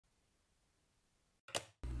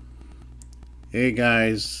Hey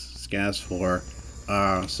guys,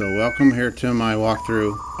 Scaz4. So welcome here to my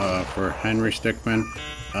walkthrough for Henry Stickmin.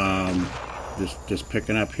 Just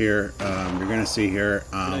picking up here. You're gonna see here.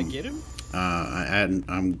 Did I get him?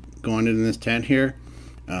 I'm going into this tent here.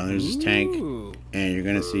 There's this tank, and you're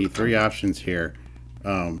gonna see three options here.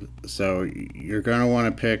 So you're gonna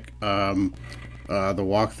want to pick the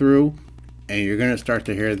walkthrough, and you're gonna start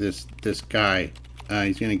to hear this guy.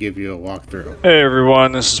 He's going to give you a walkthrough. Hey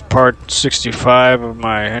everyone, this is part 65 of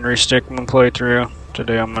my Henry Stickmin playthrough.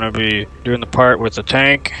 Today I'm going to be doing the part with the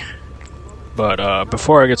tank. But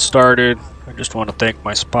before I get started, I just want to thank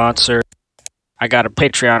my sponsor. I got a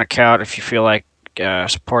Patreon account if you feel like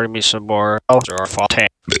supporting me some more.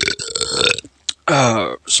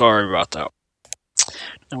 Sorry about that.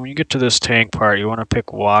 And when you get to this tank part, you want to pick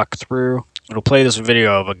walkthrough. It'll play this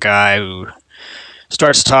video of a guy who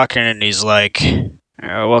starts talking and he's like,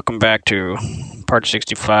 welcome back to part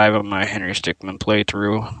 65 of my Henry Stickmin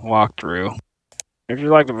walkthrough. If you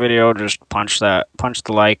like the video, just punch the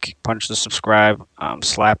like, punch the subscribe,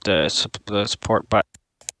 slap the support button.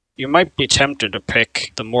 You might be tempted to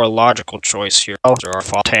pick the more logical choice here. We're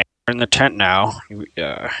in the tent now. I'm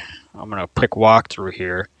gonna pick walkthrough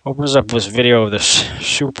here. Opens up this video of this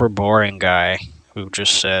super boring guy who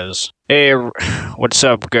just says, "Hey, what's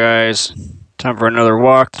up, guys? Time for another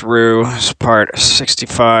walkthrough. It's part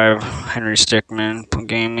 65, Henry Stickmin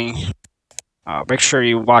Gaming. Make sure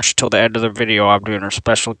you watch till the end of the video. I'm doing a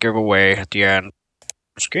special giveaway at the end.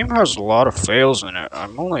 This game has a lot of fails in it.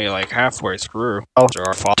 I'm only like halfway through.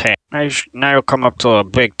 Now you'll come up to a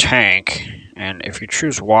big tank, and if you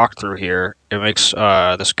choose walkthrough here, it makes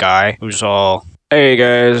this guy who's all, "Hey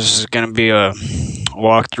guys, this is gonna be a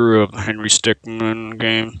walkthrough of Henry Stickmin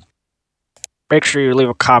game. Make sure you leave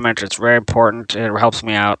a comment, it's very important, it helps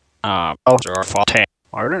me out." I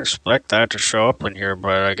didn't expect that to show up in here,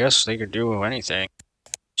 but I guess they could do anything.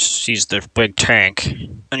 Sees the big tank,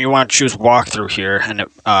 and you want to choose walkthrough here, and it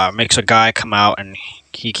makes a guy come out, and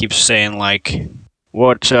he keeps saying like,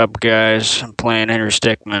 "What's up, guys? I'm playing Henry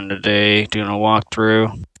Stickmin today, doing a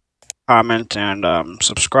walkthrough." Comment and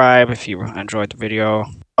subscribe if you enjoyed the video.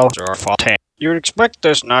 You would expect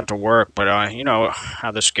this not to work, but you know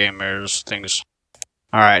how this game is, things.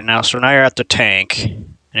 Alright, so now you're at the tank, and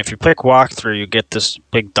if you pick walkthrough, you get this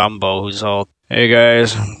big Dumbo who's all, "Hey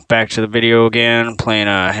guys, back to the video again, playing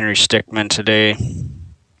Henry Stickmin today.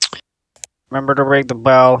 Remember to ring the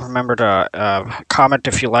bell, remember to comment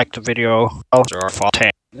if you liked the video."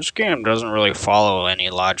 This game doesn't really follow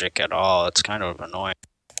any logic at all, it's kind of annoying.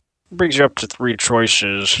 It brings you up to three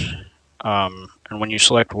choices. And when you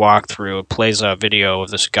select walkthrough, it plays a video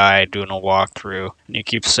of this guy doing a walkthrough, and he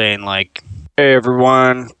keeps saying like, "Hey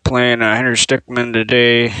everyone, playing Henry Stickmin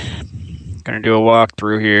today, gonna do a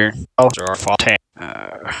walkthrough here."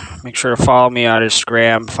 Make sure to follow me on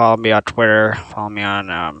Instagram, follow me on Twitter, follow me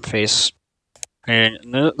on Face. And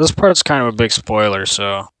this part's kind of a big spoiler,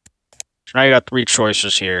 so now you got three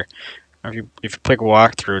choices here. If you pick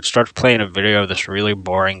walkthrough, it starts playing a video of this really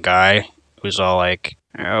boring guy who's all like,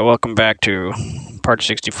 welcome back to part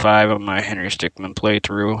 65 of my Henry Stickmin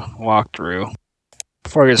walkthrough.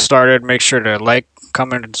 Before I get started, make sure to like,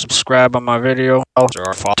 comment, and subscribe on my video.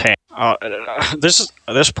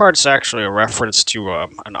 This part's actually a reference to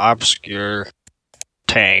an obscure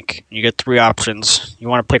tank. You get three options. You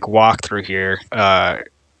want to pick walkthrough here.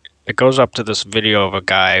 It goes up to this video of a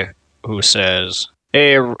guy who says,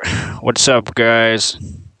 "Hey, what's up, guys?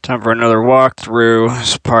 Time for another walkthrough.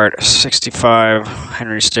 It's part 65,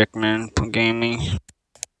 Henry Stickmin Gaming.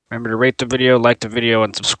 Remember to rate the video, like the video,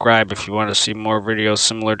 and subscribe if you want to see more videos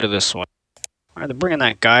similar to this one." Alright, they're bringing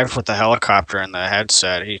that guy with the helicopter and the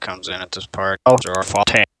headset. He comes in at this part. We're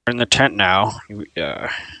in the tent now.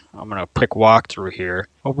 I'm gonna pick walkthrough here.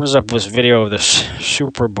 Opens up this video of this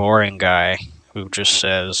super boring guy who just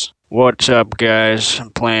says, "What's up, guys? I'm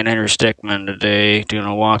playing Henry Stickmin today, doing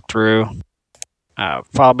a walkthrough.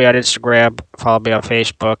 Follow me on Instagram, follow me on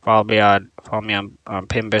Facebook, follow me on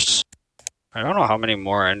Pimbus." I don't know how many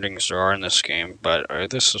more endings there are in this game, but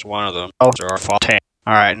this is one of them.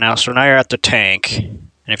 Alright, now you're at the tank, and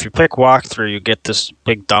if you pick walkthrough, you get this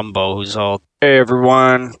big Dumbo who's all, "Hey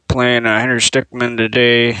everyone, playing Henry Stickmin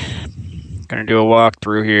today, gonna do a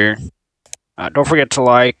walkthrough here. Don't forget to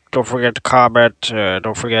like, don't forget to comment,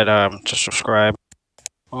 don't forget to subscribe."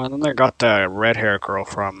 Oh, and then they got the red hair girl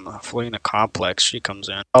from Fleeing the Complex. She comes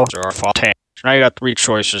in. Now you got three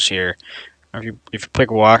choices here. If you pick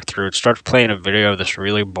walkthrough, it starts playing a video of this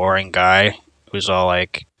really boring guy who's all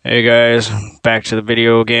like, "Hey guys, back to the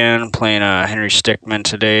video again, playing Henry Stickmin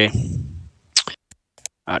today.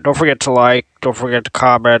 Don't forget to like, don't forget to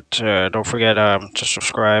comment, don't forget to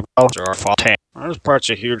subscribe. Also, our fall tank. This part's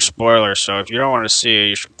a huge spoiler, so if you don't want to see it,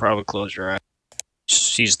 you should probably close your eyes.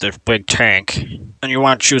 Sees the big tank, and you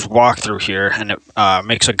want to choose walkthrough here, and it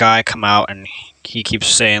makes a guy come out, and he keeps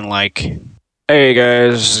saying like, "Hey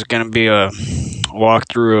guys, this is gonna be a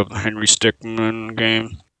walkthrough of Henry Stickmin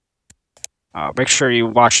game. Make sure you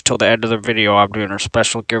watch till the end of the video. I'm doing a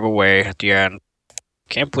special giveaway at the end."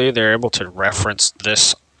 Can't believe they're able to reference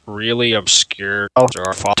this really obscure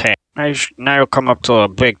tank. Now you'll come up to a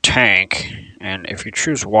big tank, and if you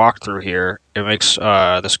choose walkthrough here, it makes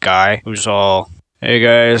this guy who's all, "Hey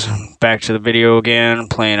guys, back to the video again,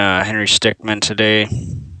 playing Henry Stickmin today."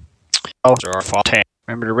 Tank.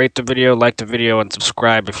 Remember to rate the video, like the video, and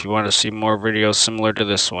subscribe if you want to see more videos similar to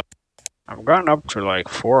this one. I've gotten up to like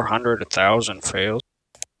 400,000 fails.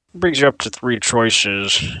 It brings you up to 3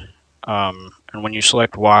 choices. And when you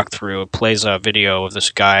select walkthrough, it plays a video of this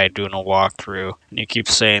guy doing a walkthrough. And you keep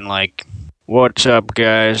saying like, "What's up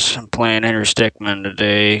guys, I'm playing Henry Stickmin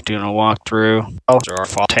today, doing a walkthrough."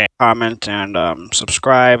 Comment and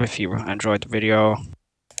subscribe if you enjoyed the video.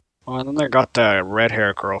 Oh, and then they got the red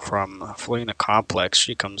hair girl from Fleeing the Complex.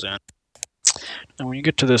 She comes in. And when you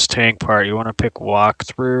get to this tank part, you want to pick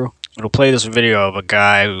walkthrough. It'll play this video of a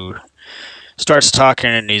guy who starts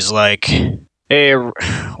talking and he's like, "Hey,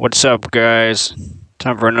 what's up guys?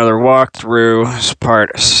 Time for another walkthrough. It's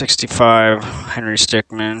part 65, Henry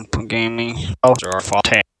Stickmin Gaming."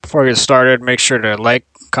 Before I get started, make sure to like,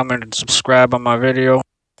 comment, and subscribe on my video.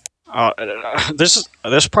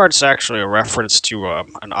 This part's actually a reference to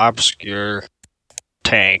an obscure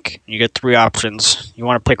tank. You get 3 options. You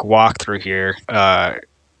want to pick walkthrough here.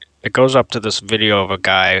 It goes up to this video of a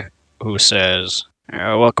guy who says,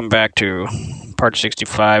 "Welcome back to part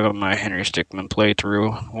 65 of my Henry Stickmin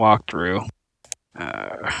playthrough walkthrough.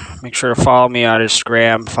 Make sure to follow me on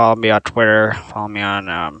Instagram, follow me on Twitter, follow me on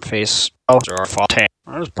Facebook."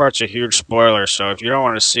 This part's a huge spoiler, so if you don't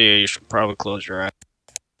want to see it, you should probably close your eyes.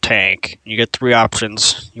 Tank. You get 3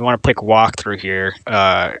 options. You want to pick walkthrough here.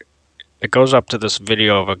 It goes up to this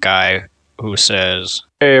video of a guy who says,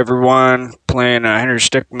 "Hey everyone, playing Henry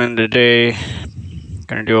Stickmin today.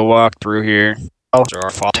 Gonna do a walkthrough here."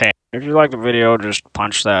 Tank. If you like the video, just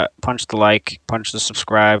punch the like, punch the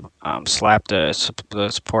subscribe, slap the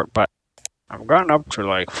support button. I've gotten up to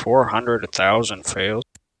like 400,000 fails.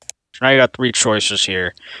 So now you got 3 choices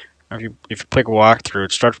here. If you pick walkthrough,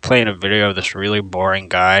 it starts playing a video of this really boring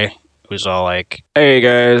guy who's all like, "Hey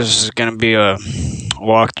guys, this is gonna be a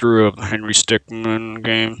walkthrough of Henry Stickmin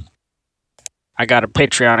game. I got a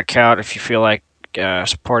Patreon account if you feel like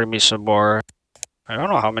supporting me some more." I don't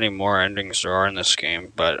know how many more endings there are in this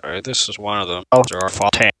game, but this is one of them.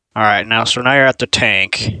 Alright, so now you're at the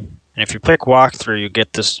tank, and if you pick walkthrough, you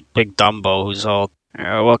get this big Dumbo who's all,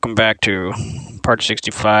 "Welcome back to part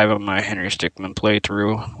 65 of my Henry Stickmin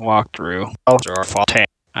playthrough walkthrough."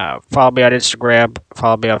 Follow me on Instagram,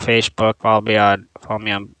 follow me on Facebook, follow me on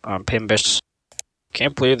Pinbits.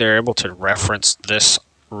 Can't believe they're able to reference this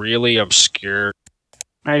really obscure.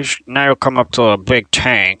 Now you'll come up to a big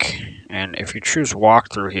tank, and if you choose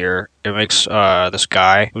walkthrough here, it makes this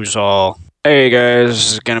guy who's all, "Hey guys,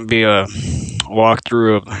 this is gonna be a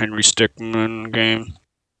walkthrough of Henry Stickmin game.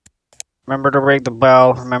 Remember to ring the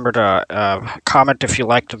bell, remember to comment if you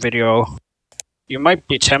liked the video." You might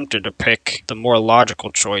be tempted to pick the more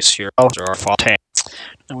logical choice here. Tank.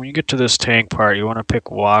 And when you get to this tank part, you want to pick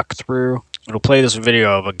walkthrough. It'll play this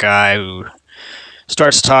video of a guy who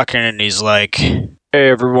starts talking and he's like, "Hey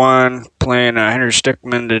everyone, playing Henry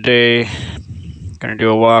Stickmin today. Gonna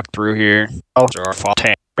do a walkthrough here."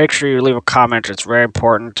 Tank. Make sure you leave a comment, it's very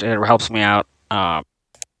important, it helps me out.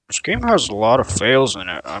 This game has a lot of fails in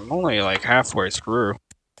it. I'm only like halfway through.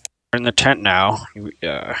 We're in the tent now.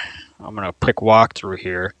 I'm gonna pick walkthrough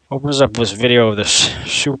here. Opens up this video of this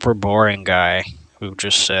super boring guy who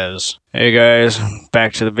just says, "Hey guys,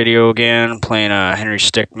 back to the video again, playing Henry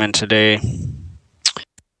Stickmin today."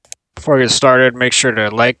 Before I get started, make sure to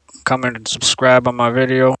like, comment, and subscribe on my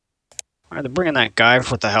video. They're bringing that guy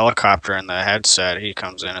with the helicopter and the headset. He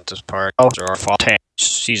comes in at this part. Tank.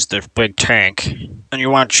 Sees the big tank, and you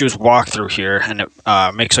want to choose walkthrough here, and it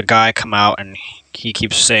makes a guy come out, and he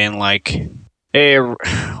keeps saying like, "Hey,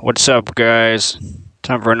 what's up guys?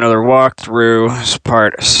 Time for another walkthrough. It's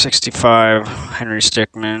part 65, Henry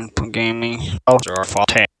Stickmin Gaming."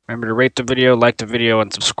 Tank. Remember to rate the video, like the video,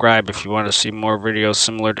 and subscribe if you want to see more videos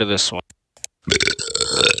similar to this one.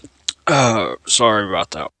 Sorry about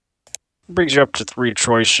that. It brings you up to 3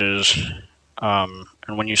 choices.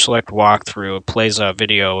 And when you select walkthrough, it plays a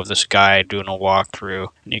video of this guy doing a walkthrough,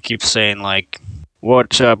 and you keep saying like,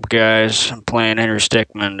 What's up, guys? I'm playing Henry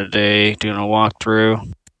Stickmin today, doing a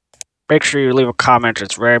walkthrough. Make sure you leave a comment,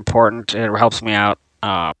 it's very important, it helps me out.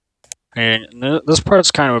 And this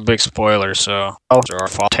part's kind of a big spoiler, so also our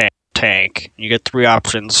fall tank. You get 3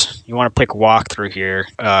 options. You want to pick walkthrough here.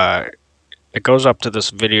 It goes up to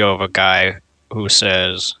this video of a guy who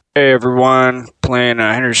says, "Hey everyone, playing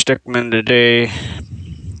Henry Stickmin today.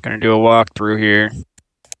 Gonna do a walkthrough here.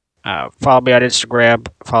 Follow me on Instagram,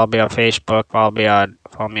 follow me on Facebook, follow me on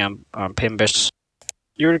Pinbits."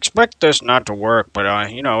 You would expect this not to work,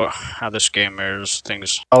 but you know how this game is.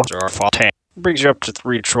 Things also are fall tank. It brings you up to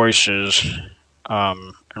 3 choices.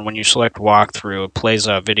 And when you select walkthrough, it plays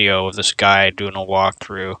a video of this guy doing a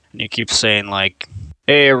walkthrough, and you keep saying like,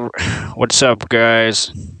 "Hey, what's up,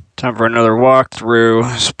 guys? Time for another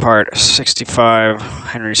walkthrough. It's part 65,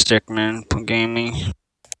 Henry Stickmin Gaming.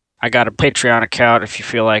 I got a Patreon account if you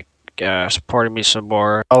feel like supporting me some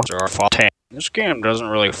more." Also, our fall tank. This game doesn't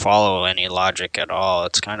really follow any logic at all.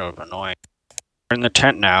 It's kind of annoying. We're in the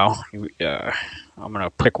tent now. I'm gonna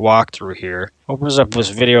pick walkthrough here. Opens up this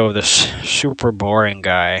video of this super boring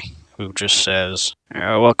guy who just says,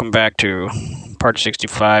 "Welcome back to part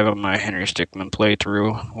 65 of my Henry Stickmin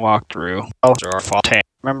playthrough walkthrough. Also, our fall tank.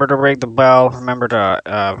 Remember to ring the bell. Remember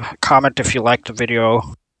to comment if you liked the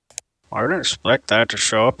video." I didn't expect that to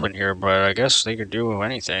show up in here, but I guess they could do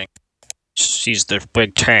anything. Sees the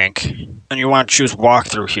big tank, and you want to choose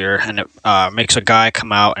walkthrough here, and it makes a guy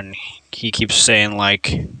come out, and he keeps saying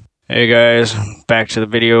like, "Hey guys, back to the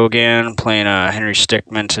video again, playing Henry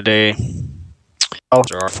Stickmin today."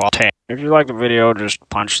 Also, our fall tank. If you like the video, just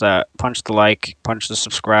punch the like, punch the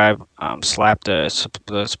subscribe, slap the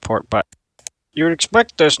support button. You would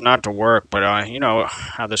expect this not to work, but you know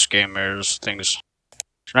how this game is. Things.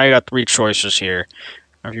 So now you got 3 choices here.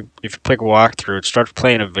 If you pick walkthrough, it starts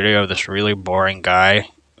playing a video of this really boring guy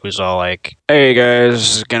who's all like, "Hey guys,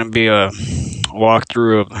 this is gonna be a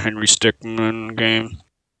walkthrough of Henry Stickmin game.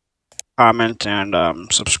 Comment and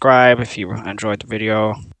subscribe if you enjoyed the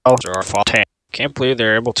video." Also, our fall tank. Can't believe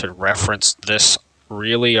they're able to reference this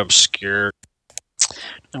really obscure.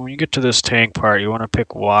 And when you get to this tank part, you want to pick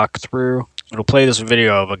walkthrough. It'll play this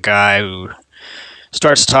video of a guy who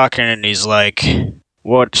starts talking, and he's like,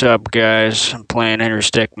 "What's up, guys? I'm playing Henry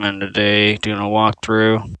Stickmin today, doing a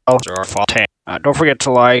walkthrough." Also, our fall tank. Don't forget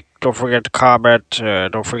to like, don't forget to comment,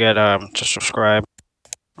 don't forget to subscribe.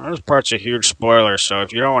 This part's a huge spoiler, so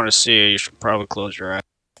if you don't want to see it, you should probably close your eyes.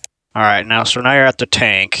 Alright, now you're at the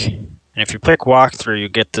tank, and if you pick walkthrough, you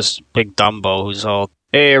get this big Dumbo who's all,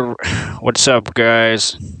 "Hey, what's up,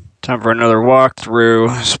 guys? Time for another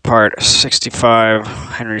walkthrough. It's part 65,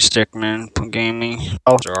 Henry Stickmin Gaming."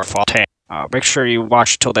 Also, our fall tank. Make sure you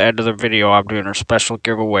watch till the end of the video. I'm doing a special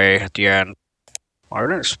giveaway at the end. I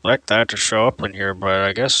didn't expect that to show up in here, but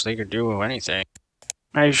I guess they could do anything.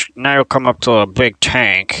 Now you'll come up to a big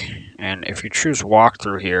tank, and if you choose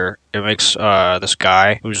walkthrough here, it makes this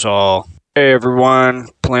guy who's all, "Hey everyone,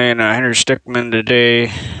 playing Henry Stickmin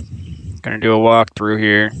today. Gonna do a walkthrough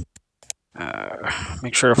here.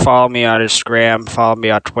 Make sure to follow me on Instagram, follow me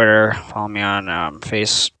on Twitter, follow me on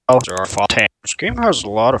Facebook." Also, our fall tank. This game has a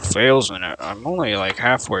lot of fails in it. I'm only like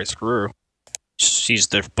halfway through. Sees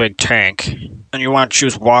the big tank, and you want to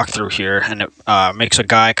choose walkthrough here, and it makes a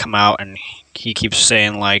guy come out, and he keeps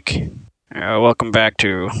saying like, "Welcome back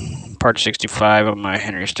to part 65 of my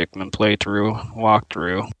Henry Stickmin playthrough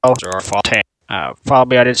walkthrough." Also, our fall tank. Follow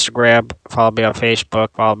me on Instagram, follow me on Facebook,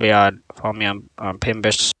 follow me on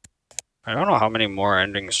Pinbits. I don't know how many more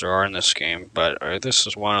endings there are in this game, but this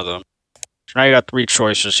is one of them. So now you got 3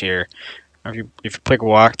 choices here. If you pick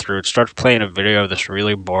walkthrough, it starts playing a video of this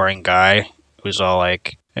really boring guy who's all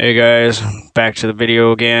like, "Hey guys, back to the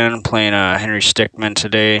video again, playing Henry Stickmin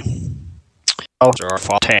today." Also, our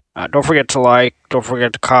fall tank. Don't forget to like, don't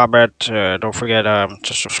forget to comment, don't forget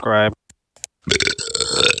to subscribe.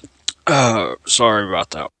 Sorry about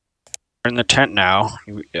that. We're in the tent now.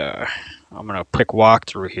 I'm gonna pick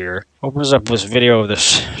walkthrough here. Opens up this video of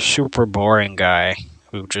this super boring guy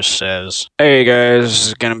who just says, "Hey guys, this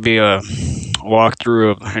is gonna be a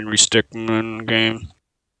walkthrough of Henry Stickmin game.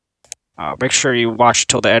 Make sure you watch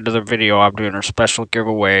till the end of the video. I'm doing a special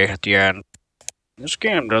giveaway at the end." This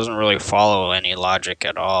game doesn't really follow any logic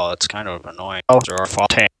at all. It's kind of annoying. Also, our fall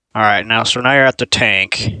tank. Alright, now you're at the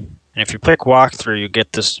tank, and if you pick walkthrough, you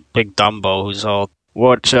get this big Dumbo who's all,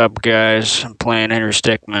 "What's up, guys? I'm playing Henry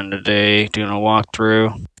Stickmin today, doing a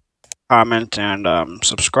walkthrough." Comment and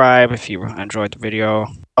subscribe if you enjoyed the video.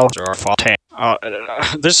 Also, our fall tank.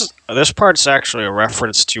 This part's actually a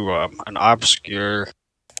reference to an obscure.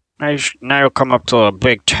 Now you'll come up to a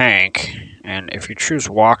big tank, and if you choose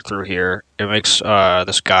walkthrough here, it makes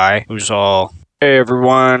this guy who's all, Hey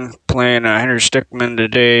everyone, playing Henry Stickmin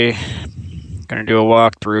today. Gonna do a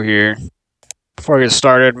walkthrough here. Before I get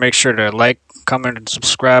started, make sure to like, comment, and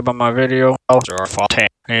subscribe on my video. Or fall tank.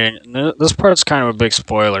 And this part's kind of a big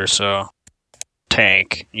spoiler, so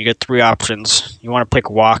tank. You get three options. You want to pick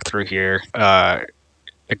walkthrough here.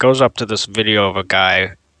 It goes up to this video of a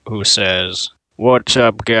guy who says, "What's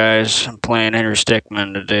up, guys? I'm playing Henry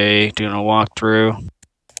Stickmin today, doing a walkthrough.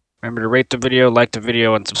 Remember to rate the video, like the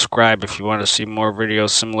video, and subscribe if you want to see more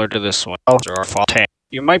videos similar to this one." Or fall tank.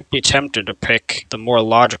 You might be tempted to pick the more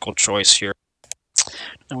logical choice here.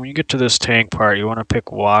 And when you get to this tank part, you want to pick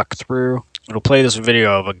walkthrough. It'll play this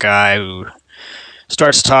video of a guy who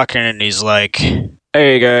starts talking and he's like,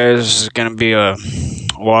 "Hey guys, this is gonna be a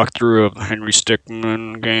walkthrough of Henry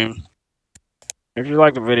Stickmin game. If you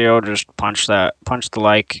like the video, just punch the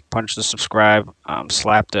like, punch the subscribe,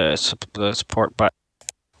 slap the support button."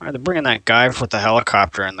 Alright, they're bringing that guy with the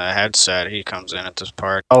helicopter and the headset. He comes in at this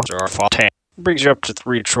part. Or fall tank. It brings you up to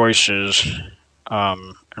three choices.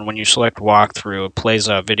 And when you select walkthrough, it plays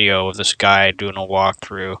a video of this guy doing a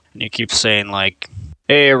walkthrough. And you keep saying like,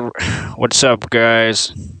 "Hey, what's up,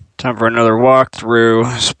 guys? Time for another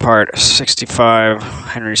walkthrough. It's part 65,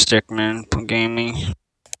 Henry Stickmin Gaming.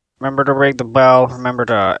 Remember to ring the bell. Remember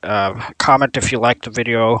to comment if you like the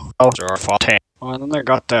video." Or fall tank. Well, and then they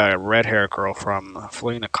got the red hair girl from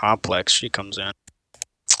Fleeing the Complex. She comes in.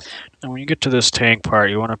 And when you get to this tank part,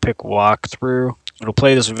 you want to pick walkthrough. It'll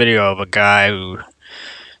play this video of a guy who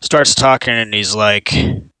starts talking and he's like,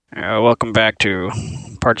 "Welcome back to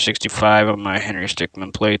part 65 of my Henry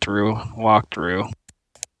Stickmin playthrough, walkthrough.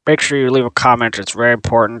 Make sure you leave a comment, it's very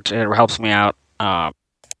important, it helps me out. I've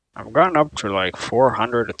gotten up to like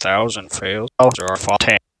 400,000 fails." Or fall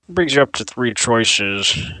tank. It brings you up to three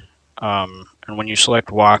choices. And when you select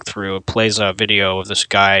walkthrough, it plays a video of this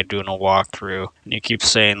guy doing a walkthrough. And you keep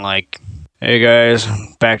saying like, "Hey guys,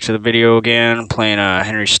 back to the video again, playing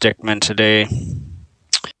Henry Stickmin today.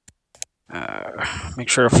 Make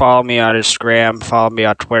sure to follow me on Instagram, follow me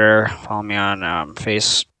on Twitter, follow me on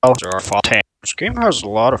Facebook." Or fall tank. This game has a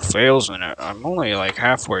lot of fails in it. I'm only like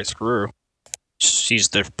halfway through. Sees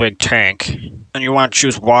the big tank. And you want to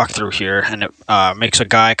choose walkthrough here, and it makes a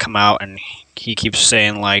guy come out and he keeps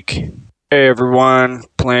saying like, "Hey everyone,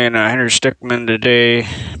 playing Henry Stickmin today.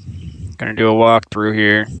 Gonna do a walkthrough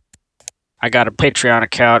here. I got a Patreon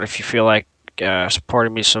account if you feel like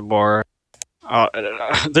supporting me some more."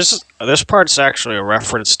 This part's actually a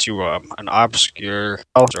reference to an obscure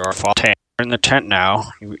or fall tank. We're in the tent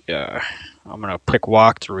now. I'm gonna pick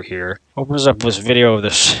walkthrough here. Opens up this video of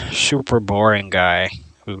this super boring guy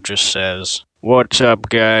who just says, "What's up,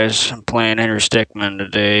 guys? I'm playing Henry Stickmin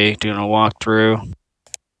today, doing a walkthrough.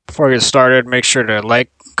 Before I get started, make sure to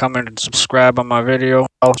like, comment, and subscribe on my video."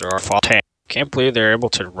 Or fall tank. Can't believe they're able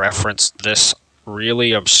to reference this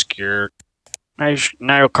really obscure.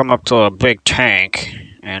 Now you'll come up to a big tank,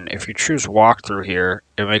 and if you choose walkthrough here,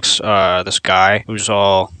 it makes this guy who's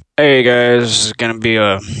all, "Hey guys, this is gonna be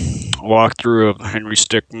a walkthrough of Henry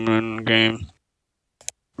Stickmin game.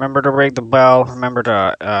 Remember to ring the bell. Remember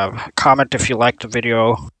to comment if you like the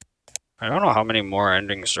video." I don't know how many more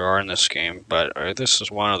endings there are in this game, but this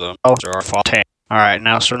is one of them. Or fall tank. Alright,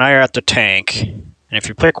 so now you're at the tank, and if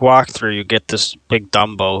you pick walkthrough, you get this big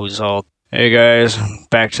Dumbo who's all, "Hey guys,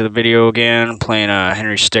 back to the video again, playing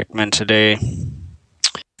Henry Stickmin today.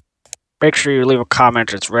 Make sure you leave a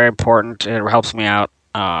comment, it's very important, it helps me out."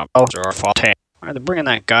 Or fall tank. Alright, they're bringing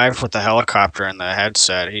that guy with the helicopter and the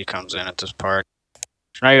headset. He comes in at this part.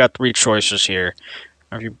 So now you got three choices here.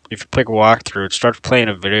 If you pick walkthrough, it starts playing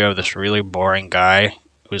a video of this really boring guy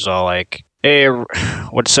who's all like, "Hey,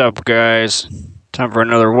 what's up, guys? Time for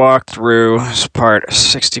another walkthrough. It's part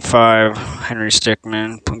 65, Henry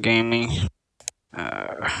Stickmin Gaming.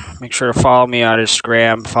 Make sure to follow me on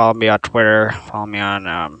Instagram, follow me on Twitter, follow me on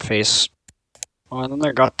Facebook." Well, and then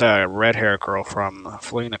they got the red hair girl from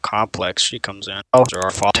Fleeing the Complex. She comes in. Or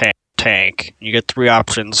fall tank. You get three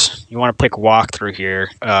options. You want to pick walkthrough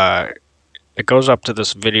here. It goes up to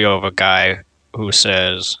this video of a guy who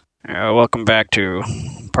says, "Welcome back to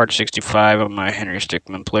part 65 of my Henry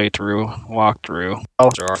Stickmin playthrough, walkthrough."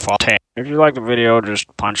 Or fall tank. If you like the video, just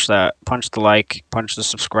punch the like, punch the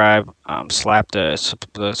subscribe, slap the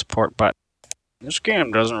support button. This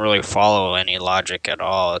game doesn't really follow any logic at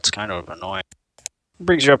all. It's kind of annoying. It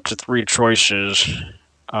brings you up to three choices.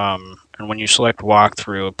 And when you select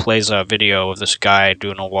walkthrough, it plays a video of this guy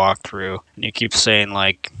doing a walkthrough. And you keep saying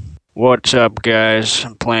like, "What's up, guys?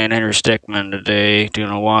 I'm playing Henry Stickmin today, doing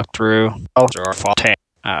a walkthrough." Or fall tank.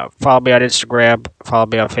 Follow me on Instagram, follow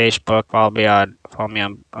me on Facebook, follow me on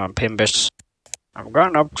Pinbits. I've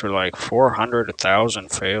gotten up to like 400,000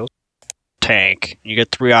 fails. tank. You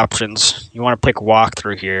get three options. You want to pick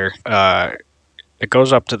walkthrough here. It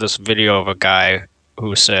goes up to this video of a guy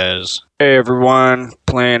who says, "Hey everyone,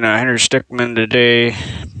 playing Henry Stickmin today.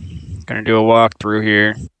 Gonna do a walkthrough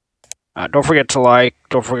here. Don't forget to like,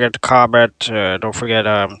 don't forget to comment, don't forget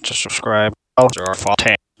to subscribe." Or fall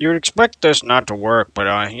tank. You would expect this not to work,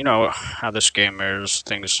 but you know how this game is.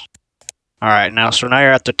 Things. All right, so now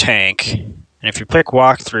you're at the tank, and if you pick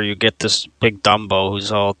walkthrough, you get this big Dumbo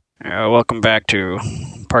who's all. Welcome back to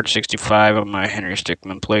part 65 of my Henry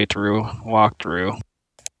Stickmin playthrough walkthrough.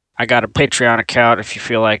 I got a Patreon account if you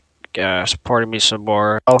feel like supporting me some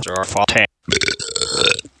more. Or fall tank.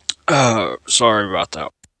 Sorry about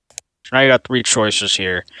that. So now you got three choices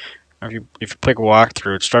here. If you pick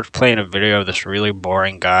walkthrough, it starts playing a video of this really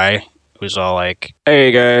boring guy who's all like,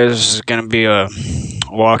 "Hey guys, this is gonna be a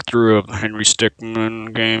walkthrough of Henry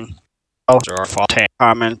Stickmin game." Or fall tank.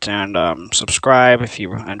 Comment and subscribe if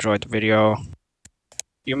you enjoyed the video.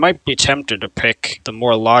 You might be tempted to pick the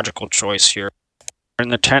more logical choice here. We're in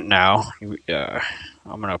the tent now.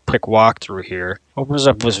 I'm gonna pick walkthrough here. Opens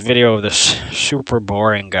up this video of this super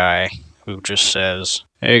boring guy who just says,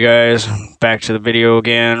 "Hey guys, back to the video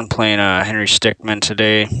again, playing Henry Stickmin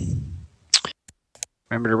today.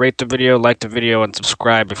 Remember to rate the video, like the video, and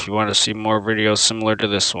subscribe if you want to see more videos similar to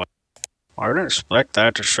this one." Well, I didn't expect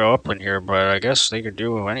that to show up in here, but I guess they could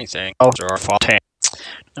do anything. Or fall tank.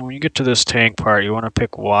 And when you get to this tank part, you want to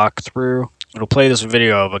pick walkthrough. It'll play this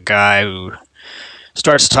video of a guy who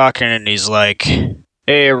starts talking and he's like,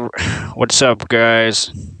 "Hey, what's up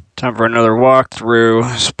guys? Time for another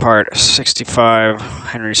walkthrough. It's part 65,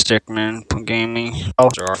 Henry Stickmin gaming."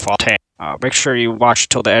 Or fall tank. Make sure you watch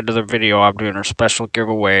till the end of the video. I'm doing a special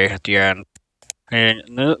giveaway at the end. And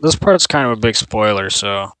this part's kind of a big spoiler,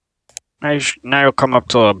 so now you'll come up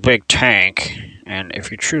to a big tank, and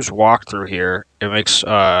if you choose walkthrough here, it makes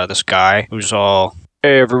this guy who's all,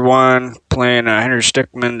 "Hey everyone, playing Henry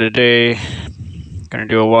Stickmin today. Gonna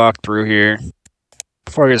do a walkthrough here.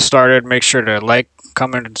 Before we get started, make sure to like,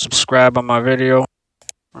 comment, and subscribe on my video."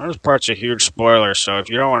 Well, this part's a huge spoiler, so if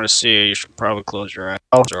you don't want to see it, you should probably close your eyes.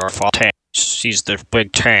 Or fall tank. Sees the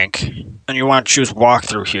big tank, and you want to choose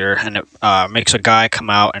walkthrough here, and it makes a guy come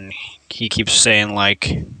out, and he keeps saying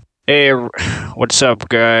like, "Hey, what's up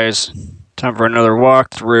guys? Time for another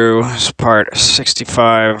walkthrough. It's part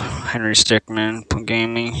 65, Henry Stickmin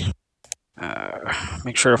gaming.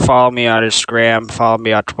 Make sure to follow me on Instagram, follow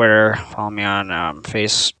me on Twitter, follow me on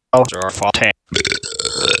Facebook, or fall tank."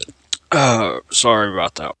 Sorry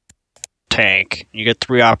about that. Tank. You get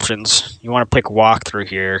three options. You want to pick walkthrough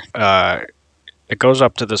here. It goes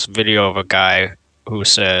up to this video of a guy who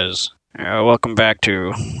says, "Welcome back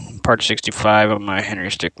to part 65 of my Henry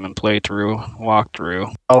Stickmin playthrough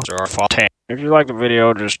walkthrough." Or fall tank. If you like the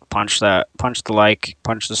video, just punch the like,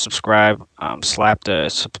 punch the subscribe, slap the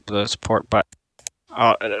support button.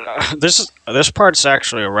 This part's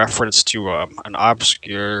actually a reference to an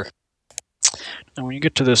obscure. And when you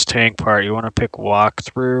get to this tank part, you want to pick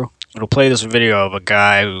walkthrough. It'll play this video of a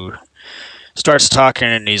guy who starts talking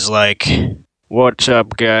and he's like, "What's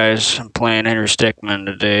up guys? I'm playing Henry Stickmin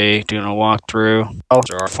today, doing a walkthrough."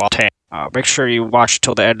 Or fall tank. Make sure you watch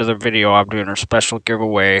till the end of the video. I'm doing a special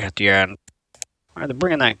giveaway at the end. They're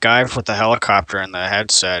bringing that guy with the helicopter and the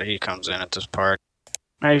headset. He comes in at this part.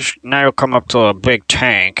 Now you'll come up to a big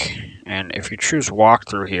tank, and if you choose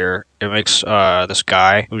walkthrough here, it makes this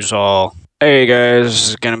guy who's all, "Hey guys, this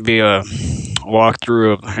is gonna be a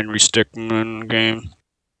walkthrough of Henry Stickmin game.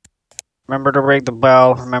 Remember to ring the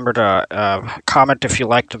bell. Remember to comment if you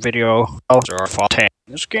liked the video." Or fall tank.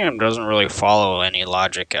 This game doesn't really follow any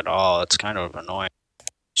logic at all. It's kind of annoying.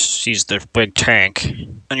 Sees the big tank,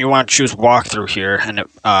 and you want to choose walkthrough here, and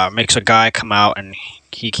it makes a guy come out, and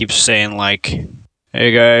he keeps saying like,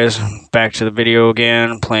 "Hey guys, back to the video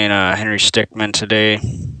again, playing Henry Stickmin today.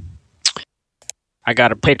 I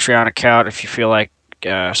got a Patreon account if you feel like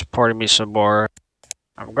supporting me some more."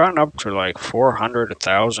 I've gotten up to like 400,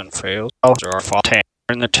 1,000 fails. Or fall tank.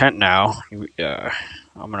 We're in the tent now.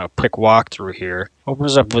 I'm gonna pick walkthrough here.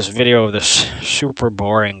 Opens up this video of this super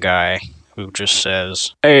boring guy who just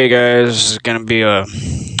says, "Hey guys, this is gonna be a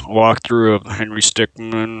walkthrough of Henry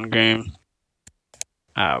Stickmin game.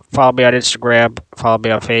 Follow me on Instagram, follow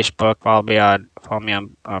me on Facebook, follow me on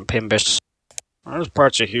Pinbis." Well, this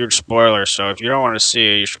part's a huge spoiler, so if you don't want to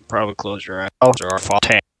see it, you should probably close your eyes. Or fall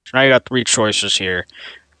tank. So now you got three choices here.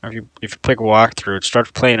 If you pick walkthrough, it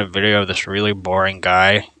starts playing a video of this really boring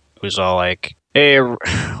guy who's all like, "Hey,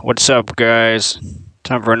 what's up guys?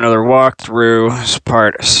 Time for another walkthrough. It's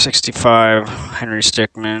part 65, Henry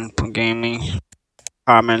Stickmin gaming.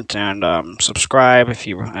 Comment and subscribe if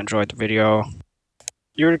you enjoyed the video."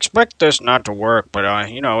 You would expect this not to work,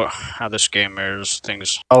 but you know how this game is.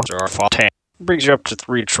 Things are fault. It brings you up to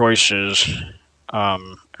 3 choices.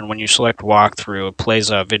 And when you select walkthrough, it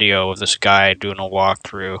plays a video of this guy doing a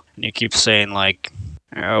walkthrough, and you keep saying like,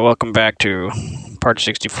 "Welcome back to part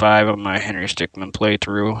 65 of my Henry Stickmin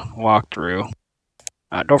playthrough walkthrough."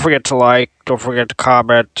 Don't forget to like, don't forget to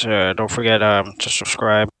comment, don't forget to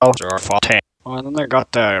subscribe. Well, and then they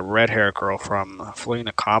got the red-haired girl from Fleeing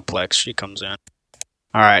the Complex. She comes in.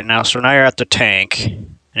 All right, so now you're at the tank,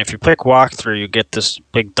 and if you click walkthrough, you get this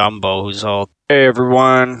big Dumbo who's all, "Hey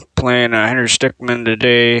everyone, playing Henry Stickmin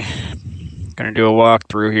today. Gonna do a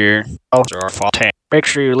walkthrough here." Make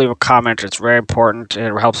sure you leave a comment. It's very important.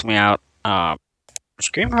 It helps me out. This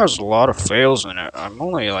game has a lot of fails in it. I'm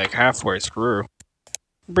only like halfway through.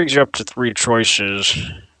 It brings you up to 3 choices.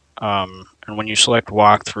 And when you select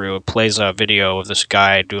walkthrough, it plays a video of this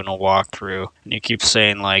guy doing a walkthrough, and you keep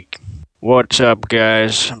saying like, "What's up,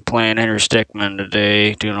 guys? I'm playing Henry Stickmin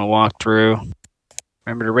today, doing a walkthrough."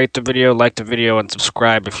 Remember to rate the video, like the video, and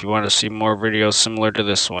subscribe if you want to see more videos similar to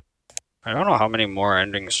this one. I don't know how many more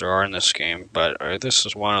endings there are in this game, but this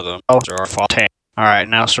is one of them.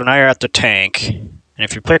 Alright, so now you're at the tank, and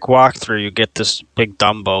if you click walkthrough, you get this big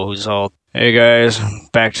Dumbo who's all, "Hey guys,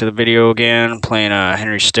 back to the video again, playing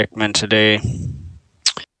Henry Stickmin today."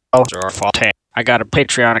 I got a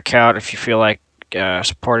Patreon account if you feel like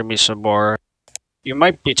supporting me some more. You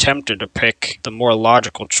might be tempted to pick the more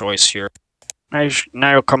logical choice here.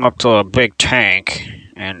 Now you'll come up to a big tank,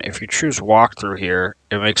 and if you choose walkthrough here,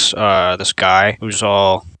 it makes this guy who's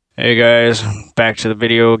all, "Hey guys, back to the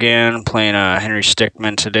video again, playing Henry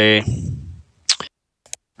Stickmin today.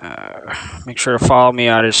 Make sure to follow me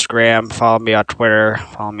on Instagram, follow me on Twitter,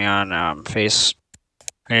 follow me on Face."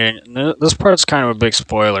 And this part's kind of a big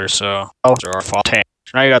spoiler, so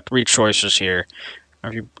now you got 3 choices here.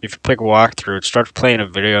 If you click walkthrough, it starts playing a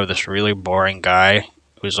video of this really boring guy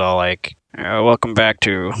who's all like, "Welcome back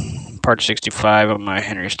to part 65 of my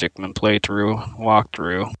Henry Stickmin playthrough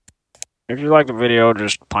walkthrough." If you like the video,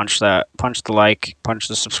 just punch the like, punch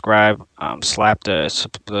the subscribe, slap the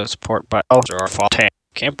support button.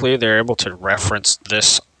 Can't believe they're able to reference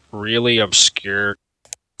this really obscure.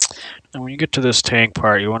 And when you get to this tank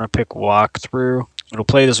part, you want to pick walkthrough. It'll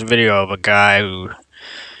play this video of a guy who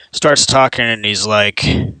starts talking, and he's like,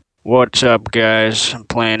 "What's up, guys? I'm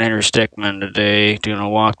playing Henry Stickmin today, doing a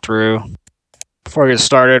walkthrough." Before I get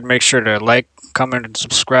started, make sure to like, comment, and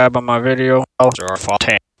subscribe on my video. I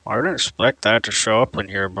didn't expect that to show up in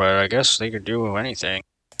here, but I guess they could do anything.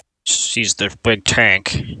 Sees the big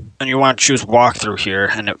tank, and you want to choose walkthrough here,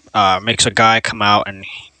 and it makes a guy come out, and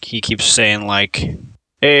he keeps saying like,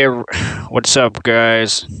 "Hey, what's up,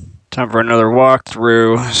 guys? Time for another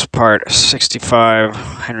walkthrough. It's part 65,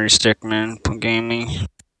 Henry Stickmin Gaming."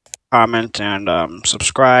 Comment and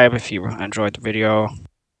subscribe if you enjoyed the video.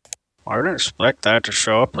 I didn't expect that to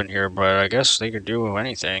show up in here, but I guess they could do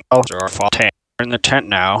anything. We're in the tent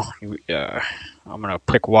now. I'm gonna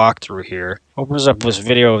pick walkthrough here. Opens up this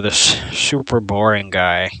video of this super boring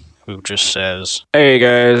guy who just says, "Hey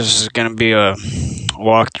guys, this is gonna be a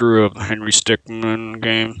walkthrough of Henry Stickmin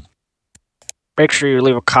game." Make sure you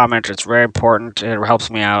leave a comment. It's very important. It helps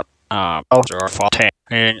me out.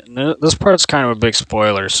 And this part's kind of a big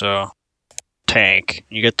spoiler, so tank.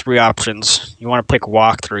 You get 3 options. You want to pick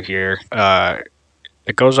walkthrough here.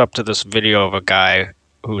 It goes up to this video of a guy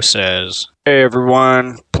who says, "Hey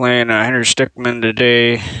everyone, playing Henry Stickmin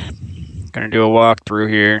today. Gonna do a walkthrough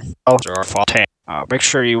here." Make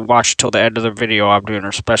sure you watch till the end of the video. I'm doing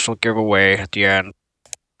a special giveaway at the end.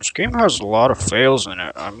 This game has a lot of fails in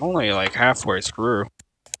it. I'm only like halfway through.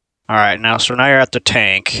 Alright, so now you're at the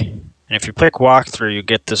tank, and if you click walkthrough, you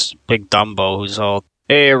get this big Dumbo who's all,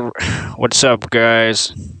 "Hey, what's up,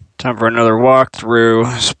 guys? Time for another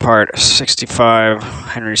walkthrough. It's part 65,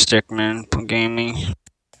 Henry Stickmin Gaming."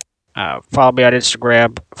 Follow me on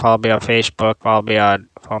Instagram, follow me on Facebook, follow me on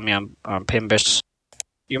Pimbus.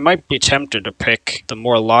 You might be tempted to pick the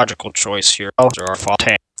more logical choice here.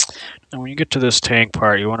 And when you get to this tank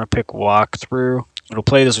part, you want to pick walkthrough. It'll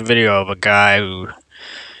play this video of a guy who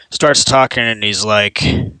starts talking, and he's like,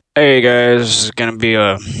 "Hey guys, this is gonna be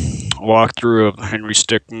a walkthrough of Henry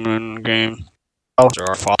Stickmin game."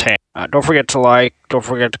 Don't forget to like, don't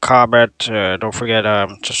forget to comment, don't forget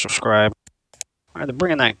to subscribe. They're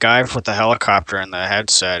bringing that guy with the helicopter and the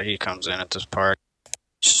headset. He comes in at this part.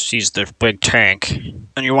 Sees the big tank,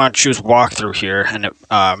 and you want to choose walkthrough here, and it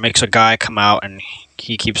makes a guy come out, and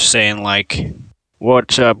he keeps saying like,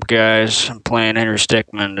 "What's up, guys? I'm playing Henry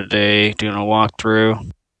Stickmin today, doing a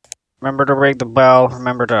walkthrough." Remember to ring the bell.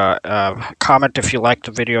 Remember to comment if you liked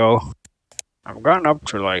the video. I've gotten up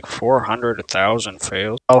to like 400, 1,000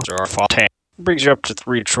 fails. Or fall tank. It brings you up to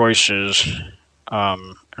 3 choices.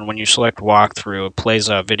 And when you select walkthrough, it plays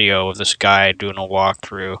a video of this guy doing a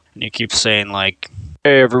walkthrough. And you keep saying like,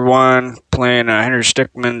 "Hey everyone, playing Henry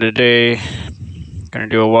Stickmin today. Gonna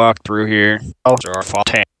do a walkthrough here." Or fall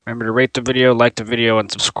tank. Remember to rate the video, like the video,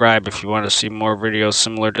 and subscribe if you want to see more videos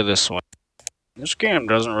similar to this one. This game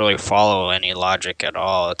doesn't really follow any logic at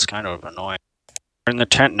all. It's kind of annoying. We're in the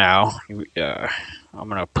tent now. I'm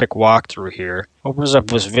gonna click walkthrough here. Opens up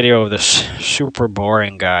this video of this super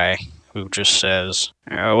boring guy who just says,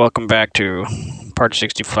 "Welcome back to part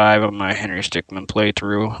 65 of my Henry Stickmin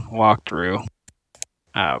playthrough walkthrough.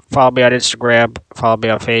 Follow me on Instagram. Follow me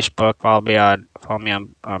on Facebook. Follow me on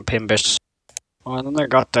Pinbis." Oh, and then they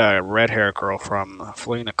got the red-haired girl from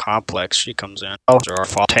Fleeing the Complex. She comes in. Or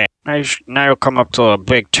fall tank. Now you'll come up to a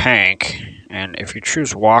big tank, and if you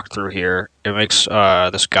choose walkthrough here, it makes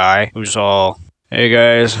this guy who's all, "Hey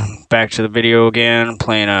guys, back to the video again,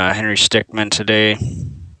 playing Henry Stickmin today."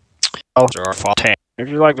 Or fall tank. If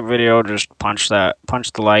you like the video, just punch the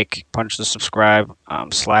like, punch the subscribe,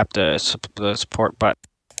 slap the support button.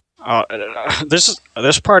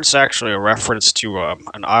 This part's actually a reference to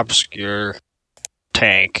an obscure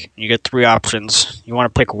tank. You get 3 options. You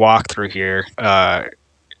want to pick walkthrough here.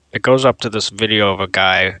 It goes up to this video of a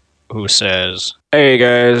guy who says, "Hey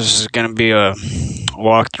guys, this is gonna be a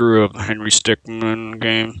walkthrough of Henry Stickmin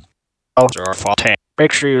game." Or fall tank.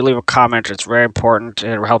 Make sure you leave a comment. It's very important.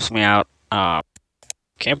 It helps me out.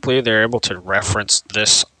 Can't believe they're able to reference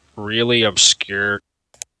this really obscure.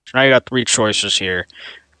 So now you got 3 choices here.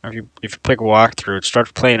 If you click walkthrough, it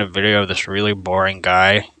starts playing a video of this really boring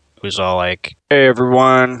guy who's all like, "Hey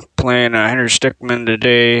everyone, playing Henry Stickmin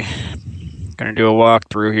today. Gonna do a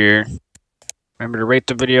walkthrough here. Remember to rate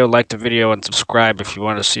the video, like the video, and subscribe if you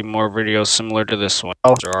want to see more videos similar to this one."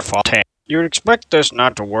 Or fall tank. You would expect this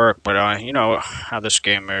not to work, but you know how this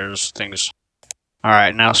game is. Things.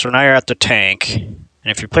 Alright, now you're at the tank.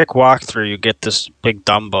 And if you click walkthrough, you get this big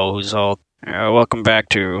Dumbo who's all, "Welcome back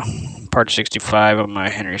to part 65 of my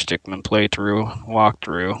Henry Stickmin playthrough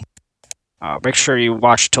walkthrough. Make sure you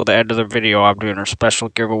watch till the end of the video. I'm doing a special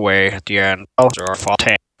giveaway at the end." Or fall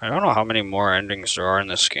tank. I don't know how many more endings there are in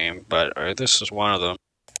this game, but this is one of them.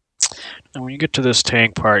 And when you get to this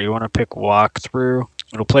tank part, you want to pick walkthrough.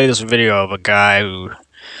 It'll play this video of a guy who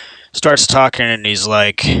starts talking and he's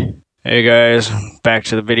like, "Hey guys, back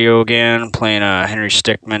to the video again, playing Henry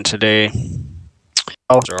Stickmin today."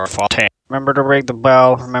 Or fall tank. Remember to ring the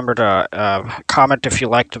bell. Remember to comment if you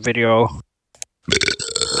like the video.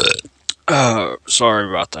 Sorry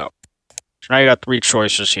about that. So now you got 3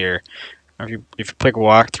 choices here. If you click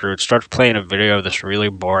walkthrough, it starts playing a video of this really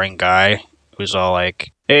boring guy who's all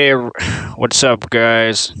like, "Hey, what's up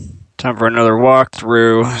guys? Time for another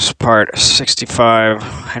walkthrough. It's part 65,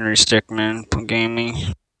 Henry Stickmin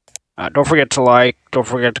gaming. Don't forget to like, don't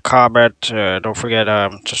forget to comment, don't forget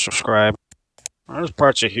to subscribe." Well, this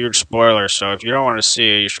part's a huge spoiler, so if you don't want to see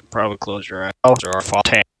it, you should probably close your eyes. Or fall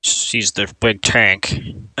tank. Sees the big tank.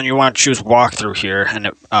 And you want to choose walkthrough here, and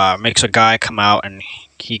it makes a guy come out, and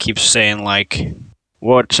he keeps saying like,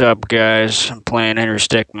 "What's up guys, I'm playing Henry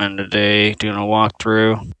Stickmin today, doing a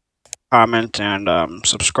walkthrough." Comment and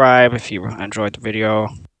subscribe if you enjoyed the video.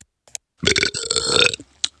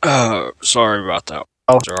 Sorry about that.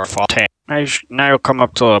 Or fall tank. Now you'll come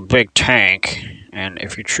up to a big tank, and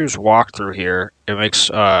if you choose walkthrough here, it makes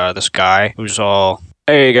this guy who's all,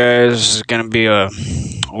 "Hey guys, this is gonna be a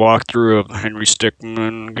walkthrough of Henry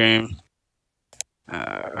Stickmin game.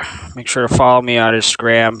 Make sure to follow me on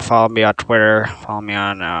Instagram, follow me on Twitter, follow me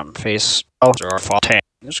on Facebook." Or fall tank.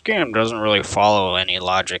 This game doesn't really follow any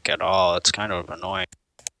logic at all. It's kind of annoying.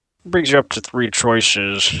 It brings you up to 3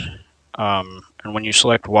 choices. And when you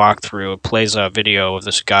select walkthrough, it plays a video of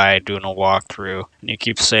this guy doing a walkthrough. And you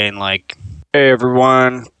keep saying like, "Hey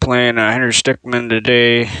everyone, playing Henry Stickmin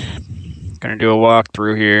today. Gonna do a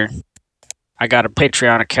walkthrough here. I got a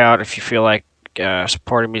Patreon account if you feel like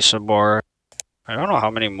supporting me some more." I don't know how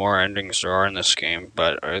many more endings there are in this game,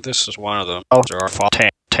 but this is one of them. Or fall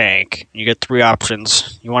tank. You get 3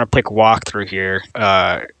 options. You want to pick walkthrough here.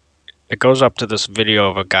 It goes up to this video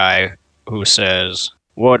of a guy who says,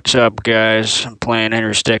 "What's up guys, I'm playing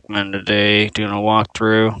Henry Stickmin today, doing a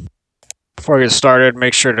walkthrough." Before I get started,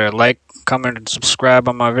 make sure to like, comment, and subscribe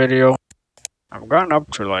on my video. I've gotten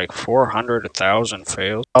up to like 400, 1,000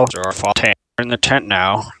 fails. Or fall tank. We're in the tent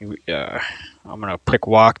now. I'm gonna click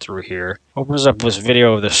walkthrough here. Opens up this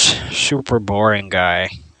video of this super boring guy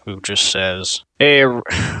who just says, "Hey,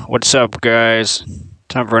 what's up guys?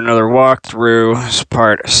 Time for another walkthrough. It's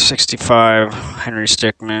part 65, Henry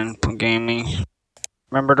Stickmin gaming.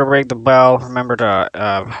 Remember to ring the bell. Remember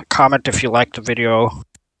to comment if you liked the video.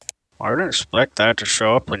 Well, I didn't expect that to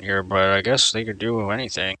show up in here, but I guess they could do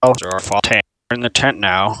anything. Or fall tank. We're in the tent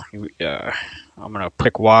now. I'm gonna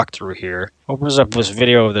click walkthrough here. Opens up this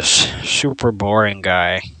video of this super boring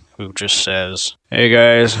guy who just says, "Hey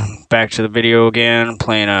guys, back to the video again.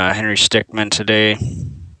 Playing Henry Stickmin today.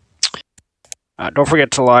 Don't forget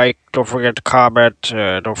to like, don't forget to comment,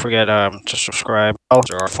 don't forget to subscribe.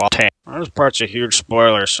 Or fall tank." This part's a huge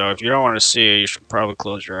spoiler, so if you don't want to see it, you should probably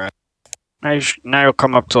close your eyes. Now you'll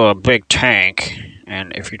come up to a big tank,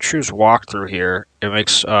 and if you choose walkthrough here, it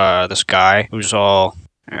makes this guy who's all,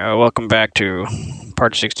 welcome back to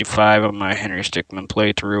part 65 of my Henry Stickmin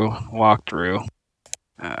playthrough, walkthrough.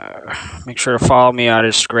 Make sure to follow me on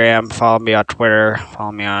Instagram, follow me on Twitter,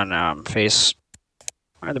 follow me on Face.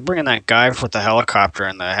 They're bringing that guy with the helicopter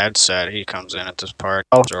and the headset. He comes in at this part.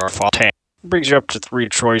 Or fall tank. It brings you up to 3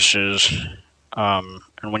 choices.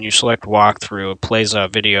 And when you select walkthrough, it plays a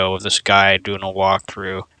video of this guy doing a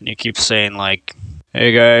walkthrough. And you keep saying like,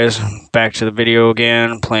 "Hey guys, back to the video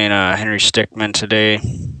again. Playing Henry Stickmin today."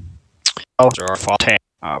 Or fall tank.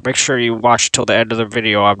 Make sure you watch till the end of the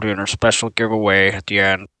video. I'm doing a special giveaway at the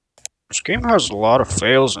end. This game has a lot of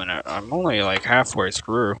fails in it. I'm only like halfway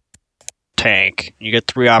through. Tank. You get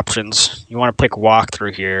 3 options. You want to pick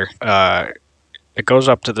walkthrough here. It goes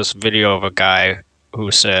up to this video of a guy who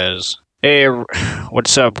says, "Hey,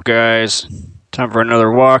 what's up guys? Time for another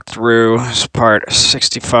walkthrough. It's part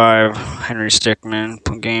 65, Henry Stickmin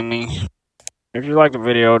Gaming." If you like the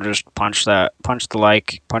video, just punch the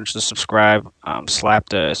like, punch the subscribe, slap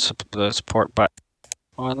the support button.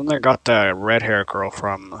 Oh, and then they got the red hair girl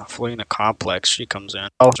from Fleeing the Complex. She comes in.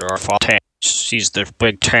 Or fall tank. Sees the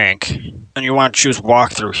big tank, and you want to choose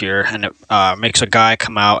walkthrough here, and it makes a guy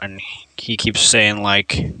come out, and he keeps saying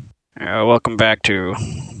like, "Welcome back to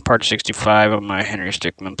part 65 of my Henry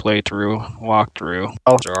Stickmin playthrough, walkthrough."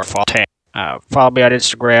 Or fall tank. Follow me on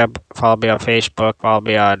Instagram, follow me on Facebook, follow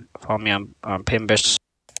me on Pinbis.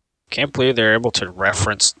 Can't believe they're able to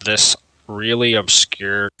reference this really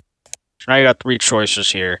obscure. So now you got 3 choices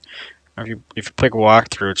here. If you click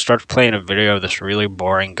walkthrough, it starts playing a video of this really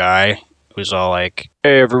boring guy who's all like,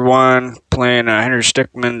 "Hey everyone, playing Henry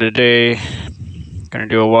Stickmin today. Gonna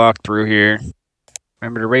do a walkthrough here.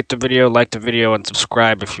 Remember to rate the video, like the video, and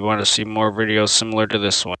subscribe if you want to see more videos similar to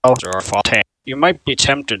this one." Or fall tank. You might be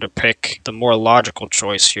tempted to pick the more logical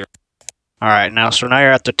choice here. Alright, so now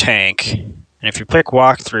you're at the tank. And if you click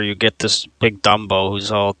walkthrough, you get this big Dumbo who's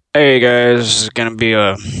all, "Hey guys, this is gonna be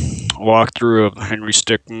a walkthrough of Henry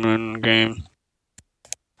Stickmin game.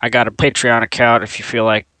 I got a Patreon account if you feel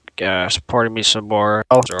like supporting me some more."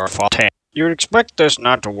 Or fall tank. You would expect this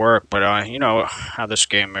not to work, but you know how this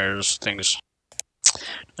game is, things.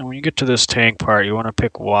 And when you get to this tank part, you want to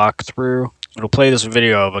pick walkthrough. It'll play this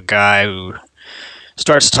video of a guy who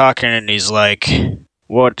starts talking, and he's like,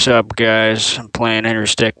 "What's up guys, I'm playing Henry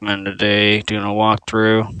Stickmin today, doing a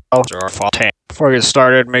walkthrough." Or fall tank. Before we get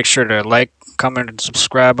started, make sure to like, comment, and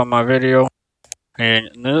subscribe on my video. And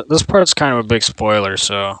this part's kind of a big spoiler,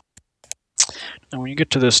 so. And when you get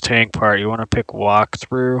to this tank part, you want to pick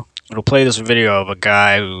walkthrough. It'll play this video of a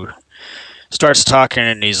guy who starts talking,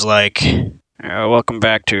 and he's like, "Welcome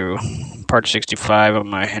back to part 65 of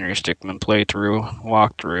my Henry Stickmin playthrough,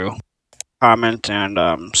 walkthrough." Comment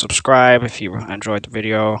and subscribe if you enjoyed the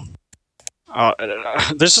video.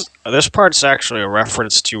 This part's actually a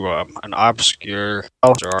reference to an obscure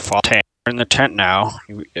or fall tank. We're in the tent now.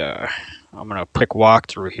 I'm gonna click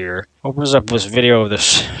walkthrough here. Opens up this video of this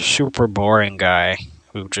super boring guy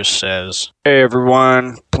who just says, "Hey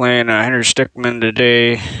everyone, playing Henry Stickmin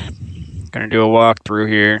today. Gonna do a walkthrough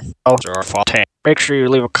here." Or fall tank. Make sure you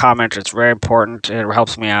leave a comment. It's very important. It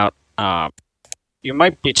helps me out. You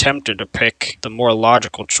might be tempted to pick the more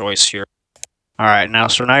logical choice here. Alright,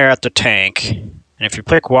 so now you're at the tank. And if you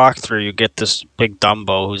click walkthrough, you get this big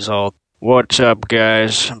Dumbo who's all, "What's up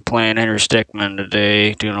guys, I'm playing Henry Stickmin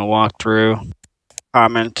today, doing a walkthrough."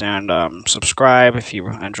 Comment and subscribe if you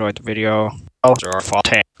enjoyed the video. Or fall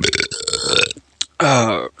tank.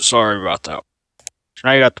 Sorry about that. So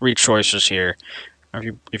now you got 3 choices here. If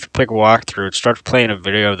you click walkthrough, it starts playing a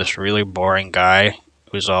video of this really boring guy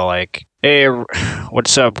who's all like, "Hey,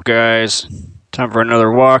 what's up guys? Time for another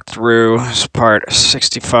walkthrough. It's part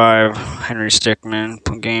 65, Henry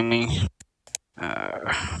Stickmin Gaming."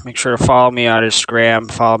 Make sure to follow me on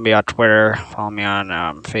Instagram, follow me on Twitter, follow me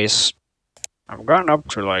on Face. I've gotten up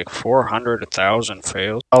to like 400, 1,000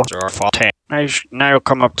 fails. Or fall tank. Now you'll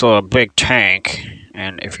come up to a big tank,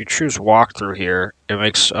 and if you choose walkthrough here, it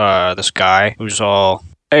makes this guy who's all,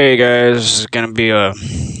 "Hey guys, this is gonna be a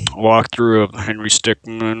walkthrough of Henry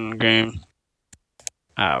Stickmin game.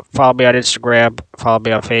 Follow me on Instagram, follow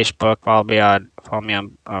me on Facebook, follow me on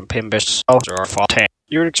Pinbis, or Fall Tank.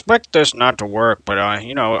 You would expect this not to work, but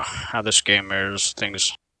you know how this game is.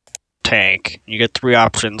 Things tank. You get 3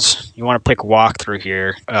 options. You want to pick walkthrough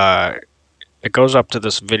here. It goes up to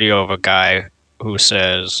this video of a guy who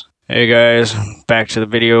says, "Hey guys, back to the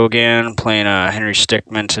video again. Playing Henry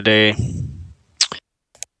Stickmin today.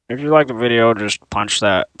 If you like the video, just punch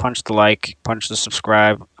the like, punch the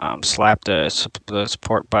subscribe, slap the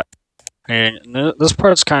support button." And this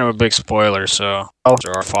part's kind of a big spoiler, so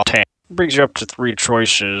or Fall Tank. It brings you up to 3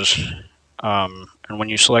 choices. And when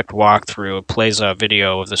you select walkthrough, it plays a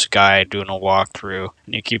video of this guy doing a walkthrough,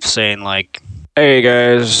 and you keep saying like, "Hey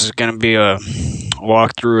guys, this is gonna be a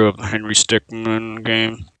walkthrough of Henry Stickmin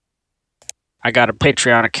game. I got a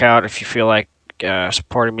Patreon account if you feel like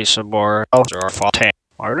supporting me some more." Or Fall Tank.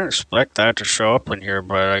 Well, I didn't expect that to show up in here,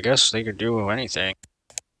 but I guess they could do anything.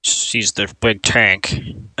 Sees the big tank,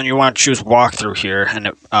 and you want to choose walkthrough here, and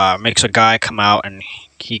it makes a guy come out, and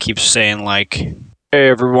he keeps saying like, "Hey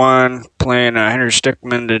everyone, playing Henry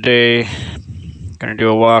Stickmin today. Gonna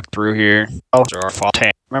do a walkthrough here." Or Fall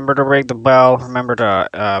Tank. Remember to ring the bell. Remember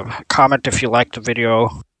to comment if you liked the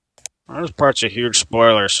video. Well, this part's a huge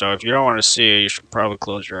spoiler, so if you don't want to see it, you should probably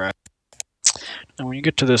close your eyes. And when you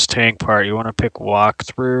get to this tank part, you want to pick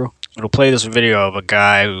walkthrough. It'll play this video of a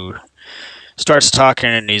guy who starts talking,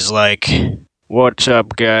 and he's like, "What's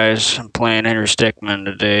up guys, I'm playing Henry Stickmin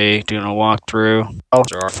today, doing a walkthrough."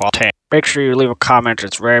 Or Fall Tank. Make sure you leave a comment,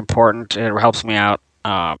 it's very important, it helps me out.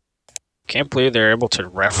 Can't believe they're able to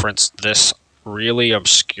reference this really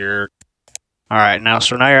obscure. Alright, now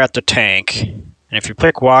you're at the tank, and if you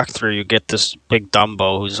pick walkthrough, you get this big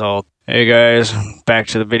Dumbo who's all, "Hey guys, back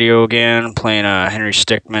to the video again, playing Henry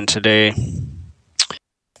Stickmin today.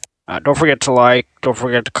 Don't forget to like, don't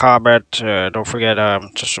forget to comment, don't forget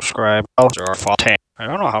to subscribe." Or Fall Tank. I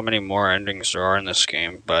don't know how many more endings there are in this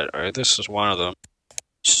game, but this is one of them.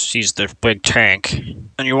 Sees the big tank,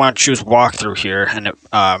 and you want to choose walkthrough here, and it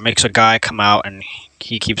makes a guy come out, and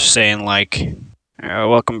he keeps saying like,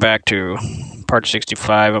 "Welcome back to part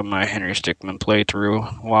 65 of my Henry Stickmin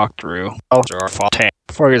playthrough walkthrough." Or Fall Tank.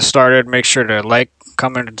 Before we get started, make sure to like,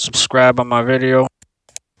 comment, and subscribe on my video.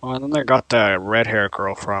 Oh, and then they got the red hair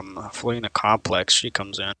girl from Fleeing the Complex. She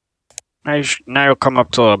comes in. Now you'll come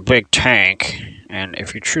up to a big tank, and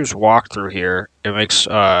if you choose walkthrough here, it makes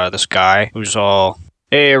this guy who's all,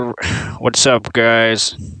 "Hey, what's up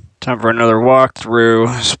guys? Time for another walkthrough.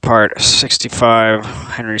 This is part 65,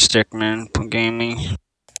 Henry Stickmin gaming.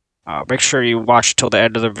 Make sure you watch till the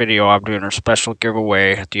end of the video. I'm doing a special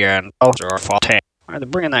giveaway at the end." Or Fall Tank. Alright, they're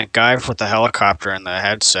bringing that guy with the helicopter and the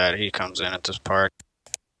headset. He comes in at this part.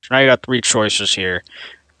 So now you got 3 choices here.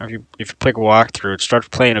 If you pick walkthrough, it starts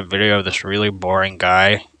playing a video of this really boring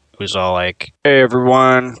guy who's all like, "Hey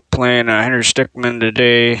everyone, playing Henry Stickmin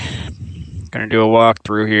today. Gonna do a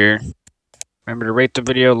walkthrough here. Remember to rate the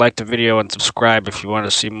video, like the video, and subscribe if you want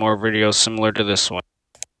to see more videos similar to this one."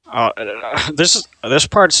 This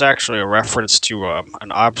part's actually a reference to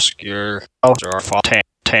an obscure or Fall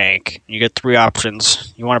Tank. You get 3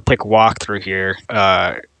 options. You want to pick walkthrough here.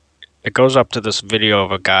 It goes up to this video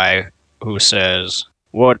of a guy who says,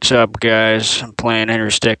 "What's up guys, I'm playing Henry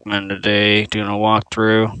Stickmin today, doing a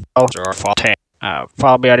walkthrough." Or Fall Tank.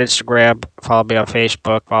 Follow me on Instagram, follow me on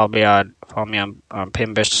Facebook, follow me on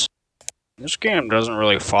Pinbis. This game doesn't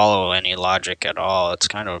really follow any logic at all. It's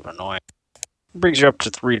kind of annoying. It brings you up to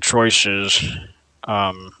 3 choices.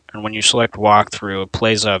 And when you select walkthrough, it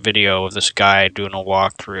plays a video of this guy doing a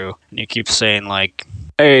walkthrough, and you keep saying like,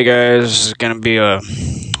 "Hey guys, this is gonna be a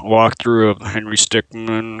walkthrough of Henry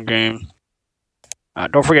Stickmin game.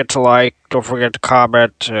 Don't forget to like, don't forget to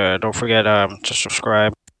comment, don't forget to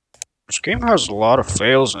subscribe." This game has a lot of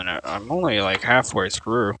fails in it. I'm only like halfway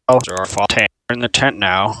through. Or Fall Tank. We're in the tent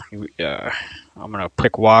now. I'm gonna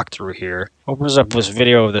pick walkthrough here. Opens up this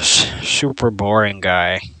video of this super boring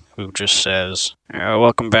guy who just says,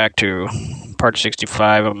 "Welcome back to part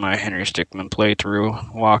 65 of my Henry Stickmin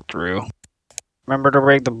playthrough walkthrough. Remember to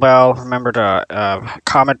ring the bell. Remember to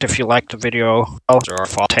comment if you liked the video." Or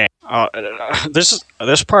Fall Tank.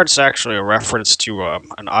 This part's actually a reference to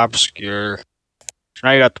an obscure. So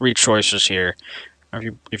now you got 3 choices here. If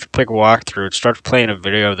you pick walkthrough, it starts playing a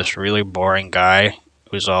video of this really boring guy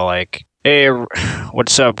who's all like, "Hey,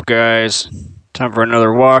 what's up guys? Time for another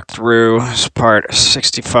walkthrough. This is part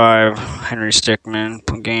 65, Henry Stickmin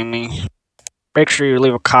gaming." Make sure you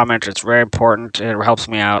leave a comment, it's very important, it helps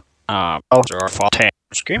me out. Or Fall Tank.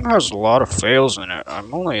 This game has a lot of fails in it.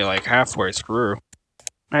 I'm only like halfway through.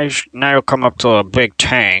 Now you'll come up to a big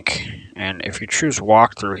tank, and if you choose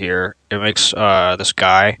walkthrough here, it makes this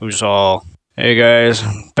guy who's all, Hey guys,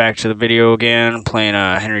 back to the video again, playing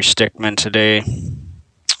Henry Stickmin today.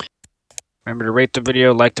 Remember to rate the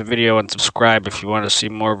video, like the video, and subscribe if you want to see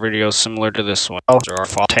more videos similar to this one.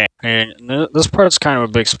 And this part's kind of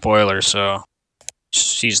a big spoiler, so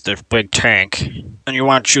sees the big tank. And you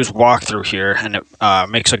want to choose walkthrough here, and it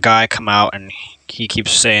makes a guy come out, and he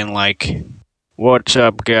keeps saying like, "What's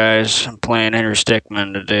up guys, I'm playing Henry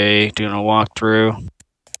Stickmin today, doing a walkthrough."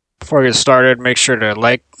 Before I get started, make sure to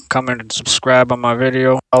like, comment, and subscribe on my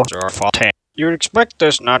video. You would expect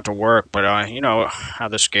this not to work, but you know how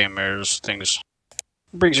this game is. Things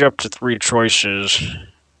brings you up to 3 choices,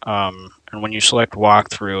 and when you select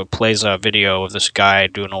walkthrough, it plays a video of this guy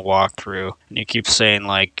doing a walkthrough, and you keep saying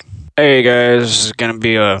like, "Hey guys, this is gonna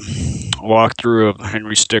be a walkthrough of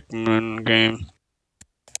Henry Stickmin game."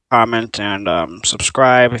 Comment and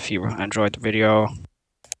subscribe if you enjoyed the video.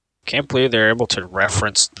 Can't believe they're able to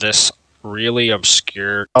reference this really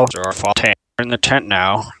obscure tent. We're in the tent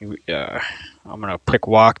now. I'm gonna pick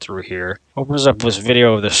walkthrough here. Opens up this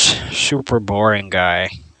video of this super boring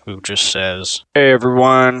guy who just says, "Hey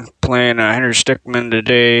everyone, playing Henry Stickmin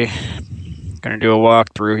today. Gonna do a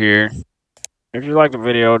walkthrough here." If you like the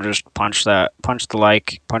video, just punch the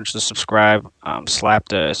like, punch the subscribe, slap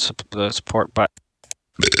the support button.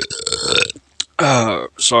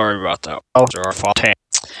 Sorry about that.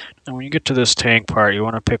 And when you get to this tank part, you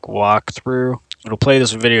want to pick walkthrough. It'll play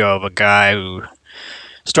this video of a guy who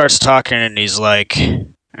starts talking and he's like,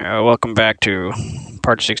 "Welcome back to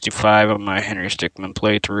part 65 of my Henry Stickmin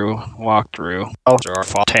playthrough walkthrough."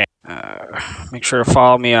 Make sure to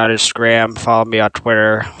follow me on Instagram, follow me on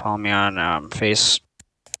Twitter, follow me on Face.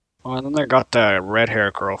 Oh, and then they got the red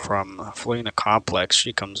hair girl from Fleeing the Complex.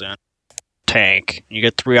 She comes in. Tank. You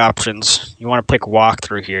get 3 options. You want to pick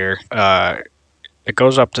walkthrough here. It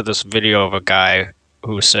goes up to this video of a guy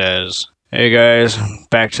who says, "Hey guys,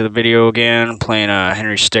 back to the video again, playing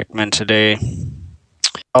Henry Stickmin today."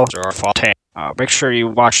 Make sure you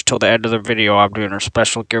watch till the end of the video. I'm doing a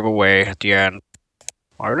special giveaway at the end.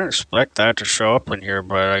 I didn't expect that to show up in here,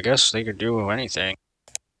 but I guess they could do anything.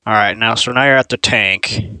 Alright, now you're at the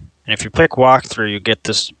tank. And if you pick walkthrough, you get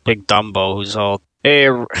this big Dumbo who's all, "Hey,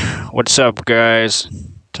 what's up guys?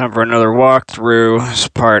 Time for another walkthrough. It's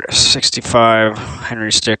part 65,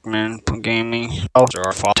 Henry Stickmin Gaming."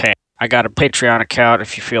 I got a Patreon account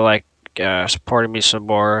if you feel like supporting me some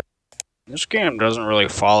more. This game doesn't really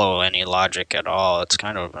follow any logic at all. It's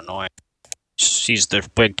kind of annoying. Sees the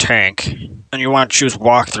big tank, and you want to choose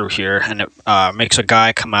walkthrough here, and it makes a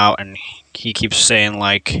guy come out, and he keeps saying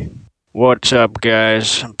like, "What's up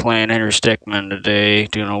guys, I'm playing Henry Stickmin today,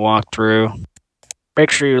 doing a walkthrough." Make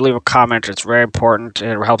sure you leave a comment, it's very important,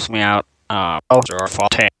 it helps me out. I've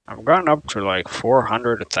gotten up to like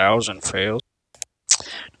 400, 1,000 fails.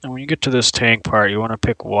 And when you get to this tank part, you want to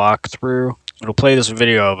pick walkthrough. It'll play this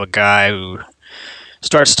video of a guy who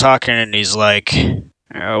starts talking and he's like,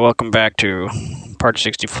 "Welcome back to part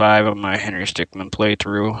 65 of my Henry Stickmin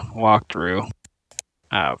playthrough walkthrough.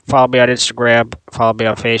 Follow me on Instagram, follow me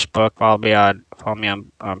on Facebook, follow me on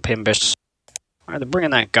Pimbus." They're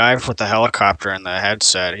bringing that guy with the helicopter and the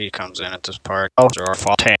headset. He comes in at this part.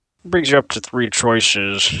 Brings you up to 3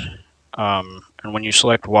 choices. And when you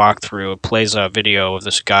select walkthrough, it plays a video of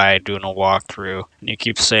this guy doing a walkthrough. And you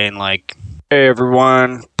keep saying like, "Hey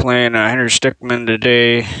everyone, playing Henry Stickmin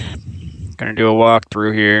today. Gonna do a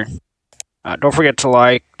walkthrough here. Don't forget to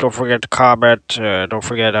like, don't forget to comment, don't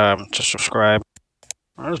forget to subscribe."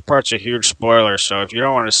 This part's a huge spoiler, so if you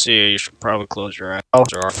don't want to see it, you should probably close your eyes.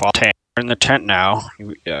 We're in the tent now.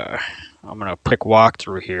 I'm gonna pick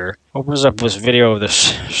walkthrough here. Opens up this video of this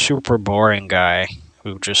super boring guy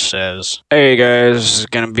who just says, "Hey guys, this is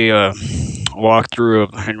gonna be a walkthrough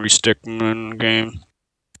of Henry Stickmin game.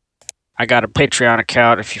 I got a Patreon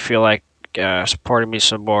account if you feel like supporting me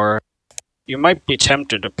some more." You might be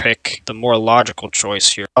tempted to pick the more logical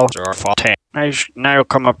choice here. Now you'll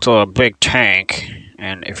come up to a big tank,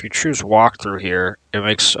 and if you choose walkthrough here, it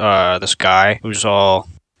makes this guy who's all,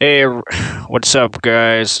 "Hey, what's up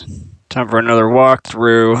guys? Time for another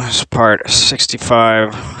walkthrough. It's part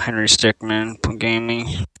 65, Henry Stickmin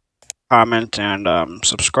Gaming." Comment and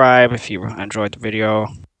subscribe if you enjoyed the video.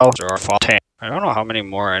 I don't know how many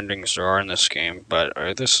more endings there are in this game, but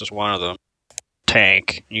this is one of them.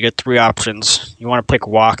 Tank. You get 3 options. You want to pick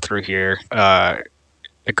walkthrough here.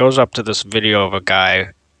 It goes up to this video of a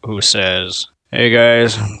guy who says, "Hey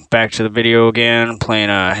guys, back to the video again, playing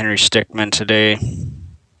Henry Stickmin today.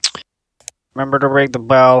 Remember to ring the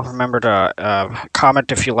bell. Remember to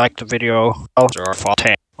comment if you liked the video." Oh,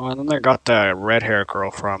 and then they got the red hair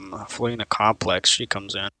girl from Fleeing the Complex. She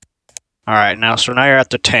comes in. Alright, now you're at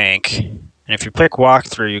the tank. And if you click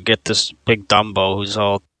walkthrough, you get this big Dumbo who's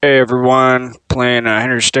all, "Hey everyone, playing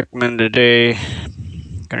Henry Stickmin today.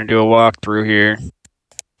 Gonna do a walkthrough here.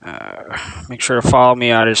 Make sure to follow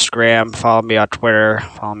me on Instagram, follow me on Twitter,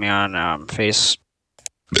 follow me on Face."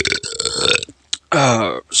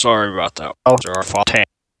 Sorry about that.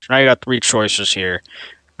 So now you got three choices here.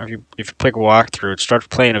 If you click walkthrough, it starts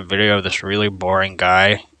playing a video of this really boring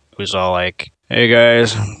guy who's all like, "Hey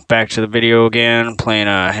guys, back to the video again, playing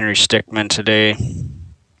Henry Stickmin today."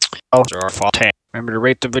 Remember to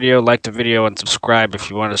rate the video, like the video, and subscribe if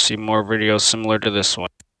you want to see more videos similar to this one.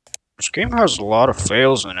 This game has a lot of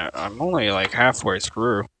fails in it. I'm only like halfway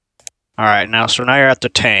through. Alright, now you're at the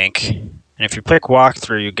tank. And if you click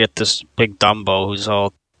walkthrough, you get this big Dumbo who's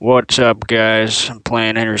all, "What's up guys, I'm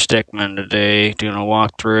playing Henry Stickmin today, doing a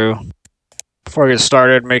walkthrough." Before I get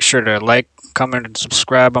started, make sure to like, comment, and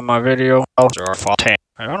subscribe on my video. I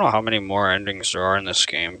don't know how many more endings there are in this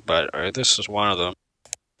game, but this is one of them.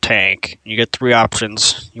 Tank. You get three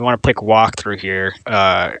options. You want to pick walkthrough here.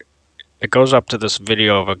 It goes up to this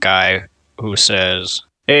video of a guy who says,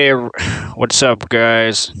 "Hey, what's up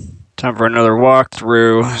guys? Time for another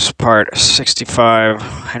walkthrough. It's part 65,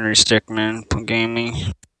 Henry Stickmin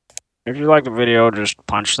Gaming." If you like the video, just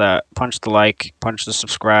punch the like, punch the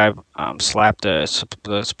subscribe, slap the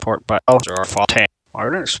support button. I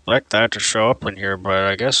didn't expect that to show up in here, but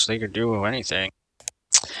I guess they could do anything.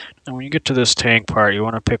 And when you get to this tank part, you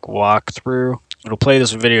want to pick walkthrough. It'll play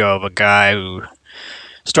this video of a guy who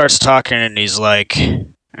starts talking and he's like,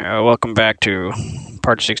 "Welcome back to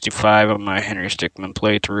part 65 of my Henry Stickmin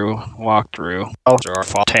playthrough walkthrough."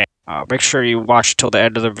 Make sure you watch till the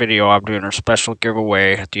end of the video. I'm doing a special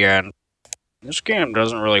giveaway at the end. This game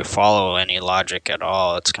doesn't really follow any logic at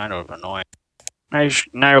all. It's kind of annoying.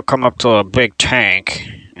 Now you'll come up to a big tank,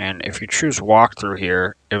 and if you choose walkthrough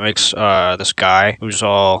here, it makes this guy who's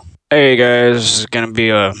all, "Hey guys, this is gonna be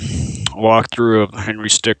a walkthrough of Henry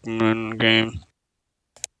Stickmin game.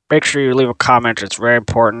 Make sure you leave a comment. It's very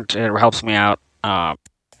important. It helps me out."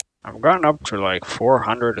 I've gotten up to like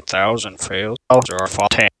 400, 1,000 fails.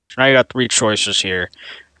 Now you got three choices here.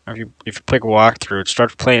 If you click walkthrough, it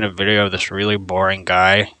starts playing a video of this really boring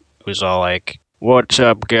guy who's all like, "What's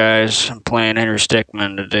up guys, I'm playing Henry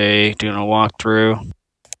Stickmin today, doing a walkthrough."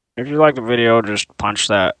 If you like the video, just punch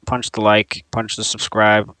the like, punch the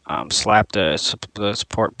subscribe, slap the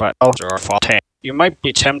support button. You might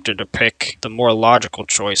be tempted to pick the more logical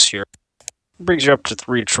choice here. It brings you up to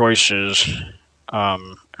three choices.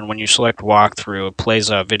 And when you select walkthrough, it plays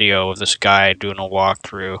a video of this guy doing a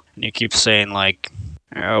walkthrough, and he keeps saying like,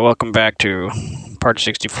 "Welcome back to part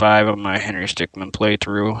 65 of my Henry Stickmin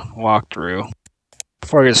playthrough walkthrough."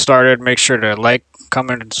 Before I get started, make sure to like,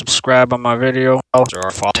 comment, and subscribe on my video.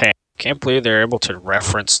 Can't believe they're able to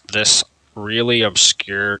reference this really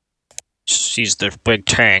obscure. Sees the big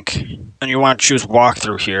tank, and you want to choose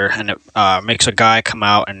walkthrough here, and it makes a guy come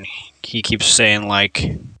out, and he keeps saying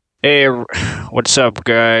like, "Hey, what's up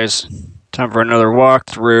guys? Time for another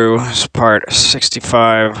walkthrough. It's part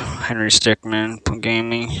 65, Henry Stickmin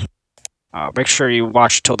Gaming." Make sure you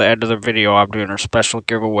watch till the end of the video. I'm doing a special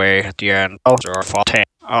giveaway at the end.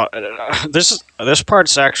 This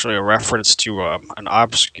part's actually a reference to an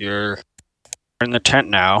obscure. We're in the tent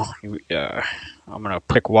now. I'm gonna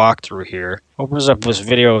click walkthrough here. Opens up this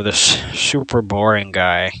video of this super boring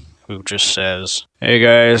guy who just says, "Hey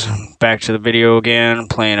guys, back to the video again,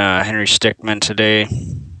 playing Henry Stickmin today."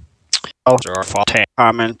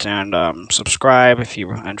 Comment and subscribe if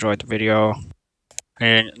you enjoyed the video.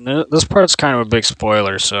 And this part's kind of a big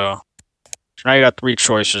spoiler, so now you got three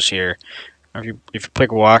choices here. If you click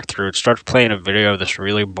walkthrough, it starts playing a video of this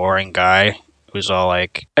really boring guy who's all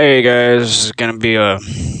like, "Hey guys, this is gonna be a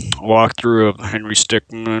walkthrough of Henry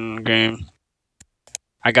Stickmin game.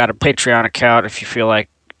 I got a Patreon account if you feel like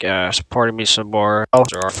supporting me some more."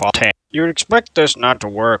 You would expect this not to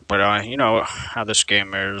work, but you know how this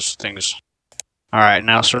game is, things. Alright,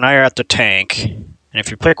 now you're at the tank, and if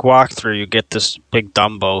you click walkthrough, you get this big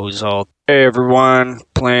Dumbo who's all, "Hey everyone,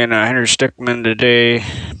 playing Henry Stickmin today,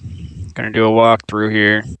 gonna do a walkthrough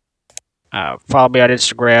here. Follow me on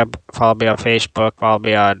Instagram, follow me on Facebook, follow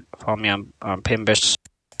me on Pinbits."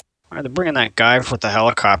 They're bringing that guy with the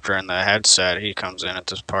helicopter and the headset. He comes in at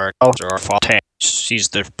this part. Sees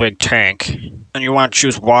the big tank, and you want to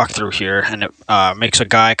choose walkthrough here, and it makes a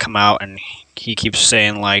guy come out, and he keeps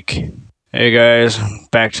saying like, "Hey guys,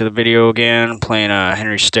 back to the video again, playing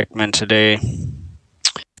Henry Stickmin today.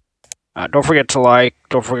 Don't forget to like,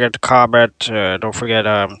 don't forget to comment, don't forget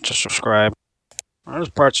to subscribe." This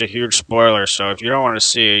part's a huge spoiler, so if you don't want to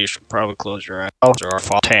see it, you should probably close your eyes.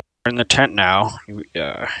 We're in the tent now.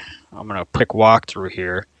 I'm gonna click walkthrough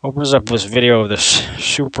here. Opens up this video of this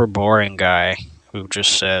super boring guy who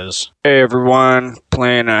just says, "Hey everyone,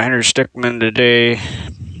 playing Henry Stickmin today.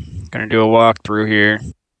 Gonna do a walkthrough here.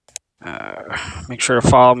 Make sure to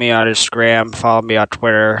follow me on Instagram, follow me on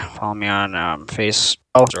Twitter, follow me on Facebook,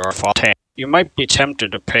 or follow tank." You might be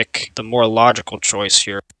tempted to pick the more logical choice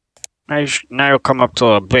here. Now you'll come up to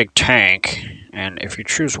a big tank, and if you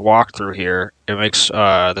choose walkthrough here, it makes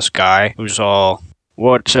this guy who's all,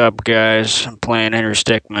 "What's up guys, I'm playing Henry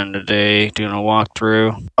Stickmin today, doing a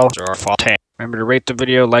walkthrough," or follow tank. Remember to rate the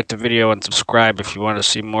video, like the video, and subscribe if you want to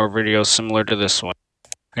see more videos similar to this one.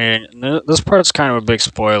 And this part's kind of a big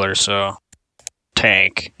spoiler, so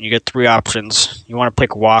tank. You get 3 options. You want to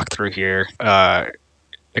pick walkthrough here.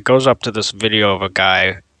 It goes up to this video of a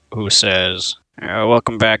guy who says,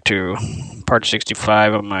 "Welcome back to part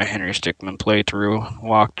 65 of my Henry Stickmin playthrough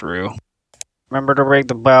walkthrough. Remember to ring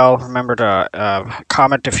the bell. Remember to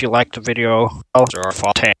comment if you like the video." Or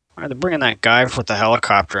follow tank. They're bringing that guy with the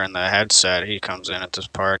helicopter and the headset. He comes in at this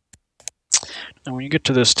part. And when you get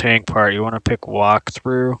to this tank part, you want to pick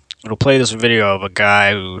walkthrough. It'll play this video of a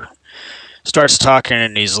guy who starts talking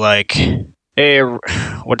and he's like, "Hey,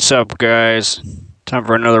 what's up guys? Time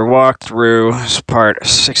for another walkthrough. It's part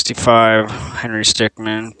 65, Henry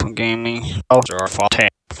Stickmin gaming." Or follow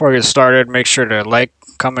tank. Before we get started, make sure to like,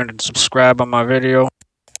 comment, and subscribe on my video.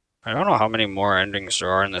 I don't know how many more endings there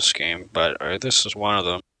are in this game, but this is one of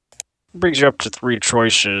them. It brings you up to 3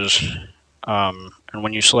 choices. And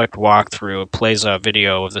when you select walkthrough, it plays a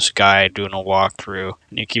video of this guy doing a walkthrough.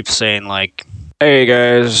 And you keep saying like, "Hey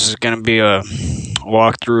guys, this is gonna be a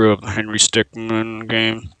walkthrough of Henry Stickmin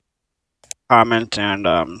game. Comment and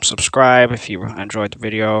subscribe if you enjoyed the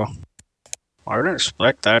video." Well, I didn't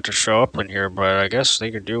expect that to show up in here, but I guess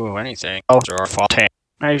they could do anything. Or follow tank.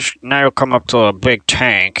 Now you'll come up to a big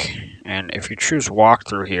tank, and if you choose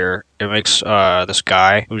walkthrough here, it makes this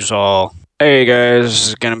guy who's all, "Hey guys, this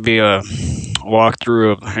is gonna be a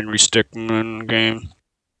walkthrough of Henry Stickmin game.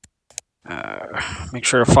 Make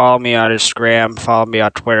sure to follow me on Instagram, follow me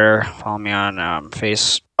on Twitter, follow me on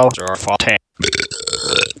Facebook, or follow tank."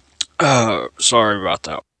 Sorry about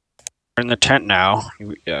that. We're in the tent now.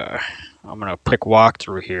 I'm gonna click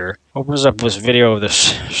walkthrough here. Opens up this video of this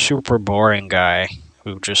super boring guy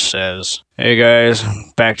who just says, "Hey guys,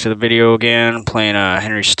 back to the video again, playing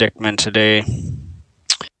Henry Stickmin today."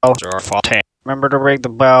 Or follow tank. Remember to ring the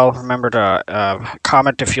bell. Remember to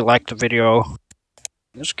comment if you like the video.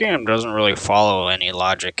 This game doesn't really follow any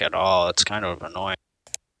logic at all. It's kind of annoying.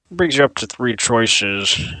 It brings you up to 3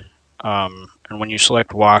 choices. And when you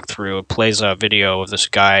select walkthrough, it plays a video of this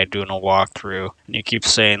guy doing a walkthrough. And you keep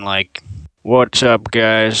saying like, "What's up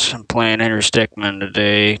guys, I'm playing Henry Stickmin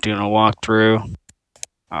today, doing a walkthrough."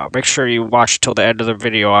 Make sure you watch till the end of the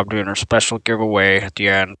video. I'm doing a special giveaway at the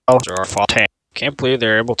end. Or follow tank. Can't believe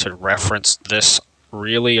they're able to reference this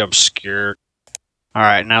really obscure.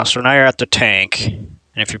 Alright, now you're at the tank.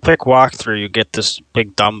 And if you click walkthrough, you get this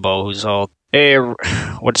big Dumbo who's all, "Hey,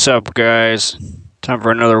 what's up guys? Time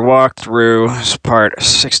for another walkthrough. It's part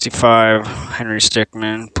 65, Henry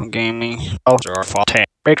Stickmin gaming." Or follow tank.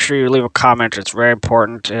 Make sure you leave a comment. It's very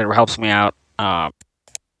important. It helps me out.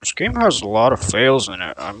 This game has a lot of fails in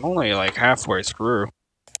it. I'm only like halfway through.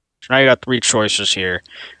 So now you got 3 choices here.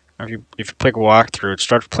 If you click walkthrough, it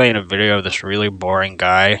starts playing a video of this really boring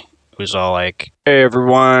guy who's all like, "Hey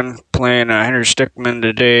everyone, playing Henry Stickmin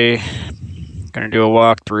today. Gonna do a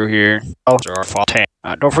walkthrough here." Or follow tank.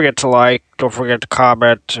 Don't forget to like, don't forget to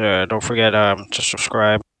comment, don't forget to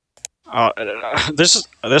subscribe.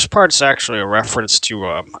 This part's actually a reference to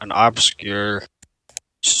an obscure.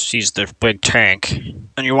 Sees the big tank,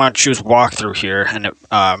 and you want to choose walkthrough here, and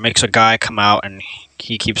it makes a guy come out, and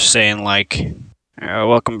he keeps saying like,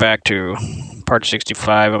 "Welcome back to part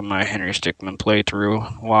 65 of my Henry Stickmin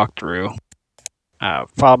playthrough walkthrough.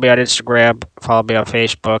 Follow me on Instagram, follow me on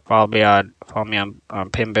Facebook, follow me on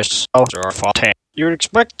Pimbis, or follow tank." You would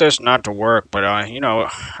expect this not to work, but you know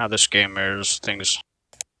how this game is. Things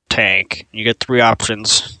tank. You get 3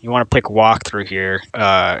 options. You want to pick walkthrough here.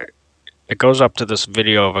 It goes up to this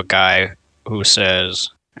video of a guy who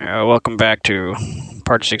says, "Welcome back to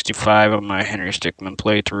part 65 of my Henry Stickmin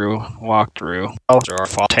playthrough walkthrough." Or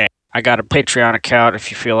follow tank. I got a Patreon account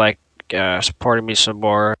if you feel like supporting me some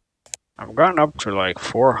more. I've gotten up to like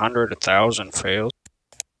 400, 1,000 fails.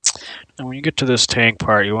 And when you get to this tank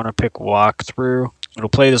part, you want to pick walkthrough. It'll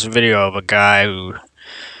play this video of a guy who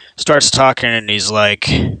starts talking and he's like,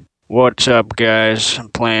 "What's up guys, I'm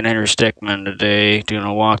playing Henry Stickmin today, doing a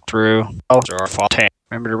walkthrough." Or follow tank.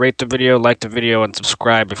 Remember to rate the video, like the video, and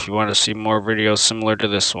subscribe if you want to see more videos similar to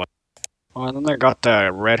this one. Oh, and then they got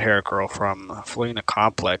the red hair girl from Fleeing the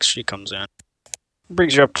Complex. She comes in.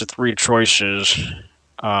 Brings you up to 3 choices.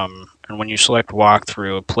 And when you select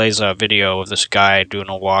walkthrough, it plays a video of this guy doing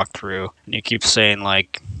a walkthrough. And you keep saying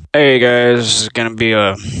like, "Hey guys, this is gonna be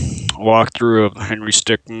a walkthrough of Henry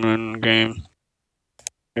Stickmin game."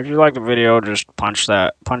 If you like the video, just punch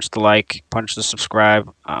the like, punch the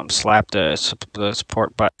subscribe, slap the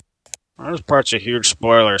support button. Well, this part's a huge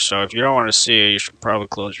spoiler, so if you don't want to see it, you should probably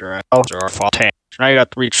close your eyes or fall tank. So now you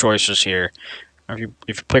got 3 choices here. If you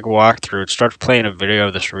pick walkthrough, it starts playing a video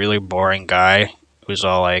of this really boring guy who's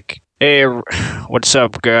all like, "Hey, what's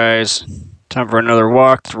up, guys? Time for another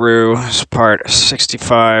walkthrough. This is part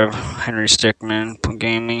 65, Henry Stickmin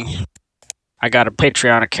Gaming. I got a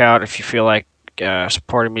Patreon account if you feel like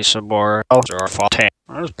supporting me some more, or fall tank."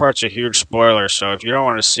 Well, this part's a huge spoiler, so if you don't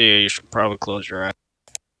want to see it, you should probably close your eyes.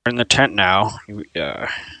 We're in the tent now.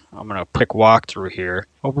 I'm gonna pick walkthrough here.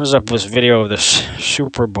 Opens up this video of this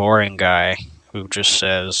super boring guy who just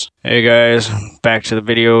says, "Hey guys, back to the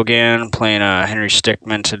video again, playing Henry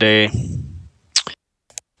Stickmin today.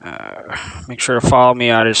 Make sure to follow me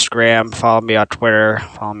on Instagram, follow me on Twitter,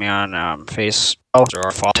 follow me on Facebook, or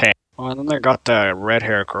fall tank." Oh, and then they got the red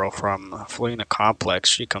hair girl from Fleeing the Complex.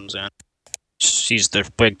 She comes in. Sees the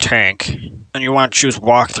big tank. And you want to choose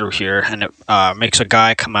walkthrough here, and it makes a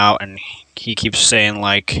guy come out, and he keeps saying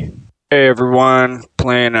like, "Hey everyone,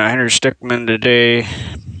 playing Henry Stickmin today.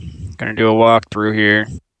 Gonna do a walkthrough here.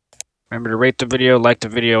 Remember to rate the video, like the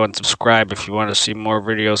video, and subscribe if you want to see more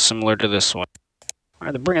videos similar to this one."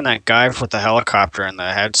 Alright, they're bringing that guy with the helicopter and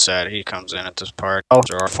the headset. He comes in at this part.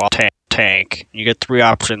 Or fall tank. You get 3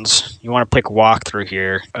 options. You want to pick walkthrough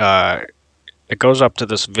here. It goes up to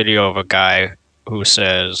this video of a guy who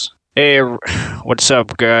says, "Hey, what's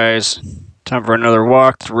up, guys? Time for another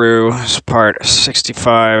walkthrough. This is part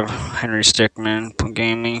 65, Henry Stickmin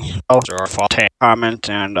Gaming." Or fall tank. Comment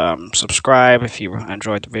and subscribe if you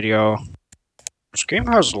enjoyed the video. This game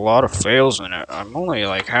has a lot of fails in it. I'm only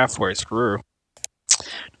like halfway through.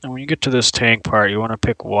 And when you get to this tank part, you want to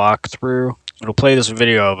pick walkthrough. It'll play this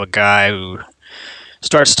video of a guy who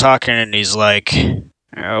starts talking and he's like,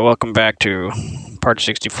 "Welcome back to part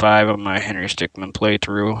 65 of my Henry Stickmin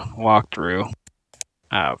playthrough, walkthrough.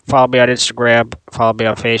 Follow me on Instagram, follow me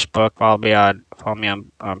on Facebook, follow me on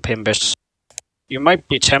Pimbus." You might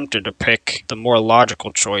be tempted to pick the more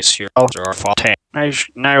logical choice here, or fall tank.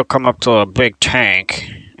 Now you'll come up to a big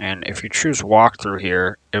tank, and if you choose walkthrough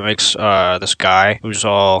here, it makes this guy who's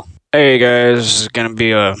all, "Hey guys, this is gonna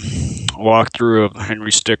be a walkthrough of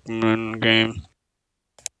Henry Stickmin game.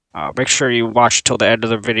 Make sure you watch till the end of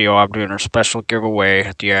the video. I'm doing a special giveaway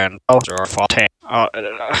at the end." Or fall tank.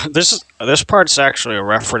 This part's actually a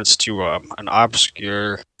reference to an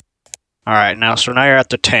obscure. Alright, now you're at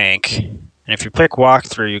the tank, and if you pick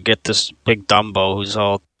walkthrough, you get this big Dumbo who's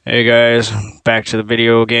all, "Hey guys, back to the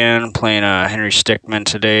video again, playing Henry Stickmin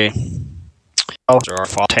today." Or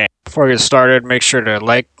fall tank. Before we get started, make sure to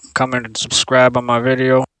like, comment, and subscribe on my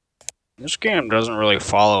video. This game doesn't really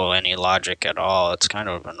follow any logic at all. It's kind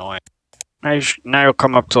of annoying. Now you'll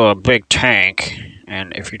come up to a big tank,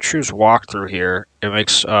 and if you choose walkthrough here, it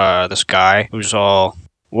makes this guy who's all,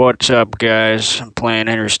 "What's up, guys? I'm playing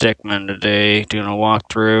Henry Stickmin today, doing a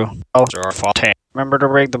walkthrough." Or fall tank. Remember to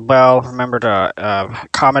ring the bell. Remember to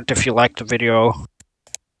comment if you like the video.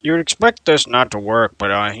 You would expect this not to work,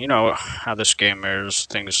 but you know how this game is.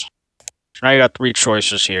 Things. So now you got 3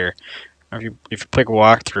 choices here. If you pick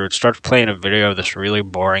walkthrough, it starts playing a video of this really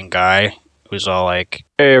boring guy who's all like,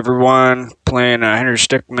 "Hey everyone, playing Henry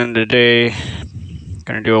Stickmin today.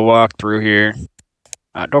 Gonna do a walkthrough here.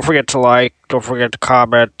 Don't forget to like, don't forget to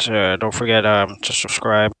comment, don't forget to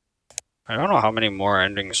subscribe." I don't know how many more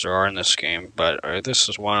endings there are in this game, but this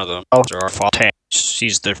is one of them. Or fall tank.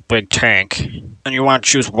 Sees the big tank, and you want to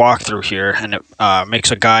choose walkthrough here, and it makes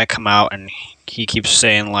a guy come out, and he keeps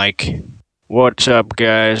saying like, "What's up,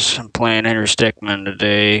 guys? I'm playing Henry Stickmin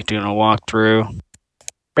today, doing a walkthrough."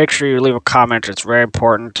 Make sure you leave a comment. It's very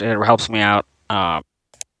important. It helps me out.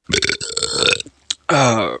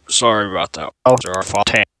 Sorry about that. Or fall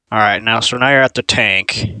tank. Alright, now you're at the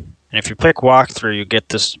tank, and if you pick walkthrough, you get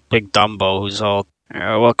this big Dumbo who's all,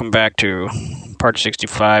 "Welcome back to part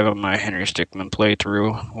 65 of my Henry Stickmin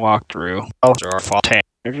playthrough, walkthrough." Or fall tank.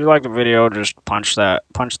 If you like the video, just punch the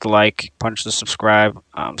like, punch the subscribe,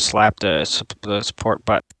 slap the support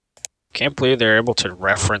button. Can't believe they're able to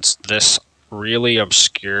reference this really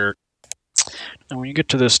obscure. And when you get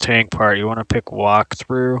to this tank part, you want to pick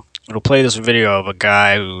walkthrough. It'll play this video of a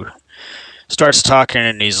guy who starts talking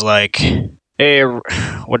and he's like, "Hey,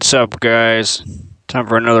 what's up, guys? Time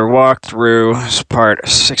for another walkthrough. This is part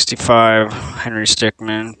 65, Henry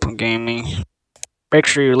Stickmin Gaming. Make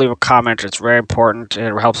sure you leave a comment, it's very important,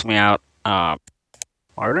 it helps me out. I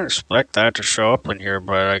didn't expect that to show up in here,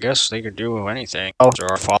 but I guess they could do anything. Or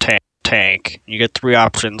fall tank. You get 3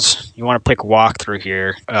 options. You want to pick walkthrough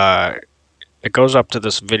here. It goes up to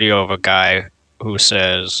this video of a guy who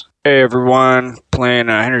says, "Hey everyone, playing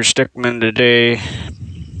Henry Stickmin today.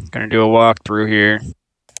 Gonna do a walkthrough here.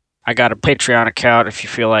 I got a Patreon account if you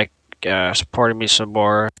feel like supporting me some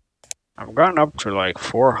more. I've gotten up to like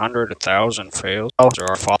 400, 1,000 fails.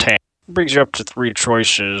 Or fall tank. It brings you up to 3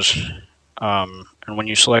 choices. And when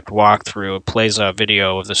you select walkthrough, it plays a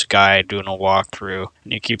video of this guy doing a walkthrough.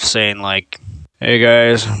 And you keep saying like, "Hey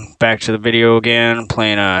guys, back to the video again,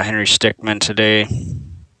 playing Henry Stickmin today.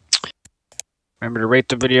 Remember to rate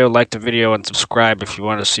the video, like the video, and subscribe if you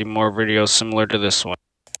want to see more videos similar to this one."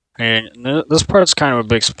 And this part's kind of a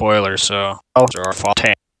big spoiler, so or fall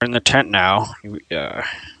tank. We're in the tent now.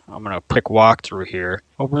 I'm gonna pick walkthrough here.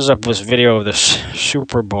 Opens up this video of this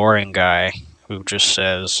super boring guy who just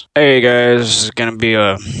says, "Hey guys, this is gonna be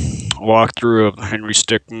a walkthrough of Henry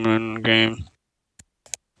Stickmin game.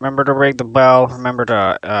 Remember to ring the bell. Remember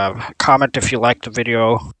to comment if you like the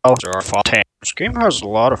video." Or fall tank. This game has a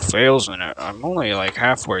lot of fails in it. I'm only like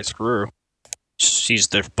halfway through. Sees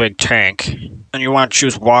the big tank, and you want to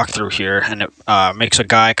choose walkthrough here, and it makes a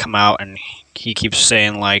guy come out, and he keeps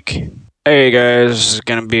saying like, "Hey guys, this is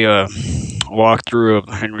gonna be a walkthrough of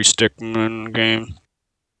Henry Stickmin game.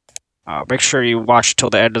 Make sure you watch till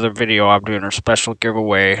the end of the video. I'm doing a special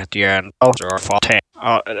giveaway at the end." Or fall tank.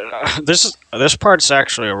 This part's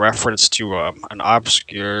actually a reference to an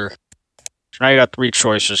obscure. So now you got 3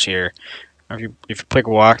 choices here. If you pick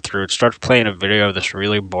walkthrough, it starts playing a video of this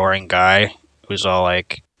really boring guy who's all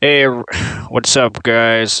like, "Hey, what's up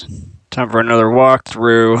guys? Time for another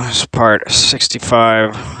walkthrough. This is part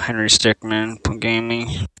 65, Henry Stickmin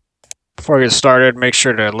Gaming. Before I get started, make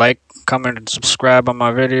sure to like, comment, and subscribe on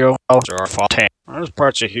my video." Or fall tank. This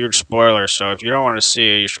part's a huge spoiler, so if you don't want to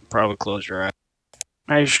see it, you should probably close your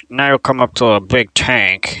eyes. Now you'll come up to a big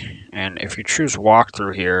tank, and if you choose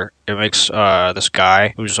walkthrough here, it makes this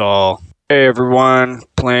guy who's all, "Hey everyone,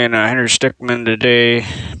 playing Henry Stickmin today.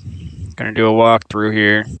 Gonna do a walkthrough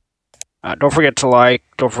here. Don't forget to like,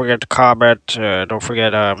 don't forget to comment, don't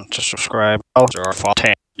forget to subscribe." Or fall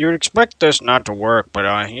tank. You would expect this not to work,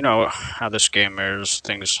 but you know how this game is,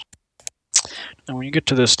 things. And when you get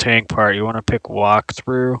to this tank part, you want to pick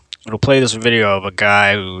walkthrough. It'll play this video of a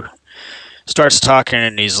guy who starts talking,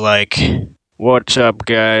 and he's like, "What's up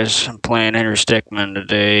guys, I'm playing Henry Stickmin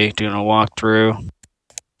today, doing a walkthrough.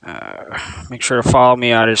 Make sure to follow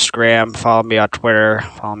me on Instagram, follow me on Twitter,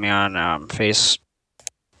 follow me on Face."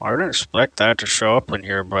 I didn't expect that to show up in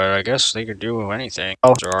here, but I guess they could do anything.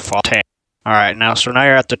 Or fall tank. Alright, now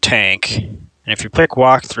you're at the tank, and if you pick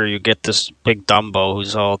walkthrough, you get this big Dumbo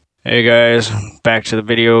who's all, "Hey guys, back to the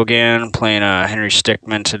video again, playing Henry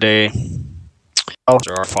Stickmin today.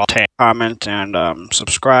 Or fall tank. Comment and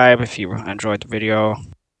subscribe if you enjoyed the video."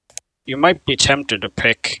 You might be tempted to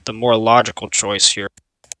pick the more logical choice here.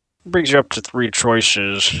 It brings you up to 3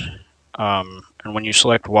 choices. And when you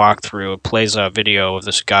select walkthrough, it plays a video of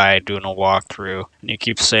this guy doing a walkthrough, and you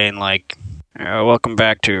keep saying like, "Welcome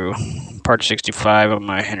back to part 65 of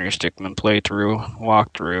my Henry Stickmin playthrough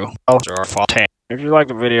walkthrough." Or fall tank. If you like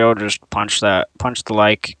the video, just punch the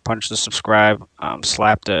like, punch the subscribe,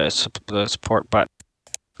 slap the support button.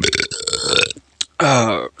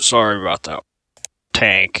 Sorry about that.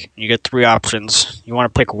 Tank. You get 3 options. You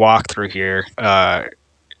want to pick walkthrough here.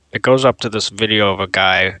 It goes up to this video of a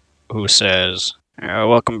guy who says,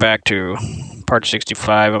 "Welcome back to part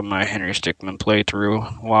 65 of my Henry Stickmin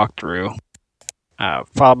playthrough walkthrough.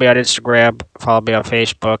 Follow me on Instagram, follow me on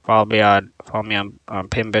Facebook, follow me on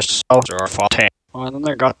Pinbish." Or fall tank. Well, and then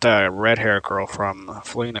they got the red hair girl from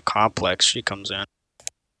Fleeing the Complex. She comes in.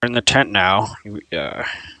 We're in the tent now.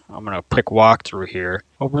 I'm gonna pick walkthrough here.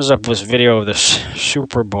 Opens up this video of this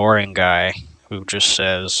super boring guy who just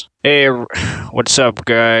says, "Hey, what's up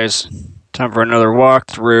guys? Time for another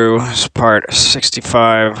walkthrough. This is part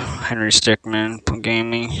 65, Henry Stickmin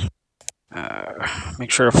Gaming.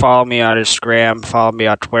 Make sure to follow me on Instagram, follow me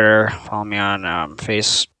on Twitter, follow me on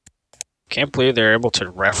Face." Can't believe they're able to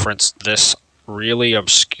reference this really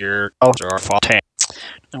obscure or fall tank.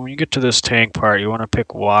 And when you get to this tank part, you want to pick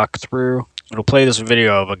walkthrough. It'll play this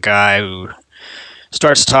video of a guy who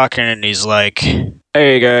starts talking, and he's like,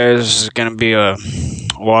 "Hey guys, this is gonna be a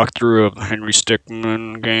walkthrough of Henry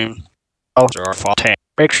Stickmin game. Or fall tank."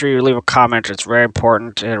 Make sure you leave a comment, it's very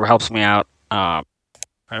important, it helps me out. I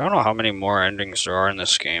don't know how many more endings there are in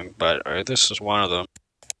this game, but this is one of them.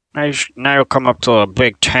 Now you'll come up to a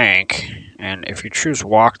big tank, and if you choose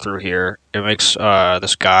walkthrough here, it makes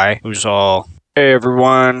this guy who's all, "Hey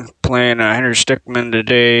everyone, playing Henry Stickmin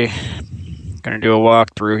today. Gonna do a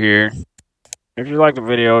walkthrough here." If you like the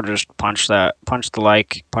video, just punch the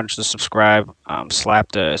like, punch the subscribe,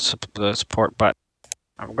 slap the support button.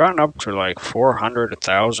 I've gotten up to like 400,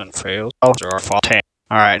 1,000 fails. Or fall tank.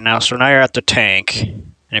 Alright, so now you're at the tank.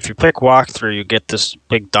 And if you click walkthrough, you get this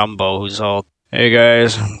big Dumbo who's all, "Hey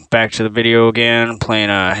guys, back to the video again, playing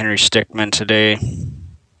Henry Stickmin today."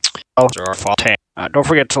 Or fall tank. Don't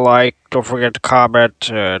forget to like, don't forget to comment,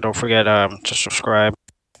 don't forget to subscribe.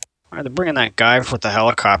 Alright, they're bringing that guy with the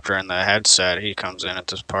helicopter and the headset. He comes in at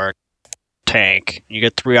this part. Tank. You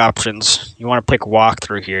get 3 options. You want to pick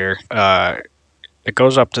walkthrough here. It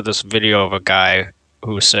goes up to this video of a guy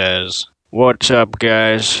who says, "What's up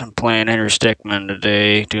guys, I'm playing Henry Stickmin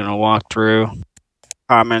today, doing a walkthrough."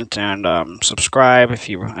 Comment and subscribe if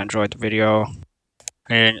you enjoyed the video.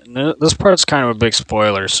 And this part's kind of a big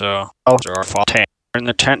spoiler, so or fall tank. We're in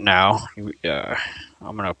the tent now.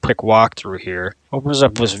 I'm gonna click walkthrough here. Opens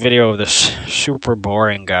up this video of this super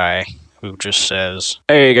boring guy who just says,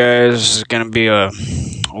 "Hey guys, this is gonna be a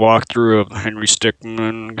walkthrough of Henry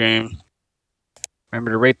Stickmin game.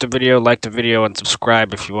 Remember to rate the video, like the video, and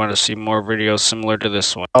subscribe if you want to see more videos similar to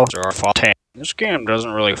this one." Or fall tank. This game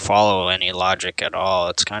doesn't really follow any logic at all.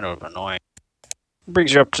 It's kind of annoying. It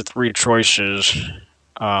brings you up to 3 choices.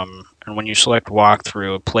 And when you select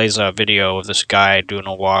walkthrough, it plays a video of this guy doing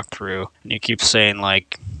a walkthrough. And you keep saying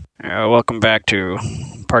like, "Welcome back to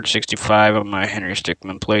part 65 of my Henry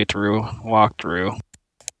Stickmin playthrough walkthrough.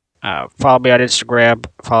 Follow me on Instagram,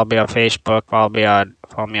 follow me on Facebook, follow me on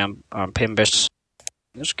Pinbits."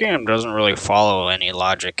 This game doesn't really follow any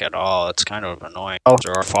logic at all. It's kind of annoying. Or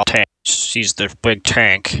fall tank. Sees the big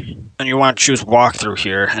tank. And you want to choose walkthrough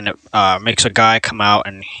here, and it makes a guy come out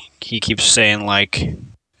and he keeps saying like,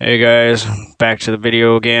 "Hey guys, back to the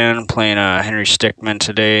video again, playing Henry Stickmin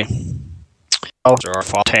today." Or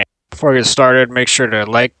fall tank. Before we get started, make sure to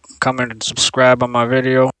like, comment, and subscribe on my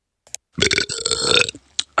video.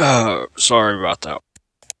 Sorry about that.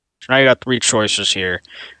 So now you got 3 choices here.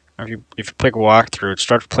 If you click walkthrough, it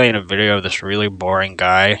starts playing a video of this really boring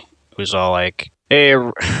guy who's all like, "Hey,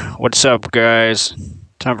 what's up guys?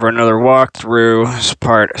 Time for another walkthrough. It's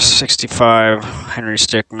part 65, Henry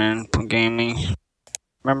Stickmin gaming.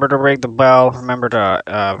 Remember to ring the bell. Remember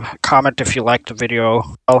to comment if you liked the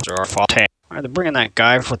video." Or fall tank. Alright, they're bringing that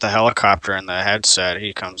guy with the helicopter and the headset.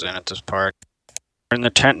 He comes in at this part. We're in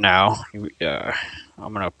the tent now.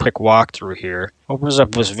 I'm gonna click walkthrough here. Opens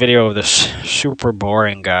up this video of this super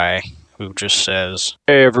boring guy who just says,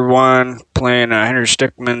 "Hey everyone, playing Henry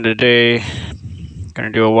Stickmin today. Gonna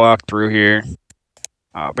do a walkthrough here.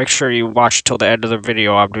 Make sure you watch till the end of the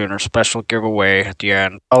video. I'm doing a special giveaway at the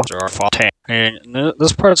end." Or fall tank. And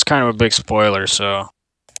this part's kind of a big spoiler, so.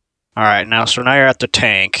 Alright, so now you're at the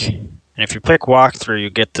tank. And if you click walkthrough, you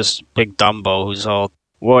get this big Dumbo who's all,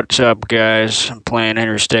 "What's up guys, I'm playing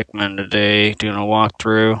Henry Stickmin today, doing a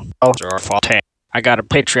walkthrough." Or fall tank. I got a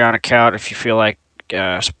Patreon account if you feel like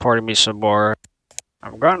supporting me some more.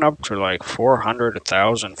 I've gotten up to like 400,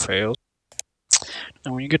 1,000 fails.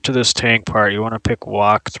 And when you get to this tank part, you want to pick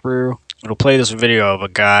walkthrough. It'll play this video of a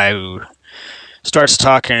guy who starts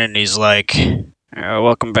talking and he's like,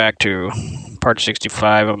 "Welcome back to part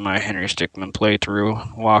 65 of my Henry Stickmin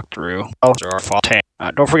playthrough walkthrough." Or fall tank.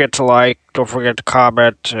 Don't forget to like, don't forget to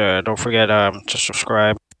comment, don't forget to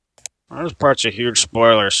subscribe. Well, this part's a huge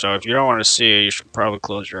spoiler, so if you don't want to see it, you should probably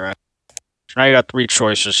close your eyes. So now you got 3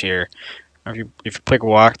 choices here. If you click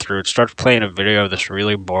walkthrough, it starts playing a video of this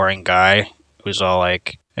really boring guy who's all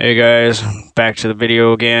like, "Hey guys, back to the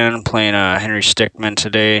video again, playing Henry Stickmin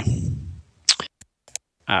today.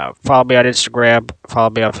 Follow me on Instagram, follow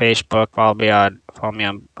me on Facebook, follow me on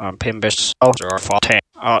Pinbits." Or fall tank.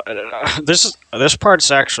 This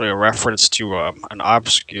part's actually a reference to an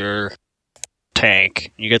obscure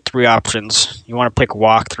tank. You get 3 options. You want to pick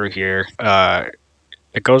walkthrough here.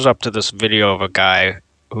 It goes up to this video of a guy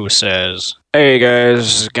who says, "Hey guys,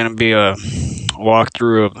 this is gonna be a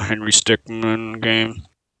walkthrough of Henry Stickmin game.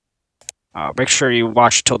 Make sure you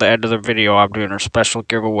watch till the end of the video. I'm doing a special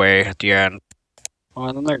giveaway at the end." Oh,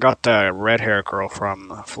 and then they got the red hair girl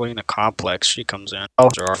from Fleeing the Complex. She comes in.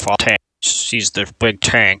 Or fall tank. Sees the big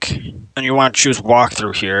tank. And you want to choose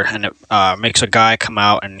walkthrough here, and it makes a guy come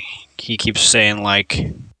out and he keeps saying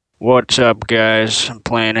like, "What's up guys, I'm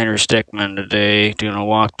playing Henry Stickmin today, doing a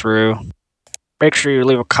walkthrough." Make sure you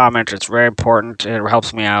leave a comment. It's very important. It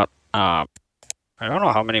helps me out. I don't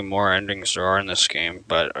know how many more endings there are in this game,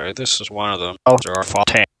 but this is one of them. Or fall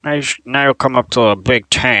tank. Now you'll come up to a big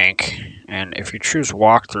tank. and if you choose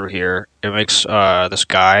walkthrough here, it makes this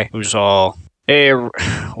guy who's all, hey,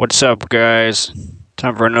 what's up, guys?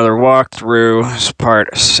 Time for another walkthrough. It's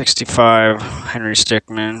part 65. Henry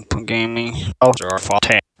Stickmin Gaming.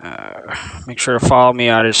 Make sure to follow me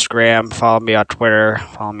on Instagram, follow me on Twitter,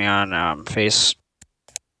 follow me on Face.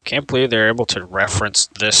 Can't believe they're able to reference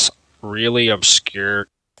this really obscure.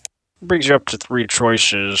 It brings you up to 3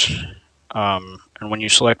 choices. And when you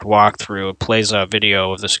select walkthrough, it plays a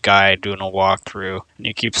video of this guy doing a walkthrough, and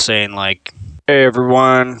he keeps saying like, "Hey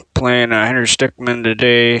everyone, playing Henry Stickmin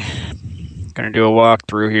today. Gonna do a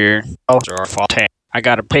walkthrough here." I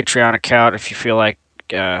got a Patreon account if you feel like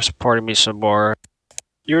supporting me some more.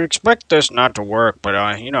 You would expect this not to work,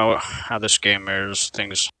 but you know how this game is.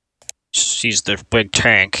 Things sees the big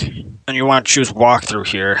tank, and you want to choose walkthrough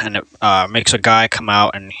here, and it makes a guy come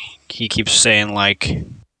out, and he keeps saying like,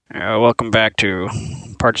 "Welcome back to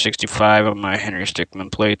part 65 of my Henry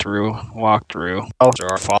Stickmin playthrough walkthrough."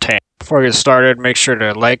 Before I get started, make sure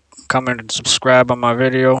to like, comment, and subscribe on my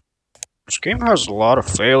video. This game has a lot of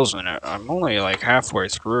fails in it. I'm only like halfway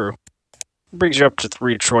through. It brings you up to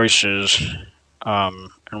 3 choices.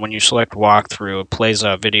 And when you select walkthrough, it plays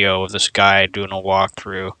a video of this guy doing a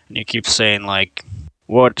walkthrough, and he keeps saying like,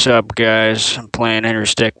 "What's up, guys? I'm playing Henry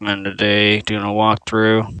Stickmin today, doing a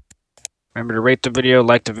walkthrough." Remember to rate the video,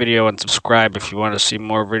 like the video, and subscribe if you want to see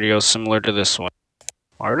more videos similar to this one.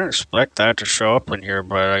 I didn't expect that to show up in here,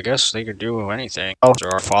 but I guess they could do anything.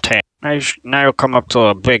 Now you'll come up to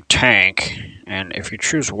a big tank, and if you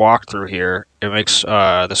choose walkthrough here, it makes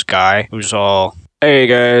this guy who's all, "Hey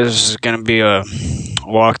guys, this is gonna be a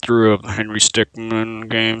walkthrough of Henry Stickmin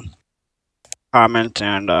game. Comment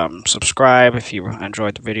and subscribe if you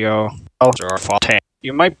enjoyed the video."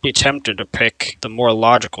 You might be tempted to pick the more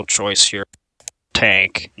logical choice here,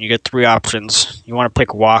 tank. You get 3 options. You want to pick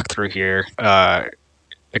walkthrough here.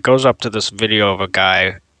 It goes up to this video of a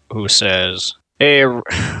guy who says, "Hey,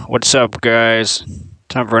 what's up, guys?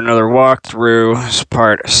 Time for another walkthrough. It's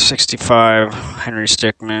part 65. Henry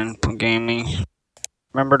Stickmin Gaming."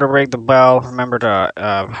 Remember to ring the bell. Remember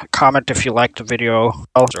to comment if you liked the video.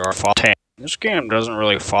 This game doesn't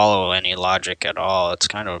really follow any logic at all. It's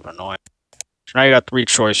kind of annoying. So now you got 3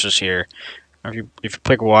 choices here. If you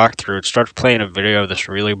pick walkthrough, it starts playing a video of this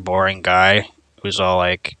really boring guy who's all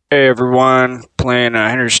like, "Hey everyone, playing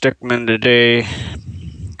Henry Stickmin today.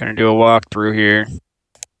 Gonna do a walkthrough here."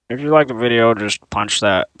 If you like the video, just punch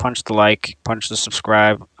the like, punch the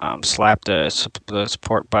subscribe, slap the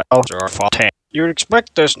support button. You would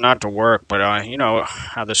expect this not to work, but you know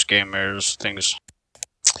how this game is. Things.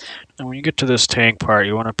 And when you get to this tank part,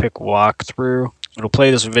 you want to pick walkthrough. It'll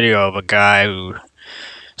play this video of a guy who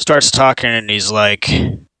starts talking, and he's like,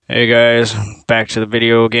 "Hey guys, back to the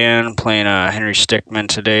video again, playing Henry Stickmin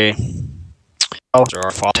today."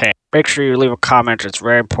 Make sure you leave a comment, it's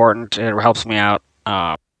very important, it helps me out.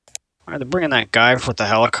 They're bringing that guy with the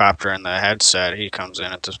helicopter and the headset, he comes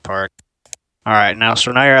in at this part. Alright, now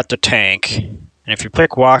you're at the tank, and if you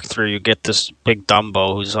pick walkthrough, you get this big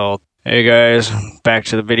Dumbo who's all, "Hey guys, back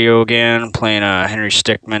to the video again, playing Henry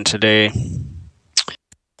Stickmin today."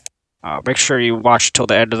 Make sure you watch till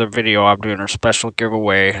the end of the video. I'm doing a special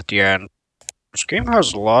giveaway at the end. This game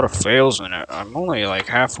has a lot of fails in it. I'm only like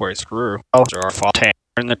halfway through. We're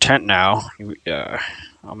in the tent now.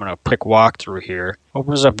 I'm gonna pick walkthrough here.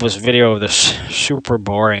 Opens up this video of this super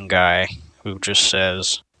boring guy who just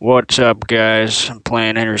says, "What's up, guys? I'm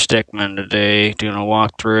playing Henry Stickmin today, doing a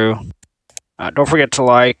walkthrough." Don't forget to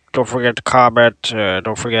like. Don't forget to comment.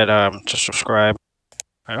 Don't forget to subscribe.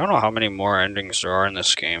 I don't know how many more endings there are in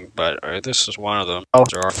this game, but this is one of them.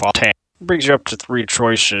 It brings you up to 3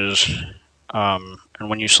 choices. And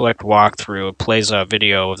when you select walkthrough, it plays a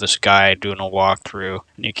video of this guy doing a walkthrough,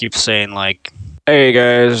 and he keeps saying like, "Hey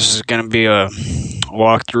guys, this is gonna be a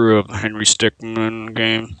walkthrough of Henry Stickmin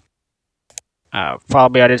game. Follow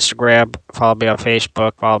me on Instagram, follow me on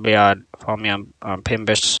Facebook, follow me on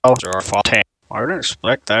Pinbits." I didn't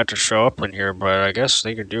expect that to show up in here, but I guess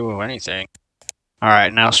they could do anything.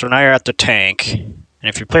 Alright, now you're at the tank, and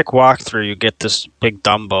if you pick walkthrough, you get this big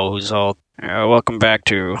Dumbo who's all, "Welcome back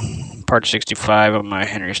to part 65 of my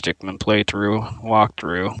Henry Stickmin playthrough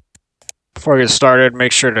walkthrough." Before I get started,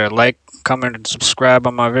 make sure to like, comment, and subscribe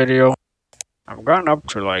on my video. I've gotten up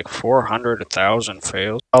to like 400,000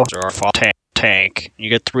 fails. Tank.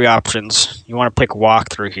 You get 3 options. You want to pick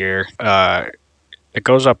walkthrough here. It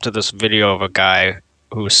goes up to this video of a guy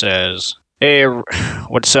who says, "Hey,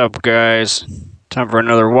 what's up, guys? Time for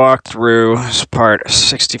another walkthrough. It's part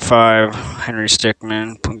 65. Henry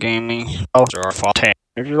Stickmin Gaming."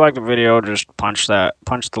 If you like the video, just punch the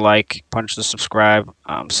like, punch the subscribe,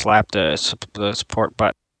 slap the support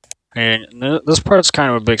button. And this part's kind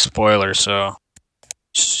of a big spoiler, so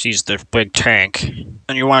sees the big tank.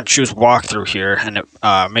 And you want to choose walkthrough here, and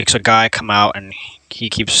it makes a guy come out, and he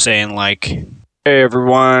keeps saying like, "Hey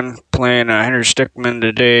everyone, playing Henry Stickmin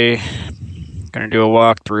today. Gonna do a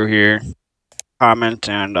walkthrough here. Comment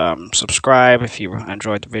and subscribe if you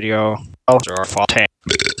enjoyed the video. Or fall tank."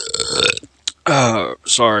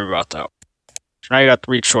 Sorry about that. So now you got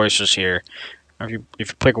 3 choices here. If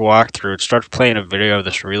you click walkthrough, it starts playing a video of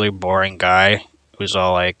this really boring guy who's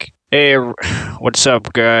all like, "Hey, what's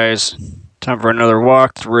up, guys? Time for another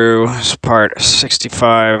walkthrough. It's part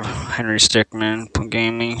 65. Henry Stickmin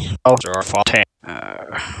Gaming." Or fall tank.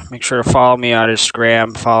 Make sure to follow me on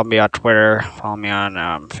Instagram, follow me on Twitter, follow me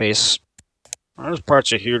on Face. Well, this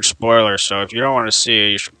part's a huge spoiler, so if you don't want to see it,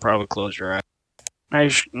 you should probably close your eyes.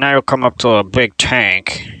 Now you'll come up to a big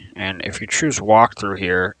tank, and if you choose walkthrough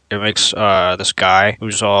here, it makes this guy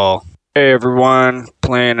who's all, "Hey everyone,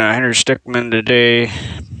 playing Henry Stickmin today.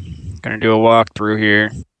 Gonna do a walkthrough here.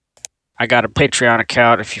 I got a Patreon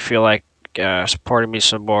account if you feel like supporting me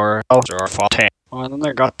some more." Or fall tank. Well, and then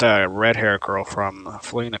they got the red hair girl from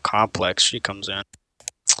Fleeing the Complex. She comes in.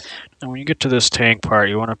 And when you get to this tank part,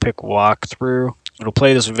 you want to pick walkthrough. It'll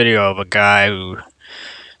play this video of a guy who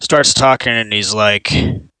starts talking, and he's like,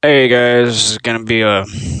 "Hey guys, this is gonna be a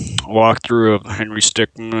walkthrough of Henry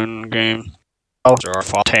Stickmin game." Or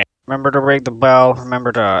fall tank. Remember to ring the bell.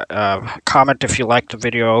 Remember to comment if you liked the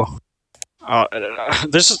video.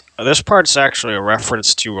 This part's actually a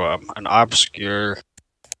reference to an obscure.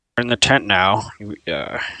 We're in the tent now.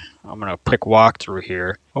 I'm gonna pick walkthrough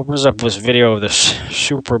here. Opens up this video of this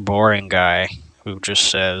super boring guy who just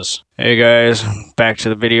says, "Hey guys, back to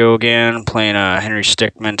the video again. Playing Henry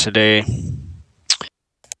Stickmin today.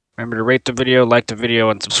 Remember to rate the video, like the video,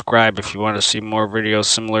 and subscribe if you want to see more videos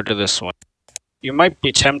similar to this one." You might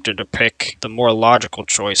be tempted to pick the more logical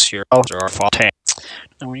choice here, or fall tank.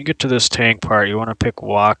 And when you get to this tank part, you want to pick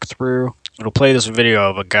walkthrough. It'll play this video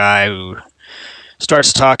of a guy who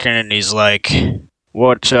starts talking, and he's like,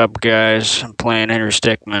 "What's up, guys? I'm playing Henry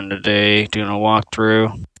Stickmin today, doing a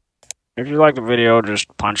walkthrough." If you like the video,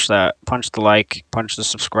 just punch the like, punch the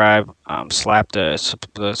subscribe, slap the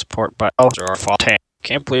support button, or fall tank.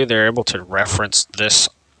 Can't believe they're able to reference this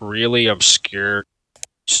really obscure.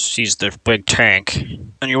 Sees the big tank,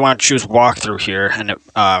 and you want to choose walkthrough here, and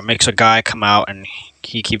it makes a guy come out, and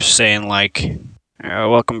he keeps saying like,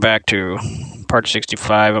 "Welcome back to part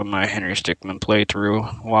 65 of my Henry Stickmin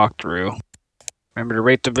playthrough walkthrough. Remember to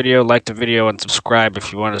rate the video, like the video, and subscribe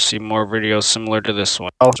if you want to see more videos similar to this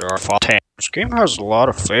one." Or fall tank. This game has a lot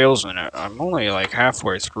of fails in it. I'm only like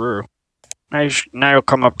halfway through. Now you'll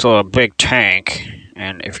come up to a big tank,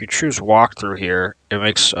 and if you choose walkthrough here, it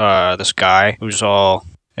makes this guy who's all,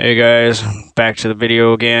 "Hey guys, back to the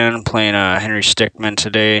video again. Playing Henry Stickmin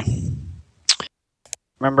today.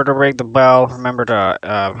 Remember to ring the bell. Remember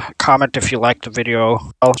to comment if you liked the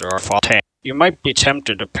video." Or fall tank. You might be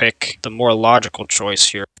tempted to pick the more logical choice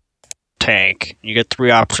here, tank. You get 3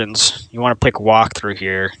 options. You want to pick walkthrough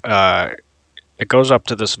here. It goes up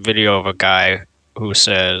to this video of a guy who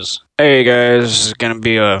says, "Hey guys, this is gonna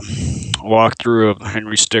be a walkthrough of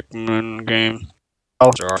Henry Stickmin game."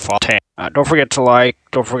 Or fall tank. Don't forget to like,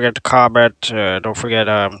 don't forget to comment, don't forget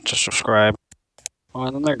to subscribe. Well,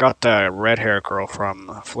 and then they got the red hair girl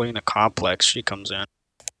from Fleeing the Complex. She comes in.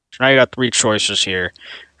 So now you got 3 choices here.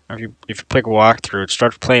 If you click walkthrough, it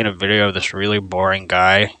starts playing a video of this really boring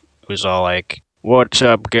guy who's all like, "What's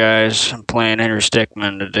up, guys? I'm playing Henry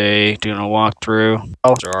Stickmin today, doing a walkthrough."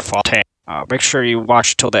 Or fall tank. Make sure you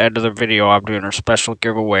watch till the end of the video. I'm doing a special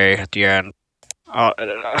giveaway at the end.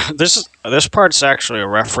 This part's actually a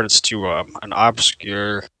reference to an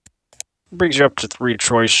obscure. It brings you up to 3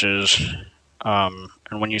 choices. And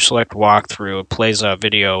when you select walkthrough, it plays a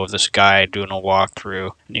video of this guy doing a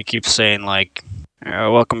walkthrough, and he keeps saying like,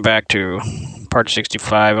 "Welcome back to part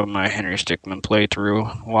 65 of my Henry Stickmin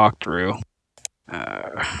playthrough walkthrough.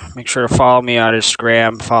 Make sure to follow me on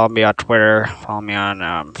Instagram, follow me on Twitter, follow me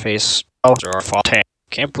on Face." Or fall tank.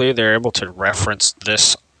 Can't believe they're able to reference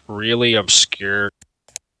this really obscure.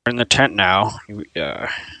 We're in the tent now.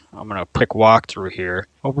 I'm gonna pick walkthrough here.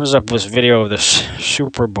 Opens up this video of this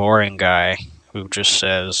super boring guy who just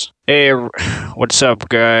says, "Hey, what's up,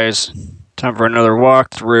 guys? Time for another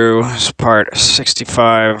walkthrough. It's part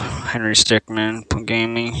 65. Henry Stickmin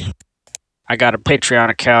Gaming. I got a Patreon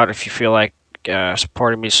account if you feel like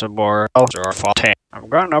supporting me some more." Or fall tank. I've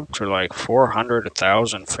gotten up to like 400,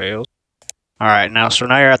 1,000 fails. Alright, now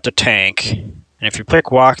you're at the tank. And if you click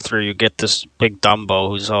walkthrough, you get this big Dumbo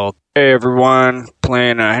who's all, "Hey everyone,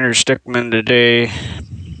 playing Henry Stickmin today.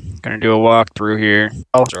 Gonna do a walkthrough here.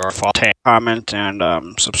 Also, comment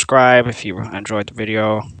and subscribe if you enjoyed the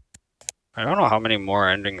video. I don't know how many more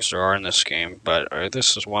endings there are in this game, but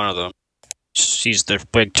this is one of them. Sees the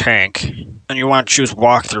big tank, and you want to choose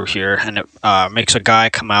walkthrough here, and it makes a guy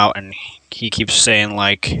come out, and he keeps saying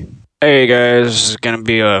like, "Hey guys, this is gonna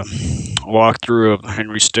be a walkthrough of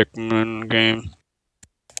Henry Stickmin game.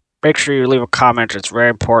 Make sure you leave a comment; it's very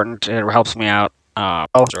important. It helps me out."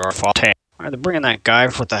 They're bringing that guy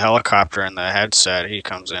with the helicopter and the headset. He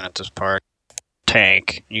comes in at this part.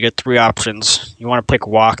 Tank. You get 3 options. You want to pick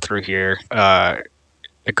walkthrough here.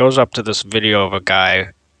 It goes up to this video of a guy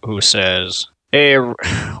who says, "Hey,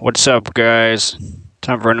 what's up, guys?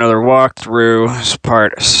 Time for another walkthrough. This is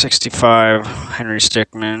part 65, Henry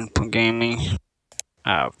Stickmin Gaming.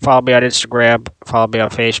 Follow me on Instagram, follow me on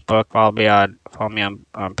Facebook, follow me on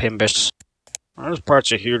Pimbus." Well, this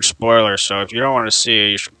part's a huge spoiler, so if you don't want to see it,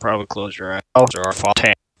 you should probably close your eyes.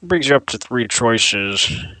 It brings you up to 3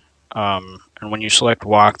 choices. And when you select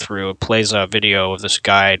walkthrough, it plays a video of this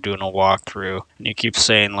guy doing a walkthrough, and he keeps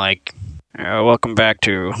saying like, "Welcome back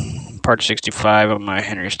to part 65 of my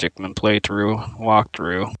Henry Stickmin playthrough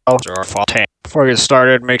walkthrough." Before we get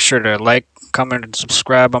started, make sure to like, comment, and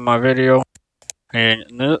subscribe on my video. And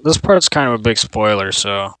this part's kind of a big spoiler,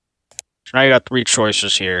 so now you got 3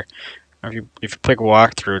 choices here. If you pick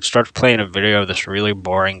walkthrough, it starts playing a video of this really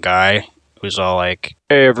boring guy who's all like,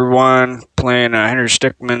 "Hey everyone, playing Henry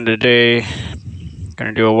Stickmin today.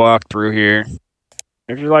 Gonna do a walkthrough here."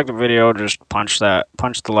 If you like the video, just punch the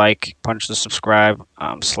like, punch the subscribe,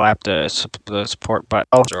 slap the support button.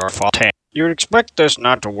 You would expect this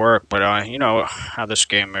not to work, but you know how this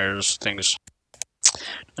game is, things.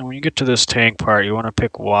 And when you get to this tank part, you want to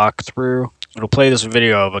pick walkthrough. It'll play this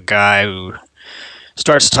video of a guy who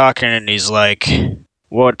starts talking, and he's like,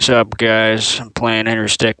 "What's up, guys? I'm playing Henry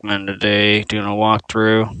Stickmin today, doing a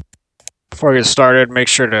walkthrough." Before we get started, make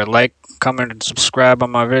sure to like, comment, and subscribe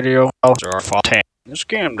on my video. This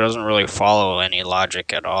game doesn't really follow any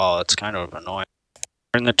logic at all. It's kind of annoying.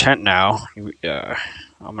 We're in the tent now.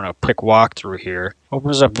 I'm gonna pick walkthrough here.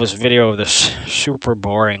 Opens up this video of this super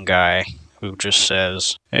boring guy who just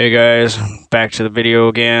says, "Hey guys, back to the video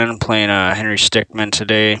again. Playing Henry Stickmin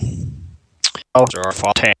today."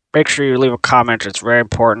 Make sure you leave a comment. It's very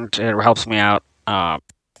important. It helps me out. I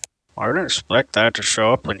didn't expect that to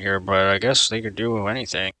show up in here, but I guess they could do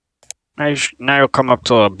anything. Now you'll come up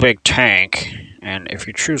to a big tank, and if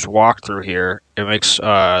you choose walkthrough here, it makes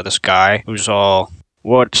this guy who's all,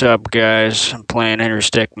 "What's up, guys? I'm playing Henry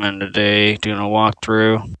Stickmin today, doing a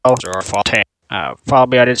walkthrough." Follow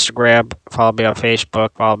me on Instagram, follow me on Facebook,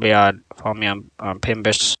 follow me on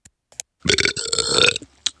Pimbus.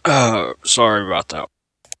 Sorry about that.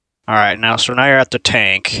 Alright, now you're at the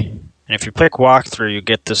tank, and if you pick walkthrough, you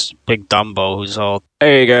get this big Dumbo who's all,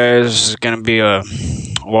 "Hey guys, this is gonna be a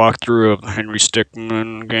walkthrough of Henry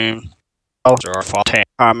Stickmin game.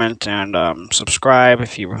 Comment and subscribe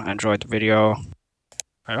if you enjoyed the video."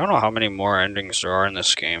 I don't know how many more endings there are in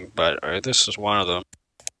this game, but this is one of them.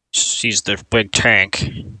 Sees the big tank,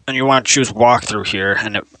 and you want to choose walkthrough here,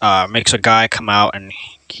 and it makes a guy come out, and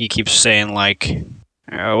he keeps saying like,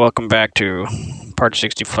 "Welcome back to part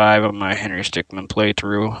 65 of my Henry Stickmin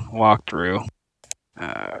playthrough walkthrough.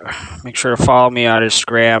 Make sure to follow me on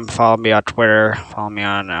Instagram, follow me on Twitter, follow me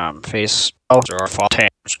on Facebook."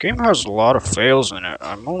 This game has a lot of fails in it.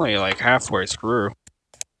 I'm only like halfway through.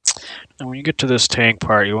 And when you get to this tank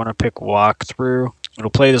part, you want to pick walkthrough.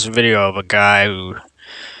 It'll play this video of a guy who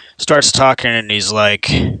starts talking, and he's like,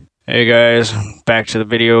 "Hey guys, back to the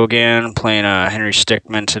video again. Playing Henry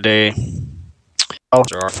Stickmin today."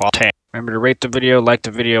 Remember to rate the video, like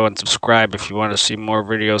the video, and subscribe if you want to see more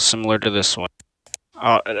videos similar to this one.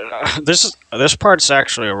 This part's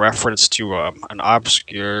actually a reference to an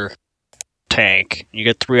obscure tank. You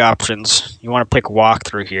get 3 options. You want to pick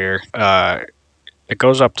walkthrough here. It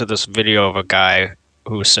goes up to this video of a guy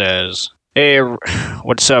who says, "Hey,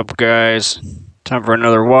 what's up, guys? Time for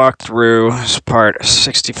another walkthrough. This is part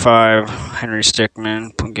 65, Henry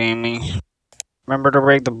Stickmin Gaming. Remember to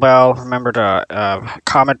ring the bell. Remember to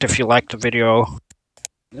comment if you liked the video."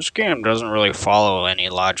 This game doesn't really follow any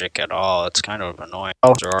logic at all. It's kind of annoying.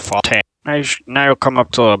 Now you'll come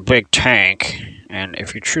up to a big tank, and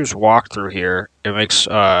if you choose walkthrough here, it makes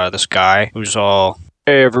this guy who's all,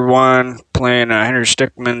 "Hey everyone, playing Henry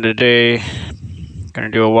Stickmin today. Gonna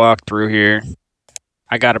do a walkthrough here.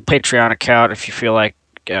 I got a Patreon account if you feel like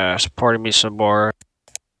supporting me some more."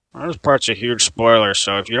 Well, this part's a huge spoiler,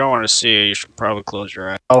 so if you don't want to see it, you should probably close your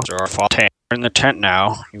eyes. We're in the tent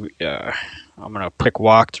now. I'm gonna pick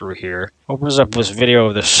walkthrough here. Opens up this video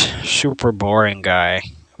of this super boring guy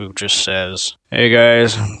who just says, "Hey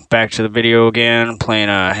guys, back to the video again, playing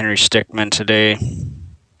Henry Stickmin today.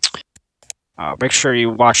 Make sure you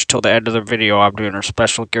watch till the end of the video. I'm doing a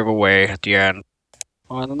special giveaway at the end."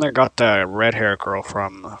 Oh, and then they got the red hair girl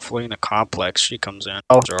from Fleeing the Complex. She comes in.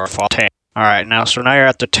 Oh, or tank. Alright, so now you're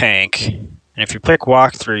at the tank. And if you click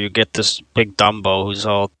walkthrough, you get this big Dumbo who's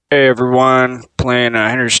all, "Hey everyone, playing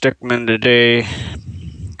Henry Stickmin today.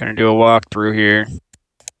 Gonna do a walkthrough here.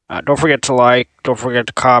 Don't forget to like, don't forget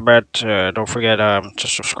to comment, don't forget to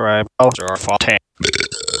subscribe." Oh, or tank.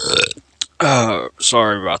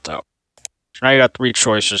 Sorry about that. So now you got three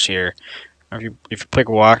choices here. If you click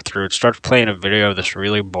walkthrough, it starts playing a video of this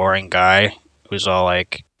really boring guy who's all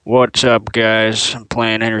like, "What's up guys, I'm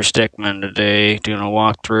playing Henry Stickmin today, doing a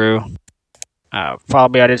walkthrough. Follow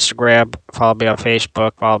me on Instagram, follow me on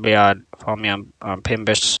Facebook, follow me on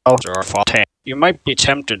Pinbis, or tank." You might be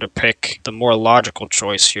tempted to pick the more logical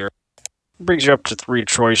choice here. It brings you up to three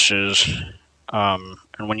choices.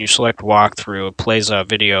 And when you select walkthrough, it plays a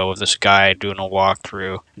video of this guy doing a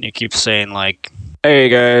walkthrough, and you keep saying like, "Hey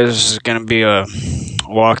guys, this is gonna be a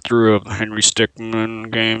walkthrough of Henry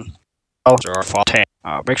Stickmin game." Or tank.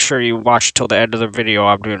 Make sure you watch till the end of the video.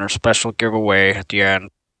 I'm doing a special giveaway at the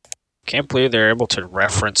end. Can't believe they're able to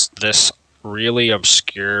reference this really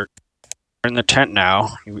obscure. We're in the tent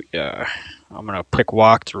now. I'm gonna click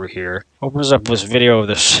walkthrough here. Opens up this video of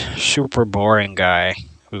this super boring guy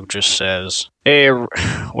who just says, "Hey,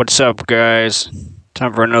 what's up guys?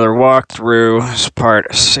 Time for another walkthrough. It's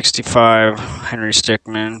part 65, Henry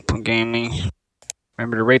Stickmin Gaming.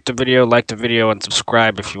 Remember to rate the video, like the video, and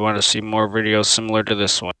subscribe if you want to see more videos similar to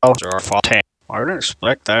this one." Or tank. I didn't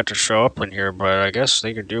expect that to show up in here, but I guess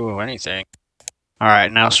they could do anything.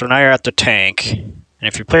 Alright, so now you're at the tank. And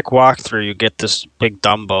if you click walkthrough, you get this big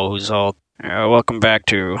Dumbo who's all, "Welcome back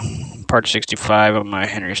to part 65 of my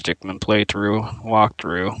Henry Stickmin playthrough,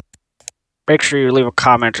 walkthrough. Make sure you leave a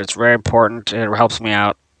comment, it's very important, it helps me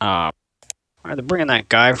out." They're bringing that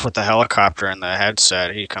guy with the helicopter and the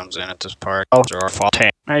headset, he comes in at this part. Or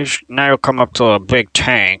tank. Now you'll come up to a big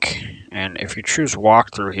tank, and if you choose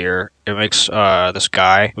walkthrough here, it makes this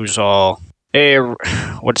guy who's all, "Hey,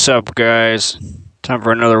 what's up guys? Time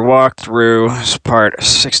for another walkthrough. It's part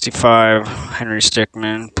 65, Henry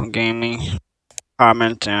Stickmin Gaming.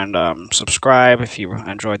 Comment and subscribe if you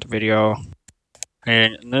enjoyed the video."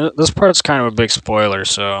 And this part's kind of a big spoiler,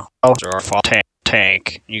 so or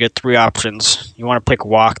tank. You get three options. You want to pick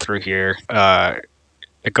walkthrough here.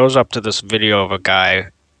 It goes up to this video of a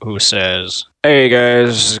guy who says, "Hey guys,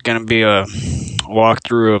 this is gonna be a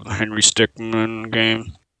walkthrough of Henry Stickmin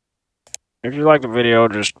game. If you like the video,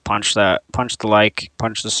 just punch the like,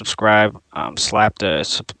 punch the subscribe, slap the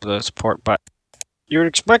support button." You would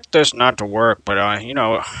expect this not to work, but you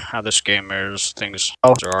know how this game is. Things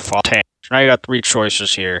are tank. So now you got three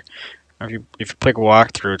choices here. If you click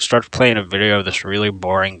walkthrough, it starts playing a video of this really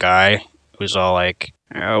boring guy who's all like,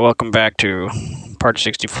 "Welcome back to part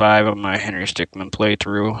 65 of my Henry Stickmin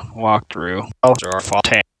playthrough, walkthrough." Or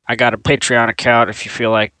tank. I got a Patreon account if you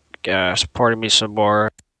feel like supporting me some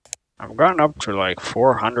more. I've gotten up to like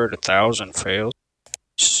 400, 1,000 fails.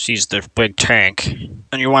 Sees the big tank,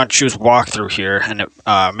 and you want to choose walkthrough here, and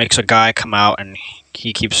it makes a guy come out, and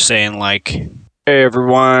he keeps saying like, "Hey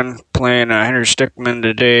everyone, playing Henry Stickmin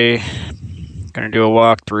today. Gonna do a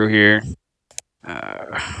walkthrough here.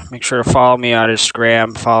 Make sure to follow me on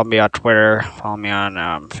Instagram, follow me on Twitter, follow me on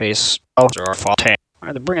Facebook." Or tank.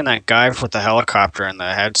 They're bringing that guy with the helicopter and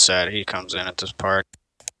the headset, he comes in at this part.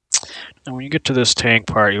 And when you get to this tank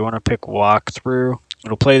part, you want to pick walkthrough.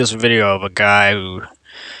 It'll play this video of a guy who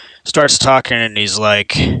starts talking, and he's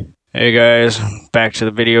like, "Hey guys, back to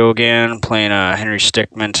the video again, playing Henry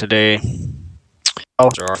Stickmin today."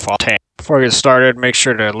 Or tank. Before I get started, make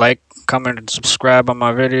sure to like, comment, and subscribe on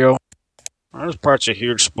my video. Well, this part's a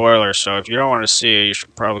huge spoiler, so if you don't want to see it, you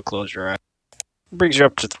should probably close your eyes. It brings you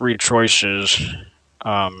up to three choices.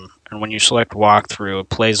 And when you select walkthrough, it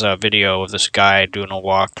plays a video of this guy doing a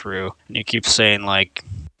walkthrough, and you keep saying like,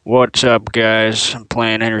 "What's up guys, I'm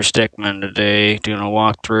playing Henry Stickmin today, doing a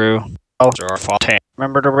walkthrough." Or tank.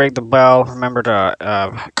 Remember to ring the bell, remember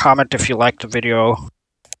to comment if you liked the video.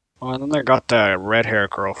 Oh, and then they got the red hair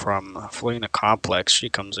girl from Fleeing the Complex, she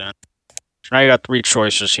comes in. So now you got three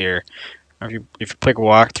choices here. If you click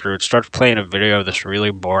walkthrough, it starts playing a video of this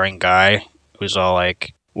really boring guy who's all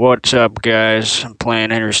like, "What's up guys, I'm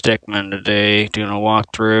playing Henry Stickmin today, doing a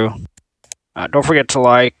walkthrough. Don't forget to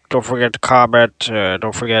like, don't forget to comment,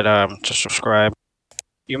 don't forget to subscribe."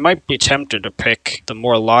 You might be tempted to pick the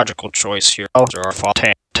more logical choice here. Or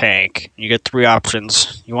tank. You get three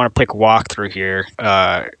options. You want to pick walkthrough here.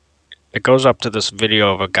 It goes up to this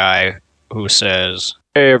video of a guy who says,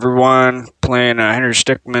 Hey everyone, playing Henry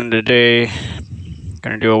Stickmin today.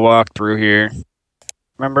 Gonna do a walkthrough here.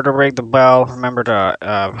 Remember to ring the bell. Remember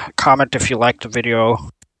to comment if you liked the video.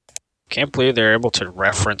 Can't believe they're able to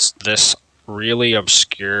reference this really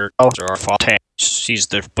obscure or tank. Sees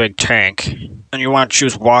the big tank, and you want to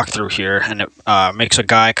choose walkthrough here, and it makes a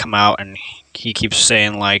guy come out, and he keeps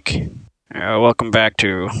saying like, "Welcome back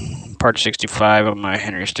to part 65 of my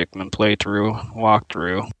Henry Stickmin playthrough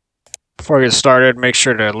walkthrough." Before I get started, make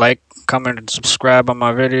sure to like, comment, and subscribe on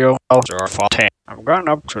my video. I've gotten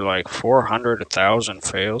up to like 400,000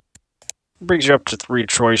 fails. It brings you up to 3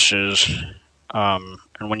 choices. And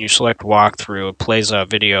when you select walkthrough, it plays a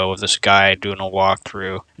video of this guy doing a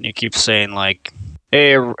walkthrough. And you keep saying like,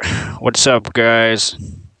 "Hey, what's up guys?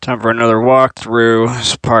 Time for another walkthrough.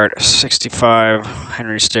 It's part 65,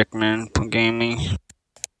 Henry Stickmin Gaming."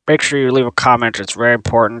 Make sure you leave a comment, it's very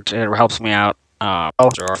important. It helps me out.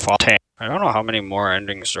 I don't know how many more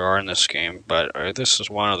endings there are in this game, but this is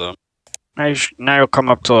one of them. Now you'll come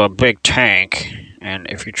up to a big tank, and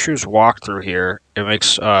if you choose walkthrough here, it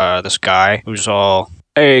makes this guy who's all,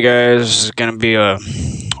 "Hey guys, this is gonna be a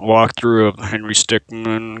walkthrough of Henry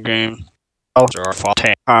Stickmin game."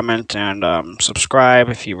 Comment and subscribe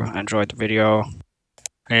if you enjoyed the video.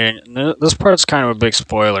 And this part's kind of a big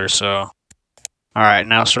spoiler, so. Alright,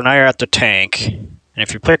 now you're at the tank. And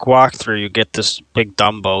if you click walkthrough, you get this big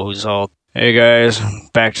Dumbo who's all, "Hey guys,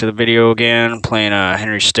 back to the video again, playing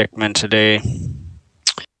Henry Stickmin today.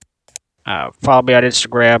 Follow me on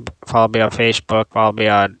Instagram, follow me on Facebook, follow me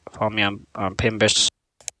on Pinbis."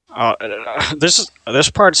 This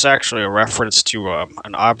part's actually a reference to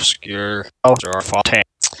an obscure tank.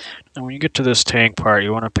 And when you get to this tank part,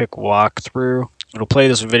 you want to pick walkthrough. It'll play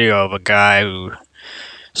this video of a guy who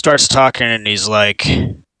starts talking, and he's like,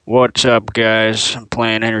 "What's up guys, I'm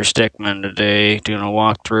playing Henry Stickmin today, doing a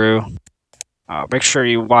walkthrough. Make sure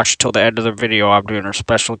you watch till the end of the video. I'm doing a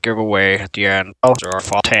special giveaway at the end."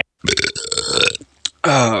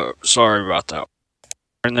 Sorry about that.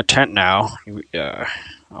 We're in the tent now.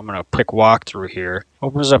 I'm gonna click walkthrough here.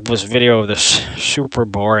 Opens up this video of this super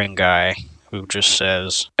boring guy who just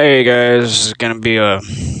says, "Hey guys, this is gonna be a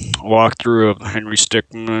walkthrough of Henry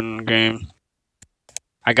Stickmin game.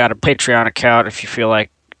 I got a Patreon account if you feel like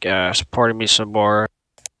supporting me some more."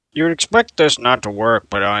 You would expect this not to work,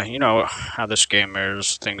 but you know how this game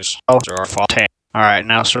is. Things are tank. Alright,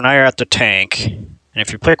 now you're at the tank. And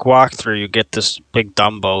if you click walkthrough, you get this big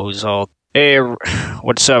Dumbo who's all, "Hey,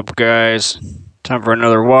 what's up guys? Time for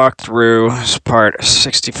another walkthrough. It's part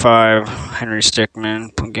 65, Henry Stickmin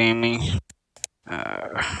Gaming.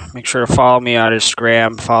 Make sure to follow me on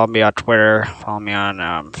Instagram, follow me on Twitter, follow me on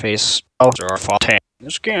Facebook.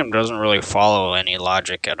 This game doesn't really follow any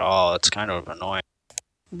logic at all. It's kind of annoying.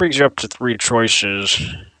 It brings you up to 3 choices.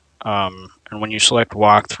 And when you select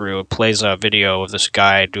walkthrough, it plays a video of this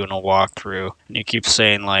guy doing a walkthrough. And you keep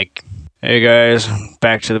saying like, "Hey guys,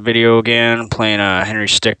 back to the video again, playing Henry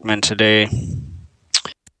Stickmin today."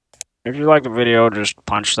 If you like the video, just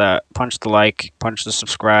punch the like, punch the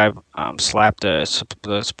subscribe, slap the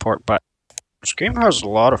support button. This game has a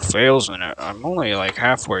lot of fails in it. I'm only like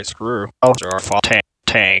halfway through.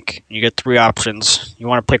 Tank. You get 3 options. You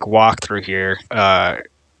want to pick walkthrough here.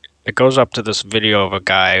 It goes up to this video of a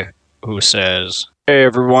guy who says, "Hey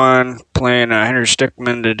everyone, playing Henry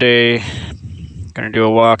Stickmin today. Gonna do a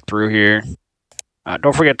walkthrough here.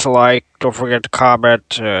 Don't forget to like, don't forget to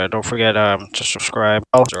comment, don't forget to subscribe."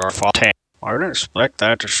 I didn't expect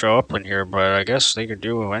that to show up in here, but I guess they could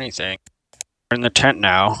do anything. We're in the tent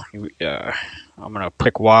now. I'm gonna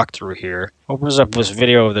click walkthrough here. Opens up this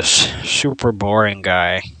video of this super boring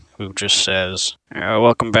guy who just says,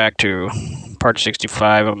 "Welcome back to part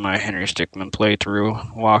 65 of my Henry Stickmin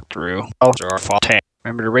playthrough walkthrough."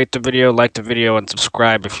 Remember to rate the video, like the video, and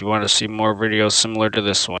subscribe if you want to see more videos similar to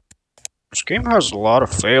this one. This game has a lot of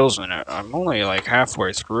fails in it. I'm only like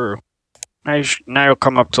halfway through. Now you'll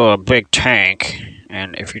come up to a big tank,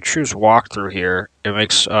 and if you choose walkthrough here, it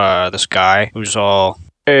makes this guy who's all,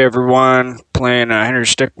 "Hey everyone, playing Henry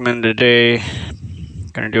Stickmin today.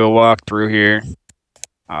 Gonna do a walkthrough here.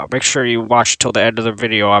 Make sure you watch till the end of the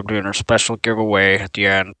video. I'm doing a special giveaway at the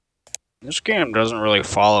end." This game doesn't really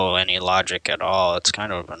follow any logic at all. It's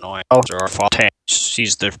kind of annoying.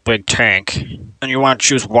 Sees the big tank, and you want to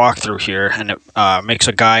choose walkthrough here, and it makes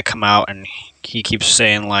a guy come out, and he keeps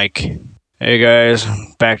saying like, "Hey guys,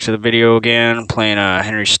 back to the video again, playing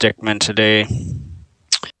Henry Stickmin today.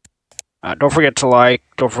 Don't forget to like,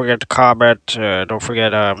 don't forget to comment, don't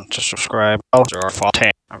forget to subscribe."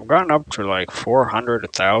 I've gotten up to like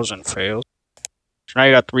 400,000 fails. So now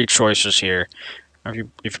you got 3 choices here. If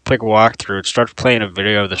you click walkthrough, it starts playing a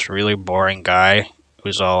video of this really boring guy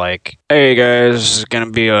who's all like, "Hey guys, this is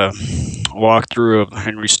gonna be a walkthrough of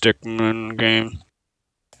Henry Stickmin game."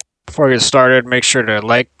 Before I get started, make sure to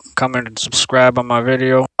like, comment, and subscribe on my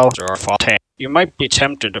video. You might be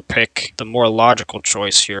tempted to pick the more logical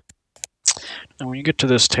choice here. And when you get to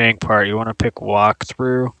this tank part, you want to pick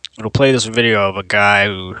walkthrough. It'll play this video of a guy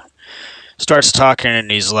who starts talking and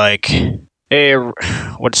he's like, "Hey,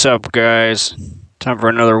 what's up guys? Time for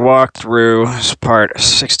another walkthrough. It's part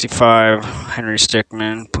 65, Henry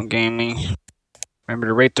Stickmin Gaming. Remember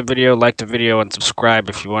to rate the video, like the video, and subscribe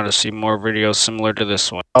if you want to see more videos similar to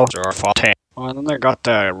this one." Oh, and then they got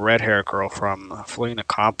the red hair girl from Fleeing the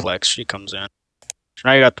Complex. She comes in. So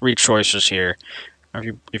now you got three choices here. If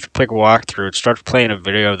you pick walkthrough, it starts playing a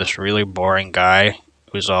video of this really boring guy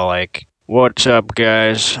who's all like, "What's up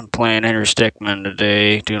guys? I'm playing Henry Stickmin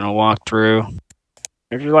today, doing a walkthrough."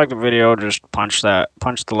 If you like the video, just punch the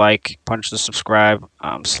like, punch the subscribe,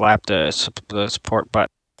 slap the support button.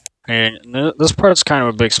 And this part's kind of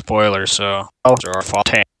a big spoiler, so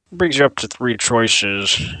it brings you up to three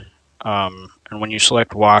choices. And when you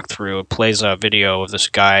select walkthrough, it plays a video of this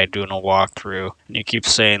guy doing a walkthrough, and he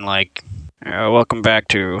keeps saying like, "Welcome back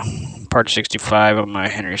to part 65 of my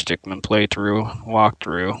Henry Stickmin playthrough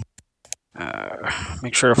walkthrough.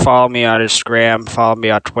 Make sure to follow me on Instagram, follow me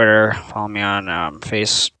on Twitter, follow me on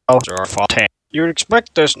Facebook." You would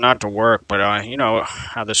expect this not to work, but you know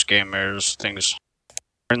how this game is. Things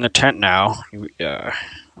are in the tent now.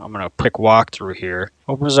 I'm gonna pick walkthrough here.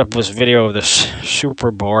 Opens up this video of this super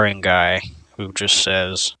boring guy who just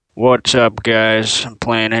says, "What's up guys? I'm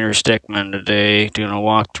playing Henry Stickmin today, doing a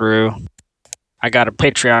walkthrough. I got a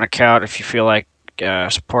Patreon account if you feel like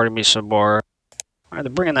supporting me some more." They're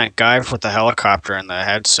bringing that guy with the helicopter and the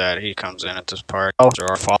headset. He comes in at this part. And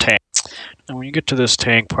when you get to this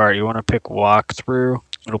tank part, you want to pick walkthrough.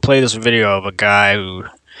 It'll play this video of a guy who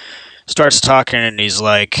starts talking and he's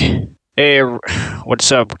like, "Hey,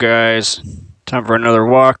 what's up guys? Time for another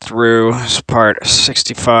walkthrough. It's part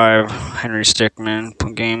 65, Henry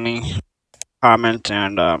Stickmin Gaming. Comment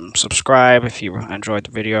and subscribe if you enjoyed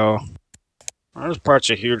the video." Well, this part's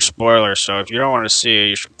a huge spoiler, so if you don't want to see it,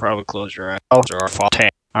 you should probably close your eyes.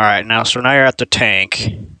 Alright, so now you're at the tank.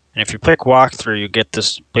 And if you pick walkthrough, you get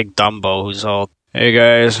this big Dumbo who's all, "Hey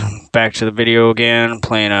guys, back to the video again.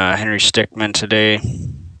 Playing Henry Stickmin today.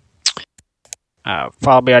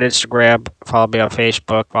 Follow me on Instagram, follow me on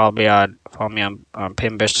Facebook, follow me on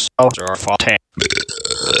Pinterest."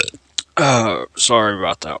 Sorry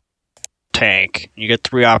about that. Tank. You get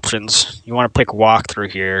three options. You want to pick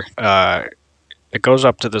walkthrough here. It goes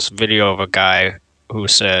up to this video of a guy who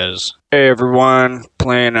says, "Hey everyone,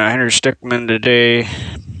 playing Henry Stickmin today.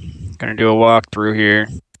 Gonna do a walkthrough here.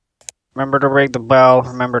 Remember to ring the bell.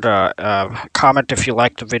 Remember to comment if you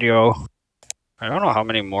liked the video." I don't know how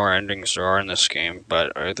many more endings there are in this game,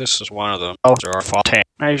 but this is one of them.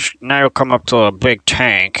 Now you'll come up to a big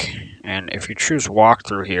tank, and if you choose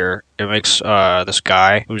walkthrough here, it makes this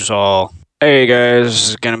guy who's all, "Hey guys, this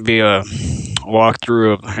is gonna be a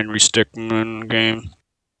walkthrough of Henry Stickmin game.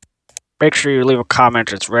 Make sure you leave a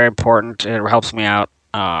comment. It's very important. It helps me out."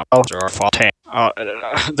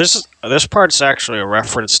 This part's actually a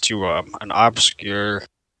reference to an obscure.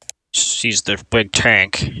 Sees the big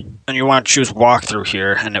tank, and you want to choose walkthrough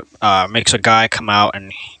here, and it makes a guy come out,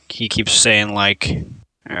 and he keeps saying like,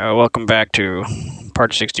 "Welcome back to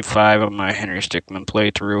part 65 of my Henry Stickmin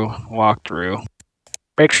playthrough walkthrough.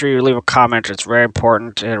 Make sure you leave a comment. It's very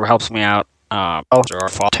important. It helps me out." I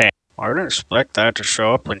didn't expect that to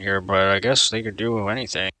show up in here, but I guess they could do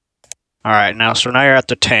anything. Alright, so now you're at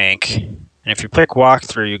the tank. And if you pick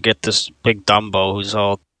walkthrough, you get this big Dumbo who's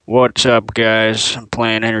all, "What's up guys? I'm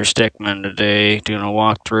playing Henry Stickmin today, doing a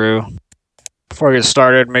walkthrough." Before I get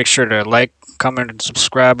started, make sure to like, comment, and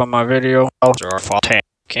subscribe on my video.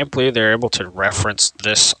 Can't believe they're able to reference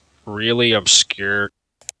this really obscure.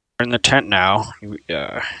 In the tent now.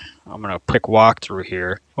 I'm gonna pick walkthrough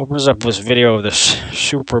here. Opens up this video of this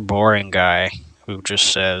super boring guy who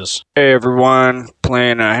just says, "Hey everyone,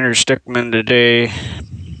 playing Henry Stickmin today.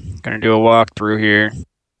 Gonna do a walkthrough here.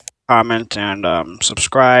 Comment and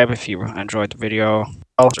subscribe if you enjoyed the video."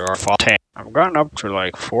 I've gotten up to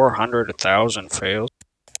like 400,000 fails.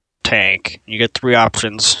 Tank. You get three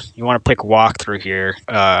options. You want to pick walkthrough here.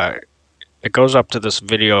 It goes up to this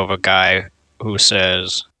video of a guy who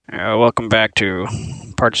says, "Welcome back to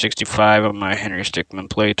part 65 of my Henry Stickmin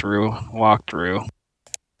playthrough walkthrough.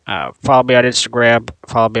 Follow me on Instagram,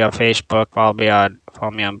 follow me on Facebook, follow me on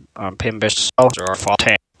Pinterest."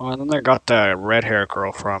 And then they got the red hair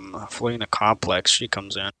girl from Fleeing the Complex. She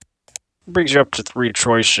comes in. Brings you up to three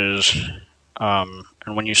choices. And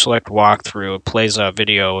and when you select walkthrough, it plays a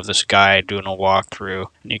video of this guy doing a walkthrough,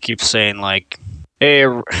 and you keep saying like, "Hey,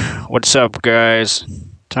 what's up, guys?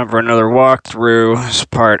 Time for another walkthrough. It's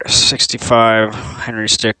part 65. Henry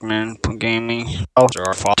Stickmin gaming.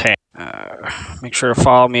 Make sure to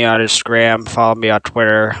follow me on Instagram, follow me on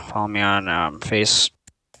Twitter, follow me on Face."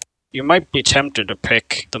 You might be tempted to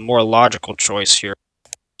pick the more logical choice here.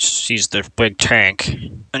 Sees the big tank,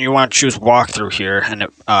 and you want to choose walkthrough here, and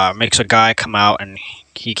it makes a guy come out, and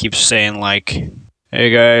he keeps saying like, "Hey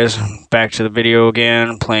guys, back to the video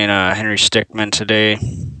again, playing Henry Stickmin today."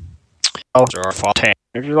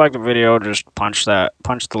 If you like the video, just punch the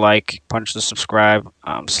like, punch the subscribe,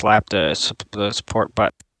 slap the support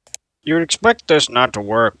button. You would expect this not to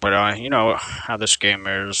work, but you know how this game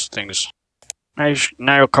is. Things.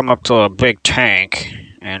 Now you'll come up to a big tank,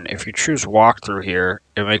 and if you choose walkthrough here,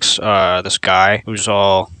 it makes this guy who's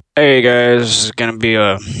all, "Hey guys, this is gonna be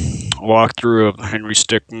a walkthrough of Henry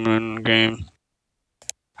Stickmin game.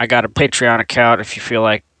 I got a Patreon account if you feel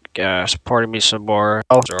like supporting me some more."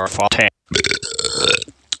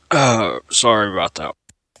 Sorry about that.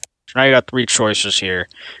 So now you got three choices here.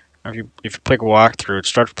 If you pick walkthrough, it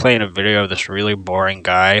starts playing a video of this really boring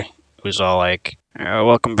guy who's all like,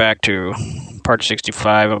 "Welcome back to part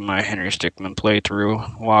 65 of my Henry Stickmin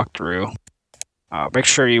walkthrough. Make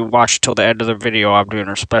sure you watch till the end of the video. I'm doing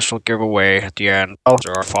a special giveaway at the end." I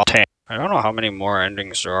don't know how many more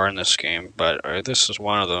endings there are in this game, but this is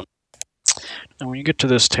one of them. And when you get to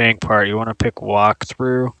this tank part, you want to pick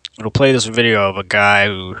walkthrough. It'll play this video of a guy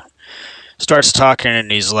who starts talking,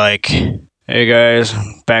 and he's like, "Hey guys,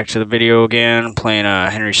 back to the video again, playing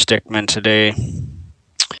Henry Stickmin today.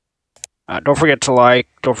 Don't forget to like,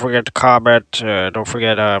 don't forget to comment, don't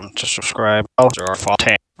forget to subscribe."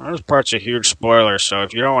 This part's a huge spoiler, so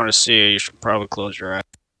if you don't want to see it, you should probably close your eyes.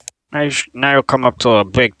 Now you'll come up to a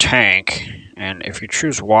big tank, and if you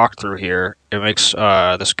choose walkthrough here, it makes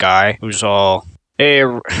this guy who's all, "Hey,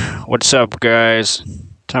 what's up, guys?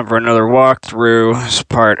 Time for another walkthrough. It's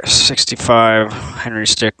part 65. Henry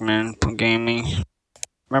Stickmin gaming.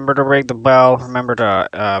 Remember to ring the bell. Remember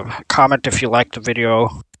to comment if you liked the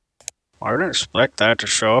video." I didn't expect that to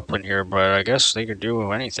show up in here, but I guess they could do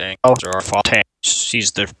anything.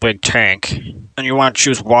 Sees the big tank, and you want to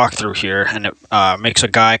choose walkthrough here, and it makes a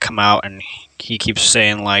guy come out, and he keeps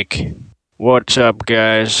saying like, "What's up,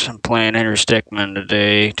 guys? I'm playing Henry Stickmin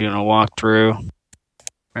today, doing a walkthrough.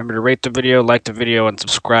 Remember to rate the video, like the video, and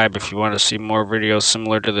subscribe if you want to see more videos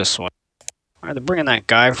similar to this one." Alright, they're bringing that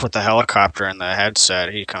guy with the helicopter and the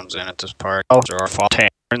headset. He comes in at this part.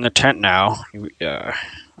 We're in the tent now.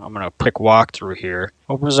 I'm gonna pick walkthrough here.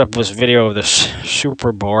 Opens up this video of this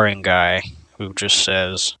super boring guy who just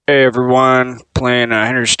says, "Hey everyone, playing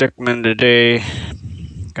Henry Stickmin today.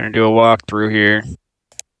 Gonna do a walkthrough here.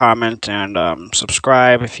 Comment and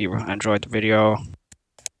subscribe if you enjoyed the video."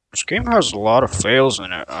 This game has a lot of fails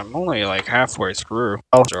in it. I'm only like halfway through.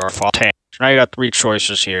 So now you got three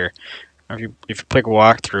choices here. If you pick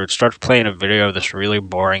walkthrough, it starts playing a video of this really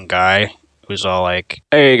boring guy who's all like,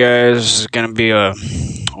 "Hey guys, this is gonna be a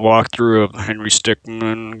walkthrough of Henry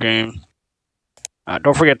Stickmin game.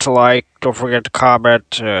 Don't forget to like, don't forget to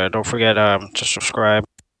comment, don't forget to subscribe."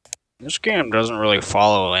 This game doesn't really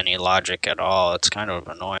follow any logic at all. It's kind of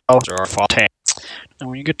annoying. And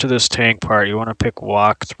when you get to this tank part, you want to pick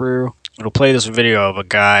walkthrough. It'll play this video of a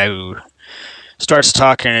guy who starts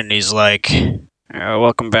talking, and he's like,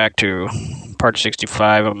 "Welcome back to part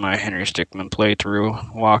 65 of my Henry Stickmin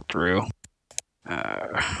walkthrough.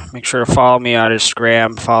 Make sure to follow me on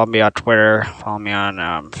Instagram, follow me on Twitter, follow me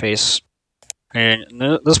on Face." And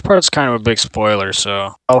this part's kind of a big spoiler,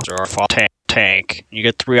 so tank. You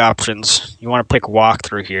get three options. You want to pick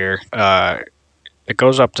walkthrough here. It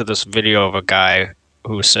goes up to this video of a guy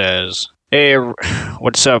who says, "Hey,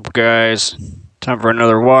 what's up, guys? Time for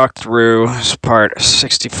another walkthrough. It's part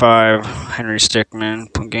 65. Henry Stickmin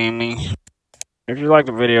gaming." If you like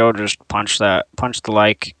the video, just punch the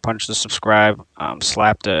like, punch the subscribe,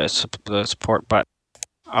 slap the support button.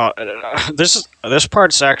 This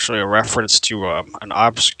part's actually a reference to an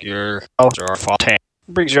obscure tank.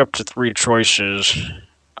 It brings you up to three choices.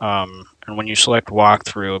 And when you select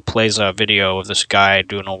walkthrough, it plays a video of this guy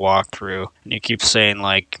doing a walkthrough, and you keep saying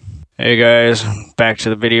like, "Hey guys, back to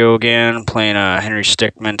the video again, playing Henry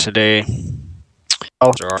Stickmin today."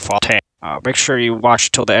 Make sure you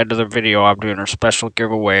watch till the end of the video. I'm doing a special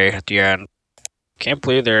giveaway at the end. Can't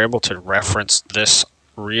believe they're able to reference this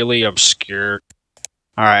really obscure.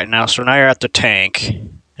 Alright, now you're at the tank,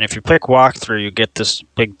 and if you pick walkthrough, you get this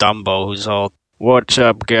big Dumbo who's all, "What's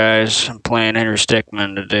up, guys? I'm playing Henry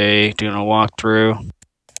Stickmin today, doing a walkthrough."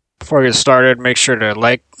 Before we get started, make sure to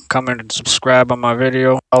like, comment, and subscribe on my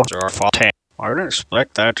video. Or tank. I didn't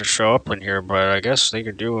expect that to show up in here, but I guess they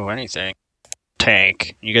could do anything.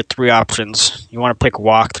 Tank. You get 3 options. You want to pick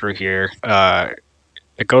walkthrough here.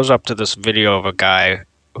 It goes up to this video of a guy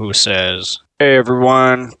who says, "Hey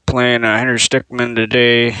everyone, playing Henry Stickmin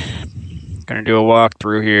today. Gonna do a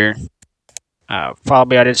walkthrough here. Follow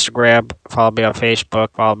me on Instagram, follow me on Facebook,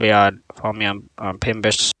 follow me on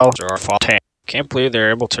Pinbish or Tank." Can't believe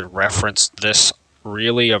they're able to reference this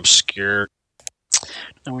really obscure.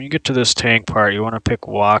 And when you get to this tank part, you want to pick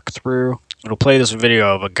walkthrough. It'll play this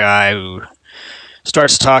video of a guy who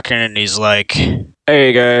starts talking and he's like,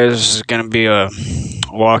 "Hey guys, this is gonna be a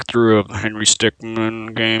walkthrough of Henry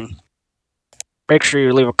Stickmin game. Make sure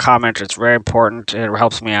you leave a comment, it's very important, it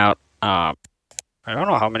helps me out." I don't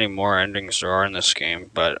know how many more endings there are in this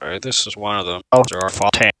game, but this is one of them. There are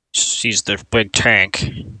tank. Sees the big tank,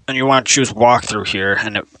 and you want to choose walkthrough here,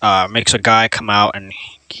 and it makes a guy come out, and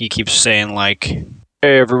he keeps saying like,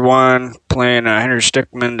 "Hey everyone, playing Henry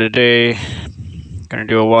Stickmin today. Gonna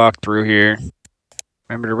do a walkthrough here.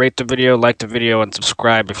 Remember to rate the video, like the video, and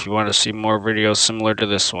subscribe if you want to see more videos similar to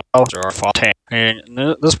this one." There are tank. And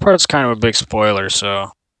this part's kind of a big spoiler,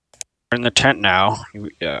 so we're in the tent now.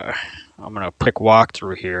 I'm gonna pick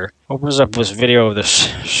walkthrough here. Opens up this video of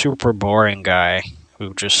this super boring guy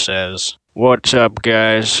who just says, "What's up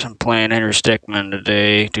guys, I'm playing Henry Stickmin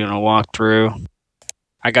today, doing a walkthrough.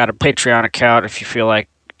 I got a Patreon account if you feel like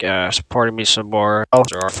supporting me some more."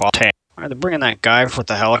 There are tank. They're bringing that guy with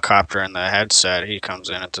the helicopter and the headset. He comes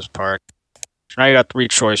in at this part. So now you got 3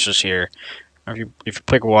 choices here. If you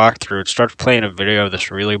pick walkthrough, it starts playing a video of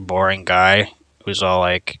this really boring guy who's all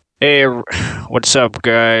like, "Hey, what's up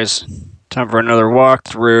guys? Time for another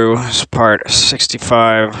walkthrough. This is part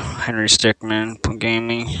 65, Henry Stickmin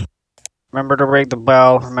Gaming. Remember to ring the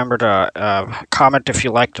bell. Remember to comment if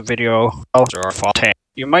you like the video." There are tank.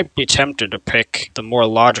 You might be tempted to pick the more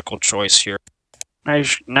logical choice here.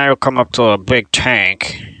 Now you'll come up to a big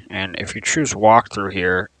tank, and if you choose walkthrough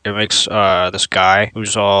here, it makes this guy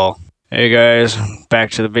who's all, "Hey guys,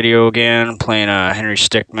 back to the video again, playing Henry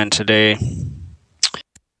Stickmin today.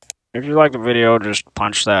 If you like the video, just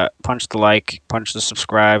punch the like, punch the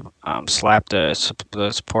subscribe, slap the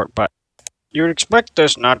support button." You would expect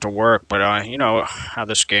this not to work, but you know how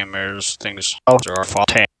this game is. Things are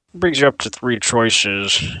tank. It brings you up to 3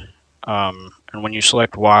 choices. And when you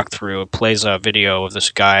select walkthrough, it plays a video of this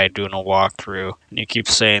guy doing a walkthrough, and you keep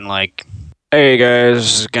saying like, "Hey guys,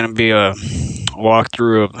 this is gonna be a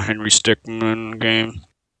walkthrough of Henry Stickmin game.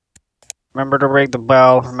 Remember to ring the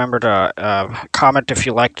bell. Remember to comment if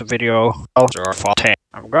you like the video." There are tank.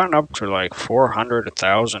 I've gotten up to like 400,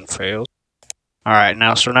 1,000 fails. Alright,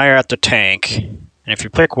 now you're at the tank, and if you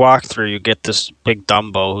pick walkthrough, you get this big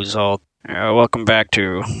Dumbo who's all, "Welcome back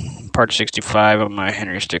to part 65 of my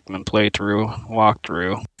Henry Stickmin playthrough,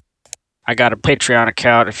 walkthrough. I got a Patreon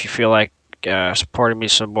account if you feel like supporting me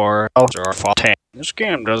some more." There are tank. This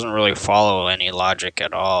game doesn't really follow any logic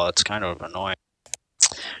at all. It's kind of annoying.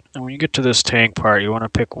 And when you get to this tank part, you want to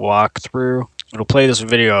pick walkthrough. It'll play this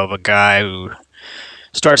video of a guy who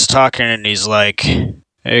starts talking and he's like,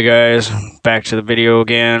 "Hey guys, back to the video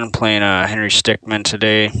again, playing Henry Stickmin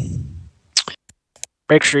today.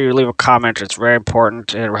 Make sure you leave a comment, it's very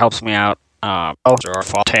important, it helps me out." There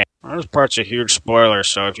are tank. This part's a huge spoiler,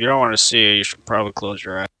 so if you don't want to see it, you should probably close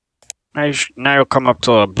your eyes. Now you'll come up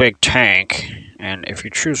to a big tank, and if you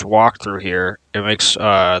choose walkthrough here, it makes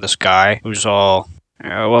this guy who's all,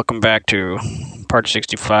 "Welcome back to part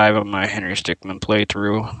 65 of my Henry Stickmin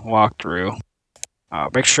playthrough, walkthrough.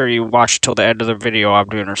 Make sure you watch till the end of the video. I'm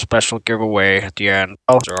doing a special giveaway at the end."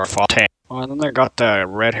 There are tank. Well, and then they got the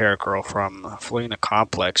red hair girl from Fleeing the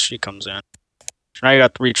Complex. She comes in. So now you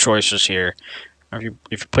got 3 choices here. If you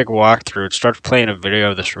pick walkthrough, it starts playing a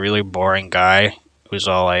video of this really boring guy who's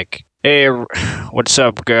all like, "Hey, what's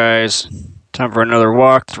up guys? Time for another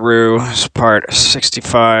walkthrough. This is part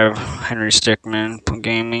 65, Henry Stickmin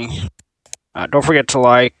Gaming. Don't forget to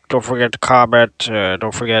like, don't forget to comment,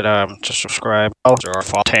 don't forget to subscribe." There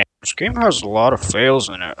are tank. This game has a lot of fails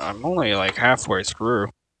in it. I'm only like halfway through.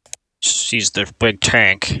 Sees the big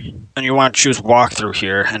tank, and you want to choose walkthrough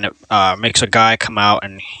here, and it makes a guy come out,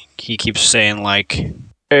 and he keeps saying like,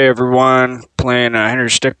 "Hey everyone, playing Henry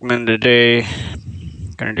Stickmin today.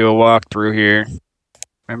 Gonna do a walkthrough here.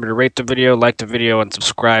 Remember to rate the video, like the video, and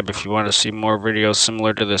subscribe if you want to see more videos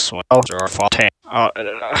similar to this one." There are tank.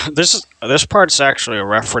 This part's actually a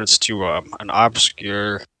reference to an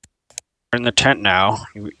obscure. We're in the tent now.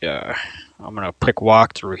 I'm gonna pick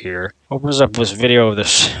walkthrough here. Opens up this video of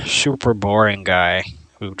this super boring guy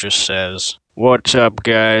who just says, "What's up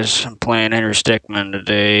guys, I'm playing Henry Stickmin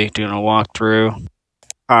today, doing a walkthrough.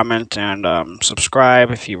 comment, and subscribe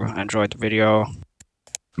if you enjoyed the video.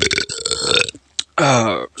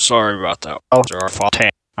 Sorry about that.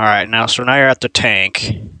 Alright, so now you're at the tank.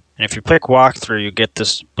 And if you click walkthrough, you get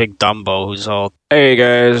this big Dumbo who's all, hey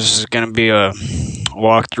guys, this is gonna be a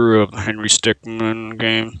walkthrough of Henry Stickmin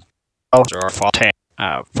game. Follow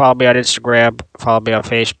me on Instagram, follow me on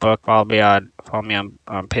Facebook, follow me on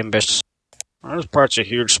Pinbis. Well, this part's a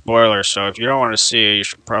huge spoiler, so if you don't want to see it, you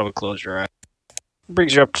should probably close your eyes. It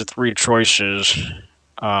brings you up to 3 choices.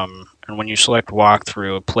 And when you select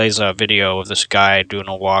walkthrough, it plays a video of this guy doing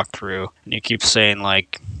a walkthrough. And you keep saying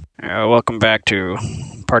like, welcome back to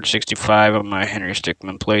part 65 of my Henry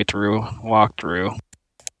Stickmin playthrough walkthrough.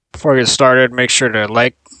 Before we get started, make sure to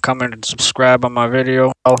like, comment, and subscribe on my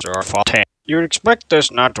video. You would expect this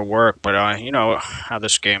not to work, but you know how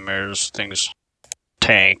this game is. Things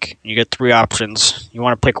tank. You get 3 options. You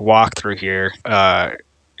want to pick walkthrough here.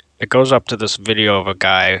 It goes up to this video of a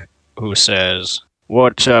guy who says,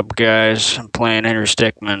 what's up guys, I'm playing Henry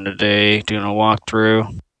Stickmin today, doing a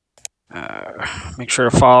walkthrough. Make sure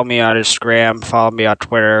to follow me on Instagram, follow me on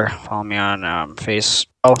Twitter, follow me on Facebook.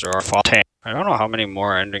 I don't know how many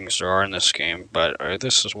more endings there are in this game, but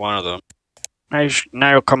this is one of them.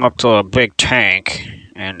 Now you'll come up to a big tank,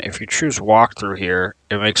 and if you choose walkthrough here,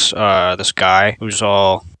 it makes this guy who's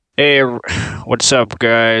all, hey, what's up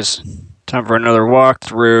guys? Time for another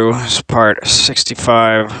walkthrough. It's part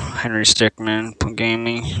 65, Henry Stickmin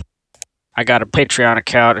Gaming. I got a Patreon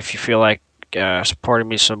account if you feel like supporting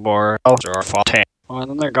me some more. Oh, and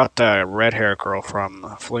then they got the red hair girl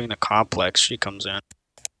from Fleeing the Complex. She comes in.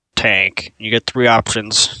 Tank. You get 3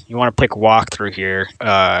 options. You want to pick walkthrough here.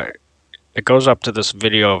 It goes up to this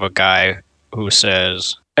video of a guy who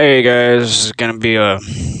says, hey guys, this is gonna be a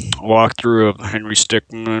walkthrough of Henry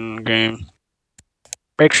Stickmin game.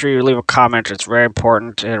 Make sure you leave a comment, it's very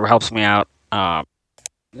important, it helps me out.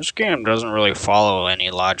 This game doesn't really follow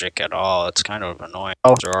any logic at all, it's kind of annoying.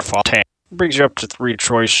 It brings you up to 3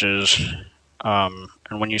 choices, and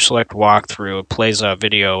when you select walkthrough, it plays a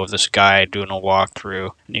video of this guy doing a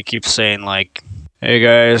walkthrough, and you keep saying like, hey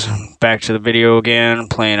guys, back to the video again,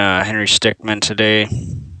 playing Henry Stickmin today.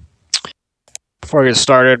 Before we get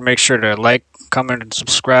started, make sure to like, comment, and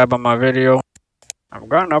subscribe on my video. I've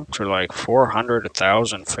gotten up to like 400,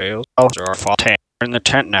 1,000 fails. We're in the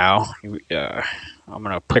tent now. I'm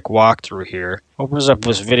gonna pick walkthrough here. Opens up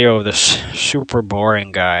this video of this super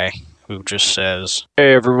boring guy who just says,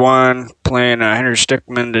 hey everyone, playing Henry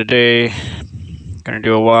Stickmin today. Gonna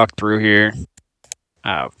do a walkthrough here.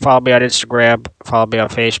 Follow me on Instagram, follow me on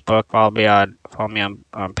Facebook, follow me on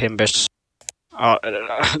Pinbis.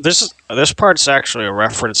 This part's actually a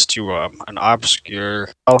reference to an obscure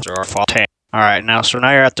Alright, so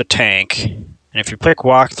now you're at the tank, and if you pick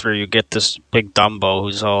walkthrough, you get this big Dumbo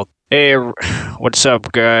who's all, hey, what's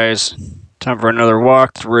up guys? Time for another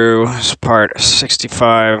walkthrough. It's part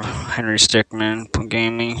 65, Henry Stickmin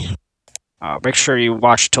Gaming. Make sure you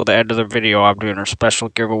watch till the end of the video. I'm doing a special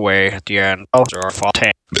giveaway at the end.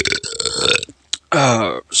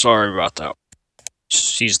 Sorry about that.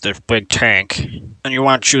 Sees the big tank, and you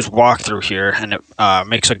want to choose walkthrough here, and it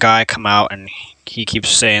makes a guy come out, and he keeps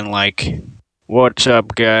saying like, what's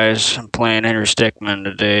up guys, I'm playing Henry Stickmin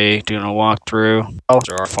today, doing a walkthrough.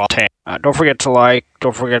 Don't forget to like,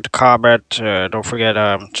 don't forget to comment, don't forget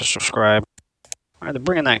to subscribe. Alright, they're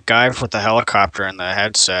bringing that guy with the helicopter and the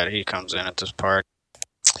headset. He comes in at this part.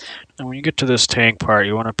 And when you get to this tank part,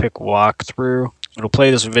 you want to pick walkthrough. It'll play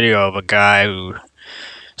this video of a guy who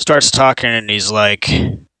starts talking, and he's like,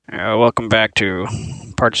 welcome back to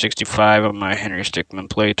part 65 of my Henry Stickmin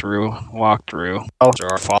playthrough walkthrough.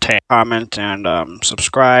 Comment and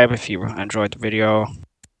subscribe if you enjoyed the video.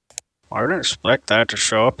 Well, I didn't expect that to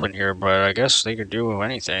show up in here, but I guess they could do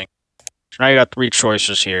anything. So now you got 3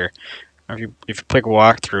 choices here. If you pick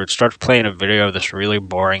walkthrough, it starts playing a video of this really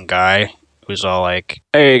boring guy who's all like,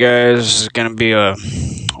 hey guys, this is gonna be a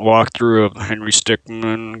walkthrough of Henry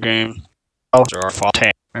Stickmin game.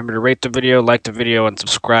 Remember to rate the video, like the video, and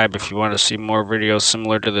subscribe if you want to see more videos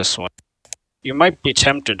similar to this one. You might be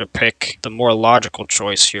tempted to pick the more logical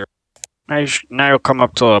choice here. Now you'll come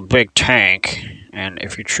up to a big tank, and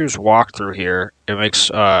if you choose walkthrough here, it makes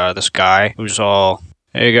this guy who's all,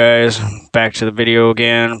 hey guys, back to the video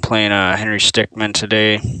again, playing Henry Stickmin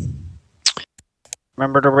today.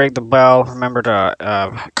 Remember to ring the bell, remember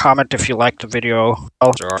to comment if you liked the video.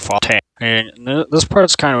 And this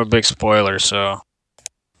part's kind of a big spoiler, so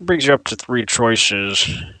it brings you up to 3 choices.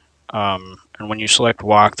 And when you select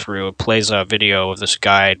walkthrough, it plays a video of this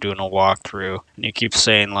guy doing a walkthrough. And you keep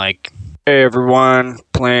saying like, hey everyone,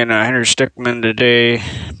 playing Henry Stickmin today.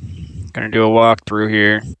 Gonna do a walkthrough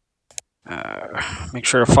here. Make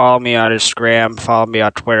sure to follow me on Instagram, follow me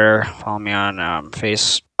on Twitter, follow me on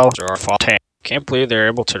Facebook, or follow Tank. Can't believe they're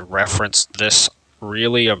able to reference this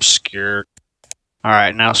really obscure.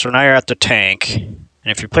 Alright, now you're at the tank.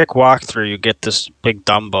 And if you click walkthrough, you get this big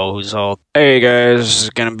Dumbo who's all, hey guys, this is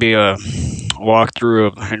gonna be a walkthrough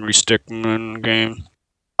of Henry Stickmin game.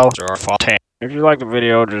 Or fall tank. If you like the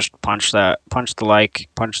video, just punch the like,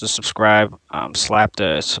 punch the subscribe, slap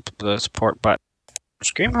the support button.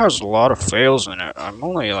 This game has a lot of fails in it. I'm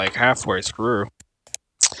only like halfway through.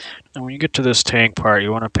 And when you get to this tank part,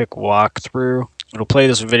 you want to pick walkthrough. It'll play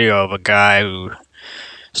this video of a guy who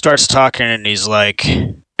starts talking and he's like,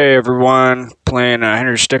 hey everyone, playing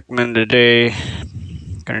Henry Stickmin today.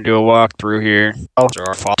 Gonna do a walkthrough here.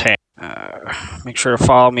 Or fall tank. Make sure to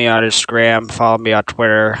follow me on Instagram, follow me on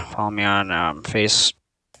Twitter, follow me on Facebook.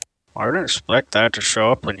 Well, I didn't expect that to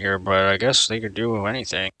show up in here, but I guess they could do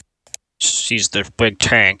anything. Sees the big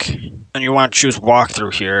tank, and you want to choose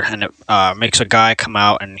walkthrough here, and it makes a guy come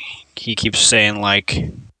out, and he keeps saying like,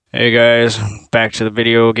 "Hey guys, back to the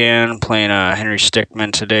video again, playing Henry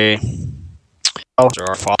Stickmin today."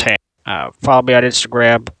 Or fall tank. Follow me on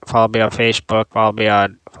Instagram, follow me on Facebook, follow me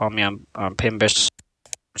on Pinbish.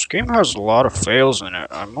 This game has a lot of fails in it.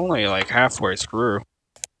 I'm only like halfway through.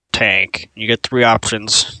 Tank. You get 3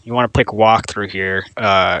 options. You want to pick walkthrough here.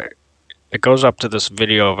 It goes up to this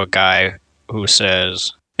video of a guy who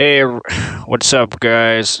says, hey, what's up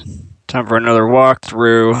guys? Time for another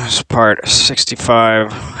walkthrough. It's part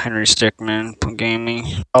 65, Henry Stickmin Gaming.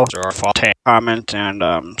 Or fall tank. Comment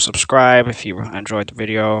and subscribe if you enjoyed the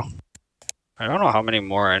video. I don't know how many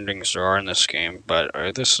more endings there are in this game, but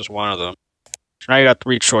this is one of them. So now you got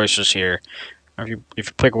 3 choices here. If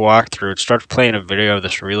you click walkthrough, it starts playing a video of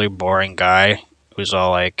this really boring guy who's all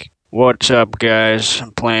like, what's up guys, I'm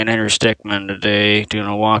playing Henry Stickmin today, doing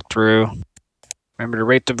a walkthrough. Remember to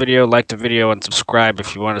rate the video, like the video, and subscribe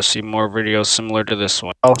if you want to see more videos similar to this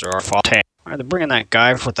one. Or fall tank. Alright, they're bringing that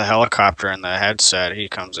guy with the helicopter and the headset. He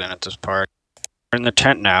comes in at this part. We're in the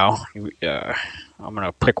tent now. I'm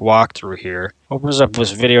gonna click walkthrough here. Opens up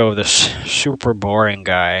this video of this super boring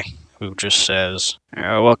guy who just says,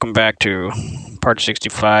 welcome back to part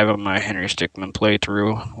 65 of my Henry Stickmin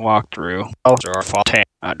playthrough, walkthrough. Or fall tank.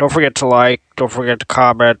 Don't forget to like, don't forget to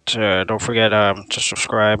comment, don't forget to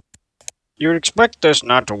subscribe. You would expect this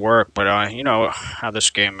not to work, but you know how this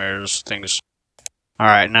game is, things.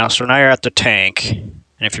 Alright, now you're at the tank, and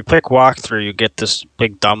if you click walkthrough, you get this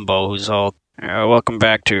big Dumbo who's all, welcome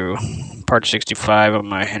back to part 65 of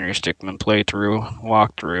my Henry Stickmin playthrough,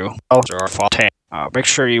 walkthrough. Or fall tank. Make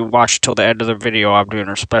sure you watch till the end of the video. I'm doing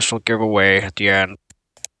a special giveaway at the end.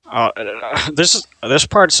 This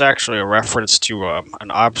part's actually a reference to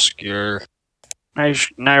an obscure.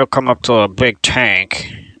 Now you'll come up to a big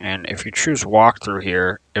tank, and if you choose walkthrough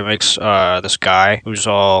here, it makes this guy who's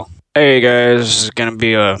all, hey guys, this is gonna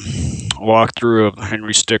be a walkthrough of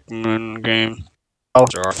Henry Stickmin game. Or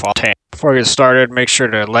fall tank. Before we get started, make sure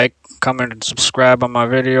to like, comment, and subscribe on my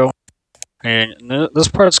video. And this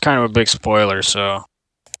part's kind of a big spoiler, so.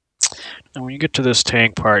 And when you get to this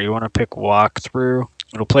tank part, you want to pick walkthrough.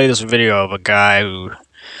 It'll play this video of a guy who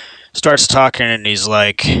starts talking and he's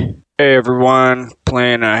like, hey everyone,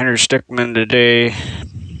 playing Henry Stickmin today.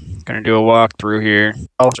 Gonna do a walkthrough here.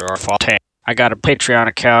 Or fall tank. I got a Patreon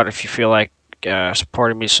account if you feel like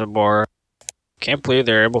supporting me some more. Can't believe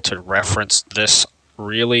they're able to reference this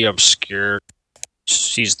really obscure.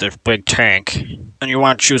 Sees the big tank, and you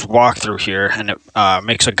want to choose walkthrough here, and it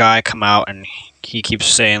makes a guy come out, and he keeps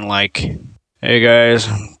saying like, hey guys,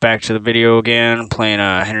 back to the video again, playing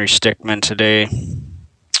Henry Stickmin today.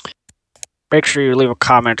 Make sure you leave a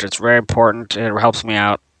comment, it's very important, it helps me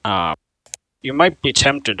out. You might be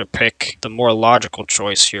tempted to pick the more logical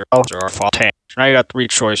choice here. Or fall tank. So now you got 3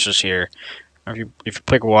 choices here. If you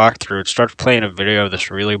click walkthrough, it starts playing a video of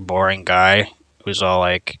this really boring guy who's all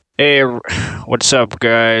like, hey, what's up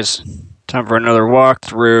guys? Time for another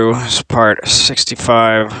walkthrough. It's part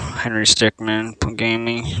 65, Henry Stickmin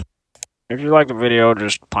Gaming. If you like the video,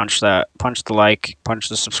 just punch the like, punch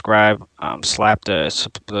the subscribe, slap the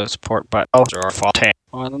support button. Or fall tank.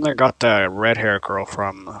 Well, and then they got the red hair girl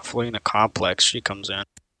from Fleeing the Complex. She comes in.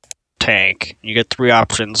 Tank. You get 3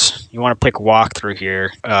 options. You want to pick walkthrough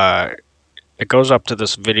here. It goes up to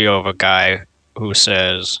this video of a guy who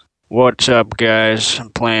says, what's up guys,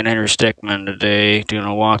 I'm playing Henry Stickmin today, doing a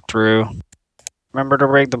walkthrough. Remember to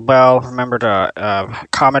ring the bell, remember to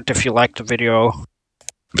comment if you like the video.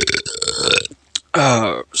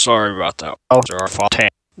 Sorry about that. Or fall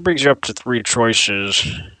tank. It brings you up to 3 choices,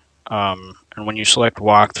 and when you select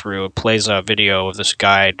walkthrough, it plays a video of this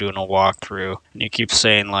guy doing a walkthrough, and you keep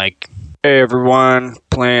saying like, Hey everyone,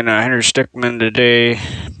 playing Henry Stickmin today.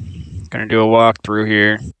 Gonna do a walkthrough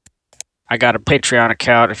here. I got a Patreon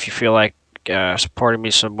account if you feel like supporting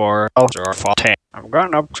me some more. Or fall tank. I've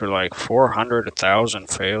gotten up to like 400,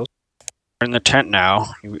 1,000 fails. We're in the tent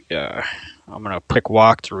now. I'm gonna click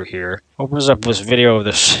walkthrough here. Opens up this video of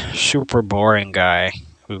this super boring guy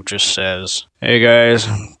who just says, "Hey guys,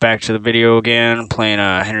 back to the video again. Playing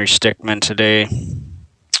Henry Stickmin today."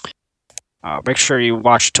 Make sure you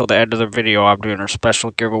watch till the end of the video. I'm doing a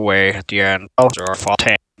special giveaway at the end. Or fall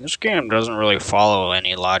tank. This game doesn't really follow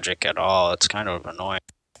any logic at all. It's kind of annoying.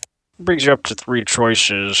 It brings you up to 3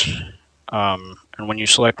 choices. And when you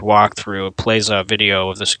select walkthrough, it plays a video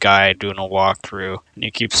of this guy doing a walkthrough. And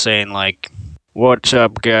you keep saying like, "What's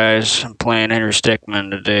up guys? I'm playing Henry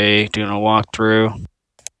Stickmin today, doing a walkthrough."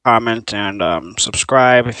 Comment and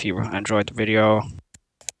subscribe if you enjoyed the video.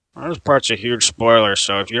 This part's a huge spoiler,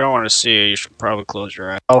 so if you don't want to see it, you should probably close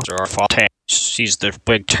your eyes. Or fall tank. Sees the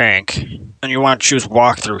big tank. And you want to choose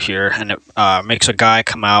walkthrough here, and it makes a guy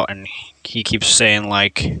come out, and he keeps saying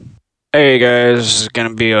like, "Hey guys, this is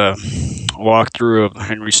gonna be a walkthrough of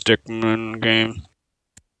Henry Stickmin game.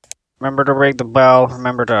 Remember to ring the bell.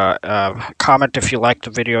 Remember to comment if you liked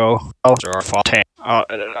the video." Or fall tank.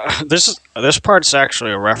 This part's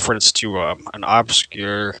actually a reference to an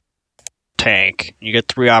obscure tank. You get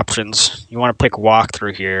 3 options. You want to pick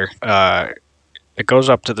walkthrough here. It goes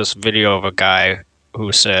up to this video of a guy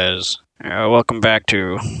who says, "Welcome back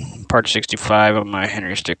to part 65 of my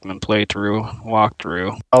Henry Stickmin playthrough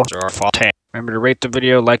walkthrough." Or fall tank. Remember to rate the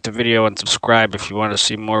video, like the video, and subscribe if you want to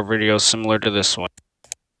see more videos similar to this one.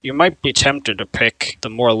 You might be tempted to pick the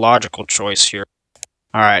more logical choice here.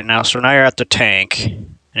 Alright, now you're at the tank. And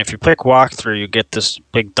if you pick walkthrough, you get this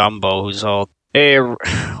big Dumbo who's all, "Hey,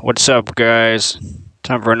 what's up guys?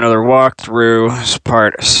 Time for another walkthrough. It's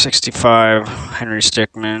part 65, Henry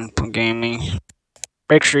Stickmin Gaming."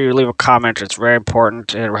 Make sure you leave a comment, it's very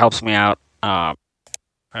important, it helps me out. I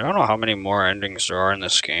don't know how many more endings there are in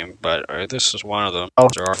this game, but this is one of them.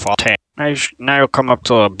 Or fall tank. Now you'll come up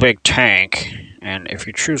to a big tank, and if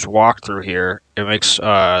you choose walkthrough here, it makes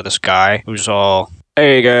this guy who's all,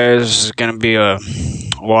 "Hey guys, this is gonna be a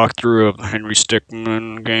walkthrough of Henry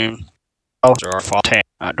Stickmin game." Or fall tank.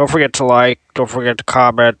 Don't forget to like, don't forget to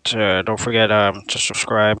comment, don't forget to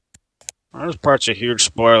subscribe. This part's a huge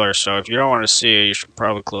spoiler, so if you don't want to see it, you should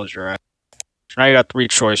probably close your eyes. So now you got 3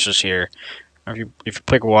 choices here. If you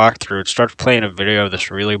click walkthrough, it starts playing a video of this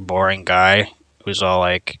really boring guy who's all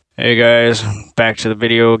like, "Hey guys, back to the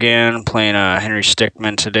video again, playing Henry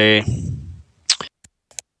Stickmin today."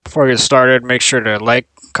 Before we get started, make sure to like,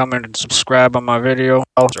 comment, and subscribe on my video.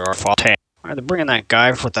 Or fall tank. Alright, they're bringing that guy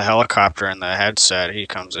with the helicopter and the headset. He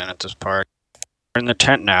comes in at this part. We're in the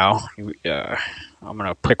tent now. I'm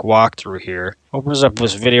gonna click walkthrough here. Opens up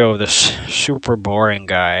this video of this super boring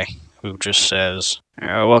guy who just says,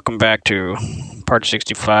 "Welcome back to part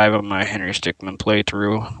 65 of my Henry Stickmin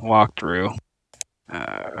playthrough walkthrough.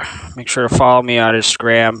 Make sure to follow me on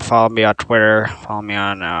Instagram, follow me on Twitter, follow me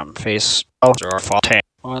on Facebook, or fall tank."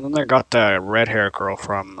 Well, and then they got the red hair girl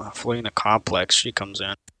from Fleeing the Complex. She comes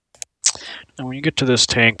in. And when you get to this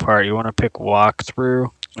tank part, you want to pick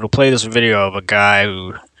walkthrough. It'll play this video of a guy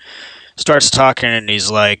who starts talking, and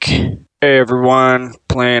he's like, "Hey everyone,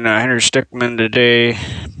 playing Henry Stickmin today.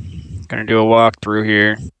 Gonna do a walkthrough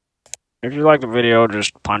here." If you like the video,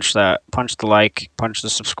 just punch the like, punch the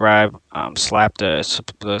subscribe, slap the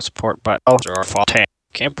support button. Or fall tank.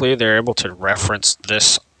 Can't believe they're able to reference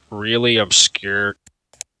this really obscure.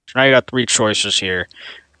 So now you got 3 choices here.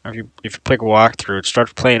 If you click walkthrough, it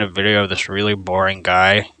starts playing a video of this really boring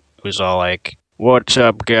guy who's all like, "What's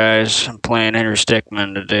up guys? I'm playing Henry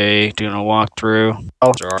Stickmin today, doing a walkthrough."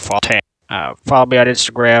 Or fall tank. Follow me on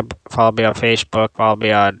Instagram, follow me on Facebook, follow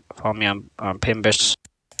me on Pimbus.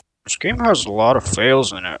 This game has a lot of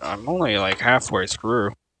fails in it. I'm only like halfway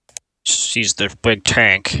through. Sees the big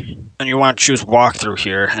tank. And you want to choose walkthrough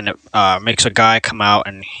here, and it makes a guy come out,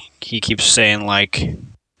 and he keeps saying like,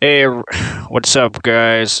 "Hey, what's up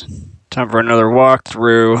guys? Time for another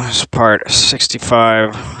walkthrough. It's part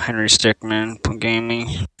 65, Henry Stickmin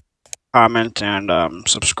Gaming." Comment and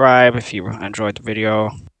subscribe if you enjoyed the video.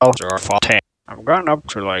 Or fall tank. I've gotten up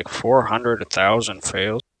to like 400, 1,000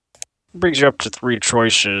 fails. It brings you up to 3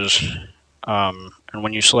 choices. And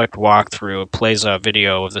when you select walkthrough, it plays a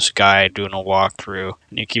video of this guy doing a walkthrough.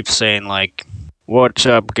 And you keep saying like, "What's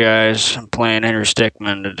up guys? I'm playing Henry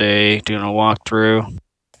Stickmin today, doing a walkthrough."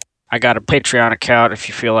 I got a Patreon account if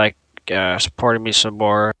you feel like supporting me some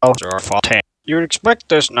more. Or fall tank. You would expect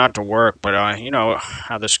this not to work, but you know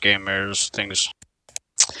how this game is, things.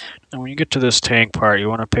 And when you get to this tank part, you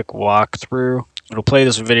want to pick walkthrough. It'll play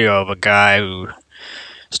this video of a guy who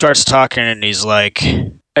starts talking and he's like,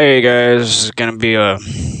 "Hey guys, this is gonna be a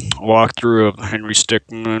walkthrough of Henry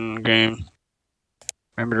Stickmin game.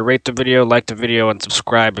 Remember to rate the video, like the video, and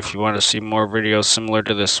subscribe if you want to see more videos similar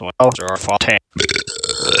to this one."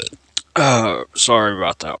 Sorry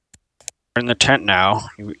about that. We're in the tent now.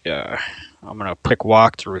 I'm gonna click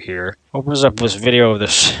walkthrough here. Opens up this video of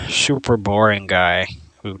this super boring guy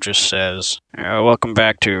who just says, "Welcome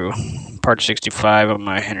back to part 65 of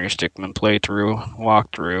my Henry Stickmin playthrough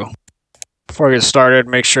walkthrough. Before I get started,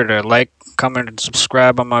 make sure to like, comment, and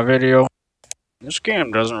subscribe on my video." This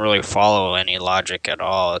game doesn't really follow any logic at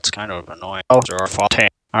all. It's kind of annoying.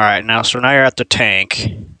 Alright, now you're at the tank.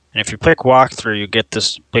 And if you click walkthrough, you get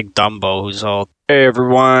this big Dumbo who's all, "Hey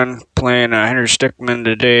everyone, playing Henry Stickmin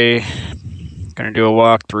today. Gonna do a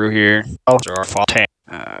walkthrough here."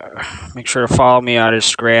 Make sure to follow me on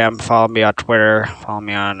Instagram, follow me on Twitter, follow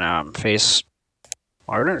me on Face.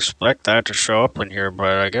 Well, I didn't expect that to show up in here,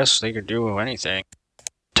 but I guess they could do anything.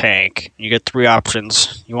 Tank. You get 3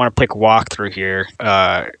 options. You want to pick walkthrough here.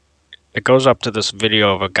 It goes up to this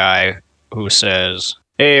video of a guy who says,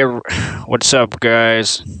 "Hey, what's up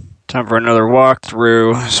guys? Time for another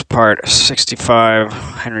walkthrough. It's part 65,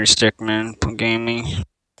 Henry Stickmin gaming.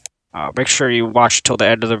 Make sure you watch till the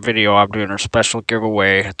end of the video. I'm doing a special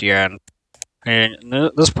giveaway at the end." And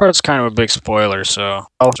this part's kind of a big spoiler, so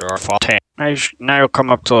now you'll come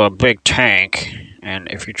up to a big tank, and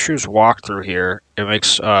if you choose walkthrough here, it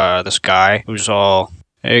makes this guy who's all,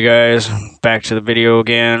 "Hey guys, back to the video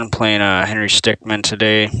again, playing Henry Stickmin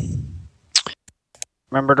today.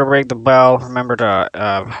 Remember to ring the bell, remember to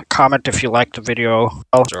comment if you like the video."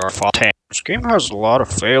 This game has a lot of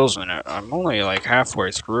fails in it. I'm only like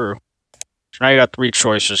halfway through. So now you got 3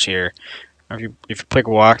 choices here. If you click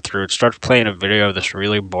walkthrough, it starts playing a video of this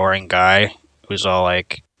really boring guy who's all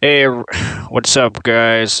like, "Hey, what's up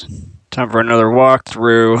guys? Time for another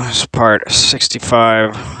walkthrough. It's part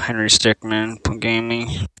 65, Henry Stickmin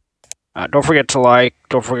gaming. Don't forget to like,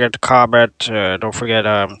 don't forget to comment, don't forget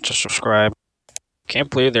to subscribe." Can't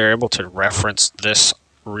believe they're able to reference this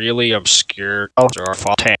really obscure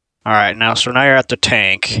Alright, now you're at the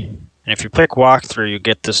tank. And if you click walkthrough, you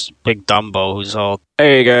get this big Dumbo who's all,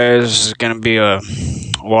 "Hey guys, this is gonna be a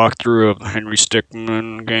walkthrough of Henry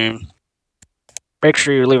Stickmin game. Make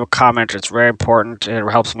sure you leave a comment, it's very important, it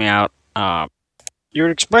helps me out." You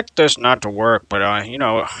would expect this not to work, but you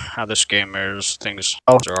know how this game is, things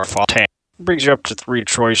brings you up to 3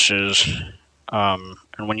 choices.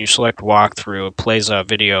 And when you select walkthrough, it plays a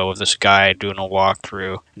video of this guy doing a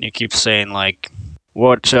walkthrough, and you keep saying like,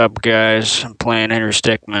 "What's up guys, I'm playing Henry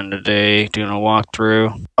Stickmin today, doing a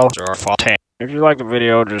walkthrough." If you like the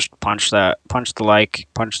video, just punch the like,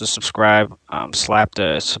 punch the subscribe, slap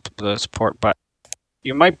the support button.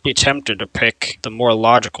 You might be tempted to pick the more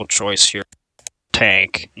logical choice here,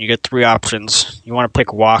 tank. You get 3 options. You want to pick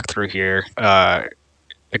walkthrough here.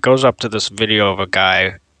 It goes up to this video of a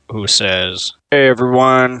guy who says, "Hey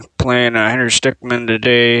everyone, playing Henry Stickmin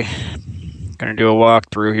today. Gonna do a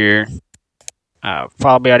walkthrough here.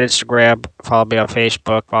 Follow me on Instagram, follow me on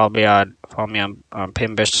Facebook, follow me on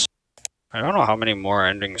Pinbits." I don't know how many more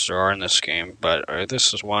endings there are in this game, but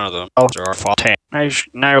this is one of them.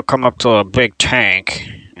 Now you'll come up to a big tank,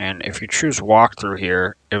 and if you choose walkthrough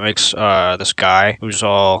here, it makes this guy who's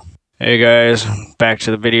all, "Hey guys, back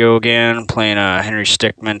to the video again, playing Henry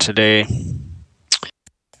Stickmin today.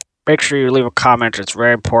 Make sure you leave a comment, it's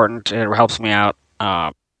very important, it helps me out."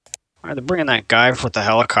 They're bringing that guy with the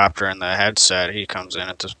helicopter and the headset. He comes in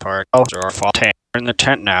at this part. We're in the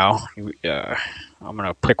tent now. I'm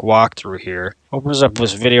gonna click walkthrough here. Opens up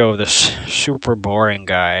this video of this super boring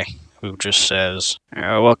guy who just says,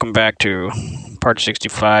 "Welcome back to part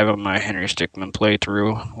 65 of my Henry Stickmin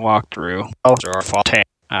playthrough walkthrough.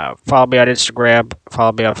 Follow me on Instagram,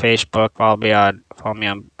 follow me on Facebook, follow me on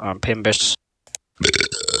Pinbits."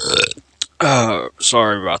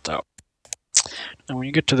 Sorry about that. And when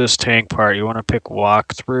you get to this tank part, you want to pick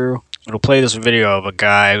walkthrough. It'll play this video of a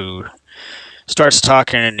guy who starts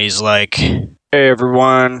talking and he's like, "Hey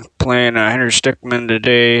everyone, playing Henry Stickmin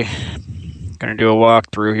today. Gonna do a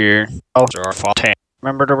walkthrough here.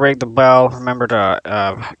 Remember to ring the bell, remember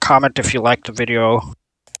to comment if you like the video."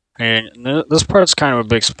 And this part's kind of a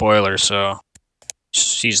big spoiler, so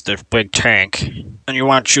sees the big tank. And you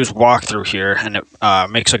want to choose walkthrough here, and it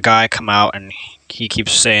makes a guy come out and he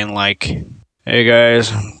keeps saying like, "Hey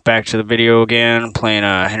guys, back to the video again, playing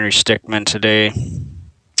Henry Stickmin today.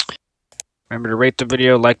 Remember to rate the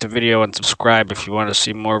video, like the video, and subscribe if you want to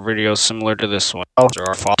see more videos similar to this one." Oh,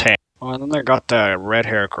 and then they got the red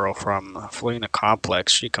hair girl from Fleeing the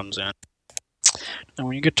Complex. She comes in. And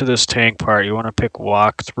when you get to this tank part, you want to pick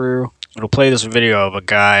walkthrough. It'll play this video of a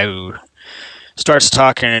guy who starts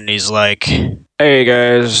talking and he's like, "Hey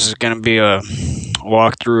guys, this is gonna be a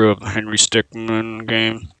walkthrough of Henry Stickmin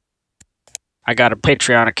game. I got a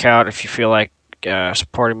Patreon account if you feel like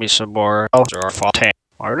supporting me some more." Or fall tank.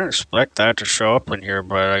 I didn't expect that to show up in here,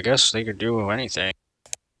 but I guess they could do anything.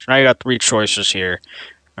 So now you got three choices here.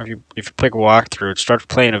 If you click walkthrough, it starts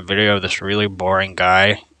playing a video of this really boring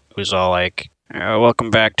guy who's all like, "Welcome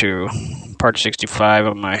back to part 65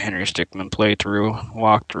 of my Henry Stickmin playthrough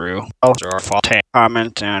walkthrough." Or fall tank.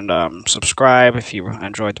 Comment and subscribe if you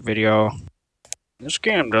enjoyed the video. This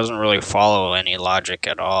game doesn't really follow any logic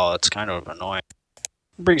at all. It's kind of annoying.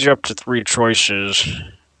 It brings you up to three choices.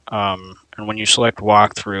 And when you select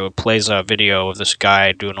walkthrough, it plays a video of this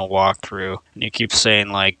guy doing a walkthrough. And you keep saying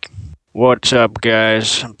like, "What's up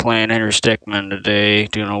guys, I'm playing Henry Stickmin today,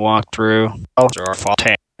 doing a walkthrough." Or fall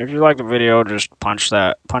tank. If you like the video, just punch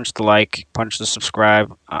the like, punch the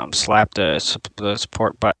subscribe, slap the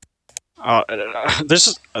support button.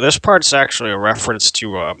 This part's actually a reference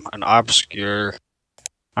to an obscure...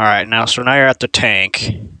 Alright, now you're at the tank.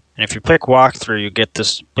 And if you click walkthrough, you get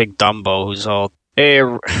this big Dumbo who's all, "Hey,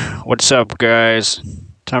 what's up guys?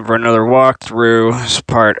 Time for another walkthrough. It's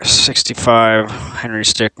part 65, Henry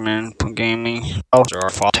Stickmin gaming." Or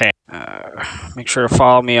fall tank. Make sure to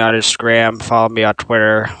follow me on Instagram, follow me on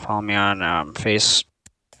Twitter, follow me on Face.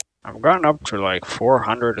 I've gotten up to like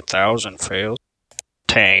 400, 1,000 fails.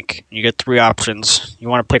 Tank. You get three options. You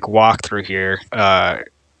want to pick walkthrough here.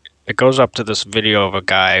 It goes up to this video of a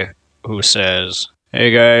guy who says,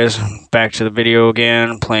 "Hey guys, back to the video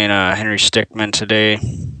again, playing Henry Stickmin today."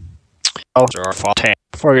 Or fall tank.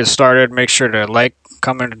 Before I get started, make sure to like,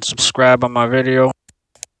 comment, and subscribe on my video.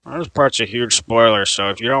 This part's a huge spoiler, so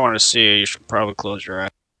if you don't want to see it, you should probably close your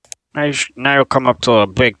eyes. Now you'll come up to a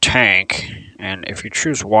big tank, and if you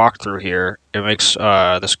choose walkthrough here, it makes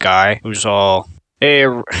this guy who's all, "Hey,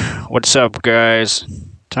 what's up guys?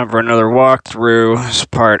 Time for another walkthrough. It's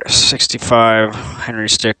part 65, Henry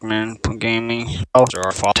Stickmin gaming."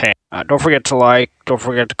 Or fall tank. Don't forget to like, don't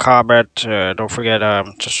forget to comment, don't forget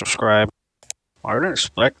to subscribe. I didn't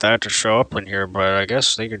expect that to show up in here, but I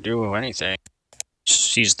guess they could do anything.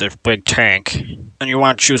 Sees the big tank, and you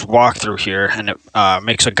want to choose walkthrough here, and it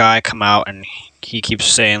makes a guy come out, and he keeps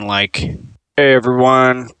saying like, "Hey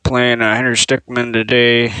everyone, playing Henry Stickmin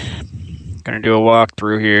today. Gonna do a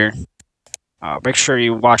walkthrough here. Make sure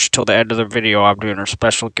you watch till the end of the video. I'm doing a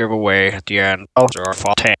special giveaway at the end." Or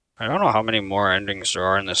fall tank. I don't know how many more endings there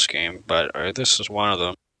are in this game, but this is one of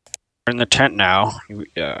them. We're in the tent now.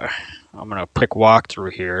 I'm gonna click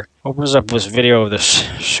walkthrough here. Opens up this video of this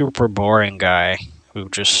super boring guy who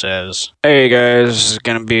just says, "Hey guys, this is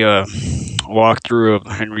gonna be a walkthrough of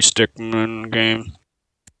Henry Stickmin game.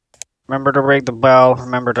 Remember to ring the bell.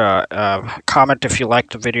 Remember to comment if you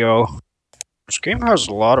liked the video." This game has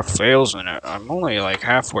a lot of fails in it. I'm only like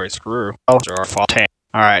halfway through. Or fall tank.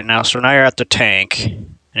 Alright, now you're at the tank.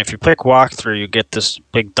 And if you click walkthrough, you get this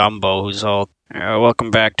big Dumbo who's all,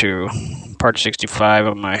 "Welcome back to part 65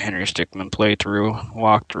 of my Henry Stickmin playthrough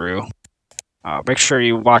walkthrough. Make sure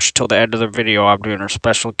you watch till the end of the video. I'm doing a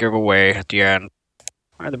special giveaway at the end."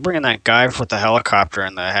 They're bringing that guy with the helicopter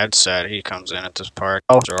and the headset. He comes in at this part.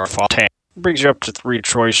 Or fall tank. It brings you up to three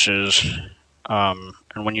choices.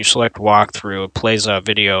 And when you select walkthrough, it plays a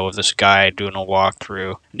video of this guy doing a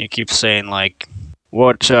walkthrough. And you keep saying like,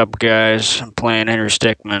 "What's up guys, I'm playing Henry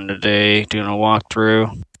Stickmin today, doing a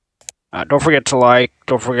walkthrough." Don't forget to like,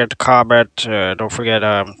 don't forget to comment, don't forget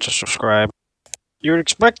to subscribe. You would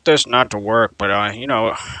expect this not to work, but you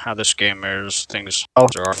know how this game is. Things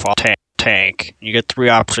or fall tank. You get three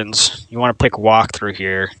options. You want to pick walkthrough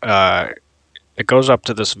here. It goes up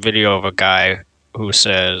to this video of a guy who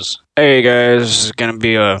says, "Hey guys, this is gonna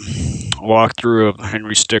be a walkthrough of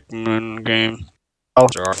Henry Stickmin game."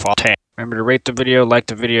 Or fall tank. Remember to rate the video, like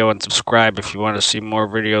the video, and subscribe if you want to see more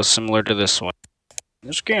videos similar to this one.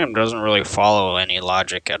 This game doesn't really follow any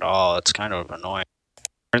logic at all. It's kind of annoying.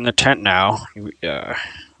 We're in the tent now.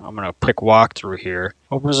 I'm gonna click walkthrough here.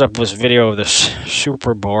 Opens up this video of this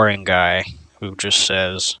super boring guy who just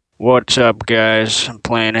says, "What's up guys, I'm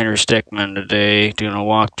playing Henry Stickmin today, doing a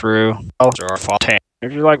walkthrough." Or fall tank.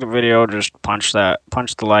 If you like the video, just punch the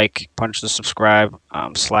like, punch the subscribe,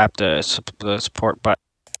 slap the support button.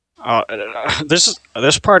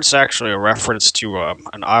 This part's actually a reference to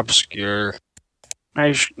an obscure...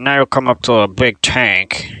 Now you'll come up to a big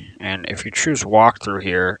tank, and if you choose walkthrough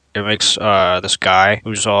here, it makes this guy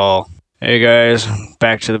who's all, "Hey guys,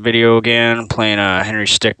 back to the video again, playing Henry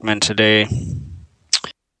Stickmin today.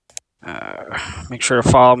 Make sure to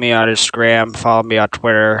follow me on Instagram, follow me on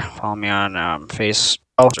Twitter, follow me on Facebook,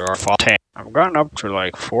 or follow tank. I've gotten up to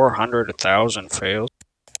like 400, 1,000 fails.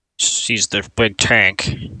 Sees the big tank,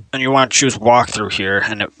 and you want to choose walkthrough here,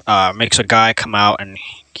 and it makes a guy come out, and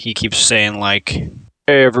he keeps saying like,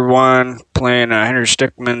 "Hey everyone, playing Henry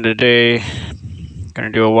Stickmin today.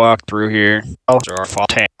 Gonna do a walkthrough here." Or follow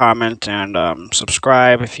tank. Comment and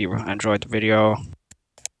subscribe if you enjoyed the video.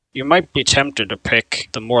 You might be tempted to pick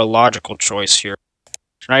the more logical choice here.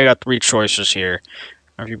 So now you got 3 choices here.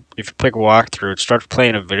 If you pick walkthrough, it starts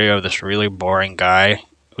playing a video of this really boring guy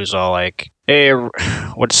who's all like, "Hey,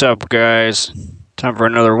 what's up, guys? Time for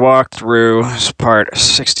another walkthrough. It's part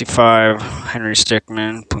 65, Henry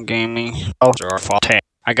Stickmin Gaming." Or follow tank.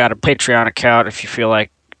 I got a Patreon account if you feel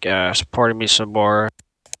like supporting me some more.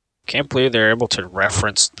 Can't believe they're able to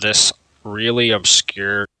reference this really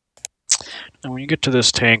obscure. And when you get to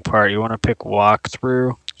this tank part, you want to pick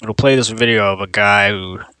walkthrough. It'll play this video of a guy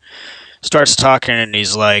who starts talking and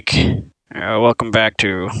he's like, "Welcome back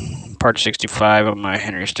to part 65 of my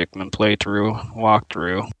Henry Stickmin playthrough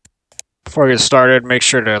walkthrough. Before I get started, make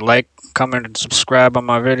sure to like, comment, and subscribe on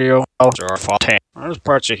my video." Or follow tank. This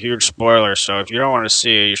part's a huge spoiler, so if you don't want to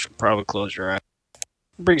see it, you should probably close your eyes.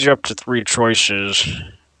 It brings you up to 3 choices.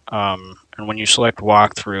 And when you select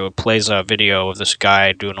walkthrough, it plays a video of this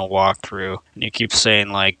guy doing a walkthrough, and you keep saying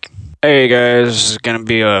like, "Hey guys, this is gonna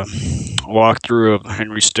be a walkthrough of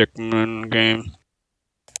Henry Stickmin game."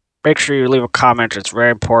 Make sure you leave a comment; it's very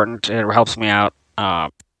important. It helps me out.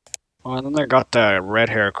 Well, and then they got the red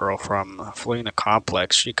hair girl from Fleeing the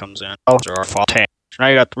Complex. She comes in. Or follow tank. So now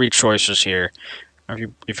you got 3 choices here. If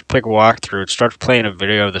you pick walkthrough, it starts playing a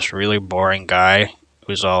video of this really boring guy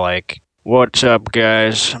who's all like, "What's up,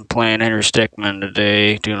 guys? I'm playing Henry Stickmin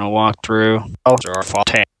today, doing a walkthrough." Or follow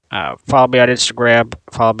tank. Follow me on Instagram,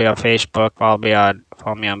 follow me on Facebook, follow me on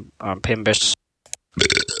Pinbis.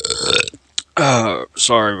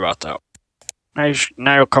 Sorry about that.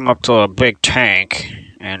 Now you'll come up to a big tank,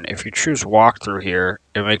 and if you choose walkthrough here,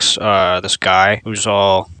 it makes this guy who's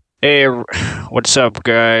all, "Hey, what's up,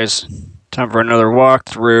 guys? Time for another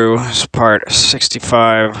walkthrough. It's part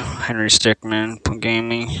 65, Henry Stickmin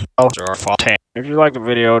Gaming." Or follow tank. If you like the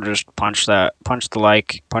video, just punch the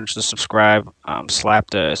like, punch the subscribe,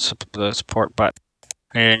 slap the support button.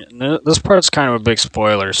 And this part's kind of a big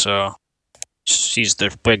spoiler, so sees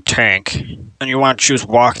the big tank, and you want to choose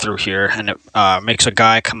walkthrough here, and it makes a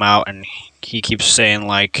guy come out, and he keeps saying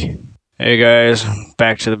like, "Hey guys,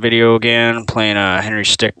 back to the video again, playing Henry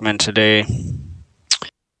Stickmin today.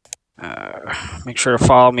 Make sure to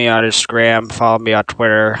follow me on Instagram, follow me on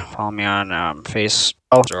Twitter, follow me on Facebook,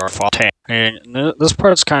 or follow tank." And this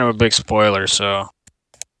part's kind of a big spoiler, so.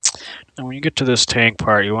 And when you get to this tank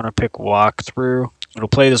part, you want to pick walkthrough. It'll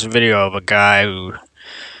play this video of a guy who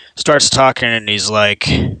starts talking and he's like,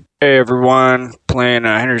 "Hey everyone, playing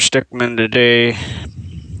Henry Stickmin today.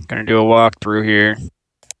 Gonna do a walkthrough here.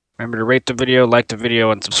 Remember to rate the video, like the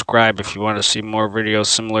video, and subscribe if you want to see more videos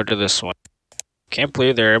similar to this one." Can't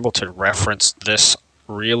believe they're able to reference this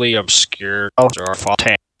really obscure. Or follow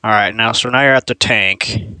tank. Alright, so now you're at the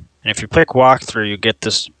tank, and if you pick walkthrough, you get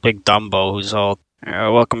this big Dumbo who's all,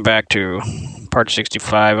 "Welcome back to part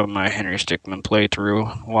 65 of my Henry Stickmin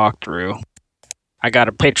playthrough walkthrough. I got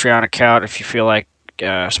a Patreon account if you feel like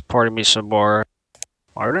supporting me some more."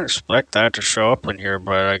 Well, I didn't expect that to show up in here,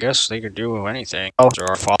 but I guess they could do anything. Or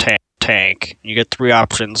follow tank. You get 3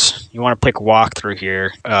 options. You want to pick walkthrough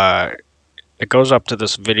here. It goes up to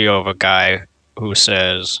this video of a guy who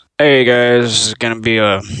says, "Hey guys, this is gonna be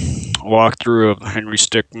a walkthrough of Henry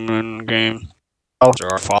Stickmin game."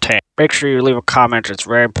 Or follow tank. Make sure you leave a comment; it's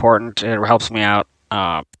very important. It helps me out.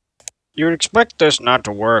 You would expect this not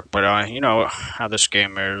to work, but you know how this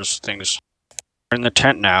game is. Things are in the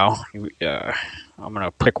tent now. I'm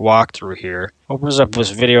gonna pick walkthrough here. Opens up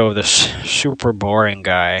this video of this super boring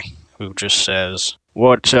guy who just says,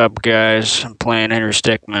 "What's up, guys? I'm playing Henry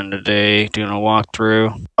Stickmin today, doing a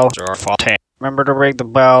walkthrough." Or follow tank. Remember to ring the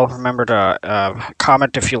bell. Remember to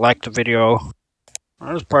comment if you like the video.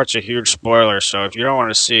 This part's a huge spoiler, so if you don't want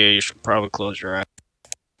to see it, you should probably close your eyes.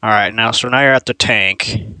 Alright, so now you're at the tank,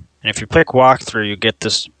 and if you pick walkthrough, you get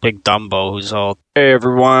this big Dumbo who's all, "Hey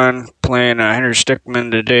everyone, playing Henry Stickmin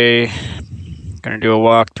today. Gonna do a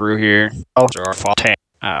walkthrough here." Or follow tank.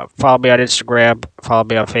 Follow me on Instagram, follow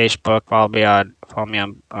me on Facebook, follow me on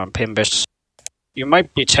Pinbis. You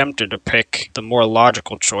might be tempted to pick the more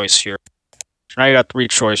logical choice here. So now you got 3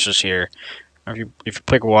 choices here. If you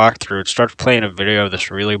pick walkthrough, it starts playing a video of this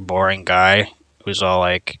really boring guy who's all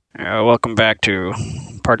like, "Welcome back to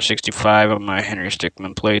part 65 of my Henry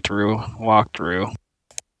Stickmin playthrough walkthrough."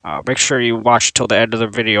 Make sure you watch till the end of the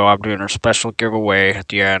video. I'm doing a special giveaway at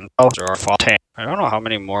the end. Oh, there are fall tank. I don't know how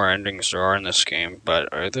many more endings there are in this game, but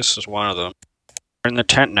this is one of them. We're in the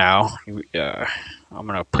tent now. I'm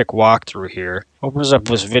gonna click walkthrough here. Opens up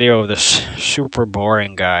this video of this super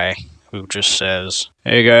boring guy who just says,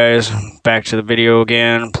 "Hey guys, back to the video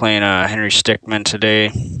again. Playing Henry Stickmin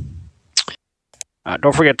today.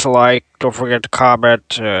 Don't forget to like. Don't forget to comment.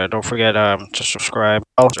 Don't forget to subscribe.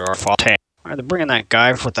 Oh, there are fall tank." They're bringing that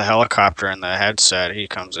guy with the helicopter and the headset. He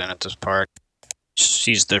comes in at this part.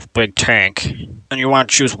 Sees the big tank. And you want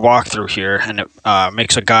to choose walkthrough here, and it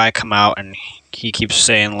makes a guy come out, and he keeps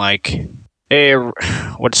saying like, "Hey,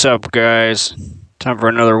 what's up, guys? Time for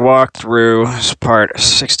another walkthrough. This is part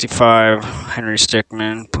 65. Henry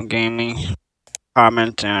Stickmin Gaming.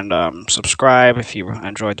 Comment and subscribe if you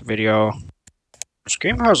enjoyed the video." This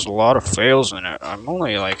game has a lot of fails in it. I'm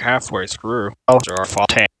only like halfway through. Oh, there are fall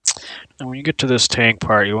tank. And when you get to this tank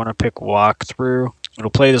part, you want to pick walkthrough.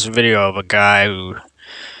 It'll play this video of a guy who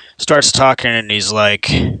starts talking and he's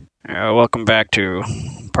like, "Welcome back to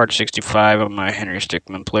part 65 of my Henry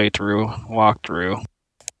Stickmin walkthrough.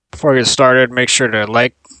 Before I get started, make sure to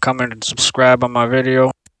like, comment, and subscribe on my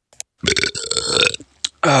video."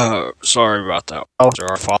 Sorry about that. Oh, there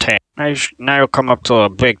are fall tank. Now you'll come up to a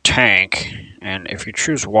big tank, and if you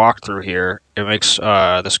choose walkthrough here, it makes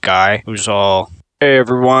this guy who's all, "Hey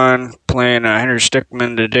everyone, playing Henry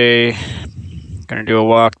Stickmin today. Gonna do a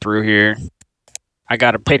walkthrough here. I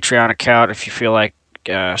got a Patreon account if you feel like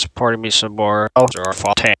supporting me some more." Oh, there are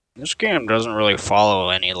fall tank. This game doesn't really follow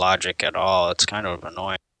any logic at all. It's kind of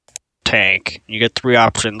annoying. Tank. You get 3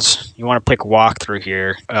 options. You want to pick walkthrough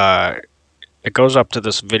here. It goes up to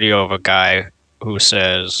this video of a guy who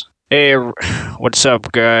says, "Hey, what's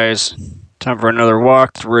up, guys? Time for another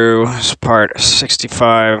walkthrough. This is part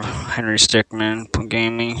 65. Henry Stickmin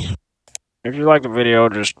Gaming." If you like the video,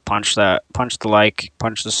 just punch the like,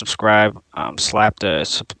 punch the subscribe, slap the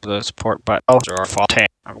support button. Oh, there are fall tank.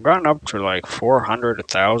 I've gotten up to like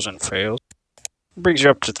 400,000 fails. It brings you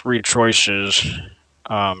up to 3 choices.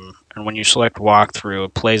 And when you select walkthrough,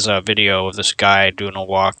 it plays a video of this guy doing a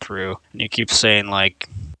walkthrough, and you keep saying like,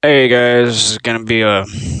 "Hey guys, this is gonna be a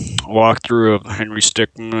walkthrough of Henry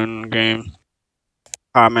Stickmin game.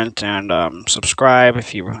 Comment and subscribe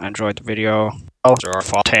if you enjoyed the video." Oh, there are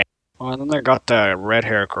fall tank. Well, and then they got the red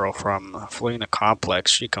hair girl from Fleeing the Complex.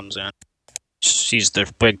 She comes in, sees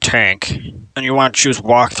the big tank, and you want to choose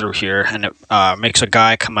walkthrough here, and it makes a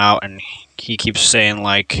guy come out, and he keeps saying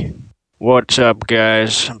like, "What's up,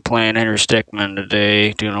 guys? I'm playing Henry Stickmin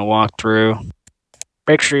today, doing a walkthrough."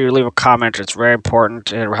 Make sure you leave a comment. It's very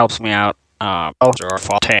important. It helps me out. Oh, there are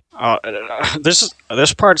fall tank.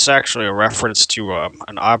 This part's actually a reference to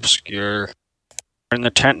an obscure. We're in the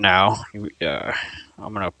tent now.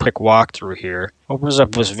 I'm gonna click walkthrough here. Opens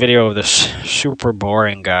up this video of this super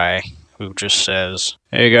boring guy who just says,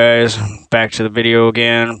 "Hey guys, back to the video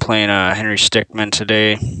again. Playing Henry Stickmin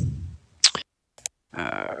today.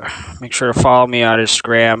 Make sure to follow me on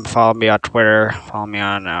Instagram, follow me on Twitter, follow me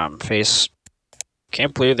on Face."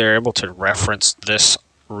 Can't believe they're able to reference this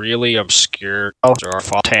really obscure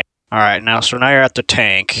fall tank. Alright, now you're at the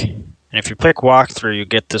tank, and if you click walkthrough, you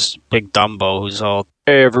get this big Dumbo who's all,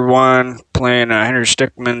 "Hey everyone, playing Henry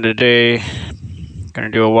Stickmin today. Gonna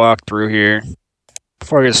do a walkthrough here.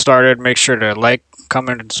 Before I get started, make sure to like,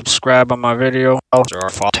 comment, and subscribe on my video." Oh, there are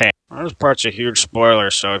fall tank. Well, this part's a huge spoiler,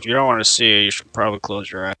 so if you don't want to see it, you should probably close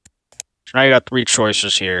your eyes. So now you got 3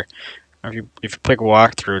 choices here. If you click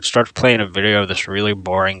walkthrough, it starts playing a video of this really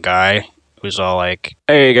boring guy who's all like,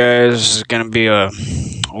 "Hey guys, this is gonna be a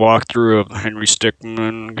walkthrough of Henry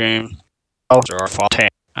Stickmin game." Oh, there are fall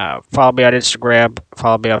tank. Follow me on Instagram,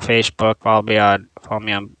 follow me on Facebook, follow me on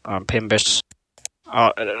Pinterest.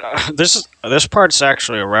 This part's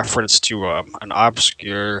actually a reference to an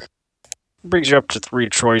obscure. It brings you up to 3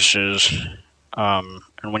 choices.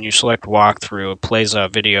 And when you select walkthrough, it plays a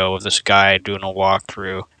video of this guy doing a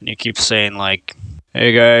walkthrough, and you keep saying like,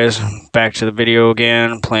 "Hey guys, back to the video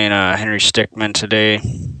again. Playing Henry Stickmin today.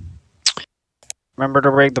 Remember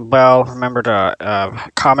to ring the bell. Remember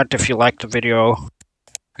to comment if you liked the video."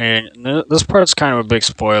 And this part's kind of a big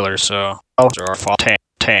spoiler, so oh, there are fall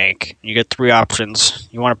tank. You get 3 options.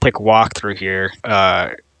 You want to pick walkthrough here.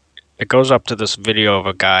 It goes up to this video of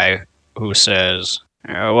a guy who says,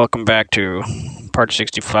 "Welcome back to part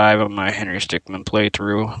 65 of my Henry Stickmin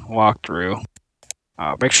walkthrough.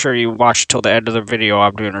 Make sure you watch till the end of the video.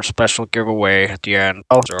 I'm doing a special giveaway at the end.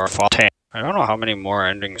 Oh, there are fall tank. I don't know how many more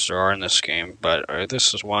endings there are in this game, but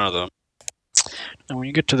this is one of them. And when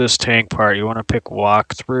you get to this tank part, you want to pick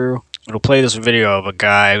walkthrough. It'll play this video of a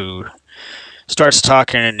guy who starts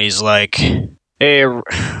talking and he's like, Hey,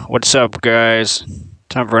 what's up, guys?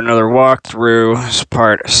 Time for another walkthrough. This is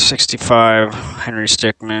part 65, Henry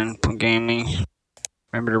Stickmin Gaming.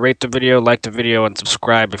 Remember to rate the video, like the video, and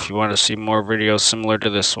subscribe if you want to see more videos similar to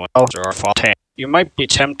this one. You might be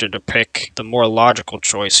tempted to pick the more logical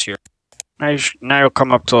choice here. Now you'll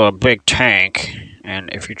come up to a big tank, and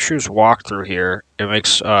if you choose walkthrough here, it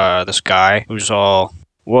makes this guy who's all,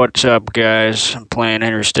 "What's up, guys? I'm playing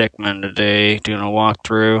Henry Stickmin today, doing a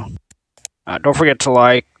walkthrough. Don't forget to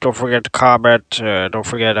like, don't forget to comment, don't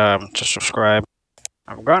forget to subscribe."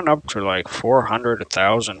 I've gotten up to like 400,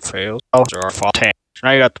 1,000 fails. So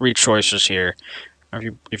now you got three choices here. If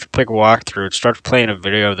you pick walkthrough, it starts playing a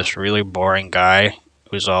video of this really boring guy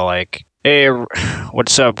who's all like, "Hey,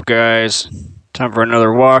 what's up, guys? Time for another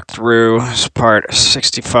walkthrough. This is part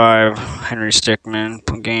 65, Henry Stickmin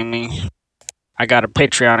Gaming. I got a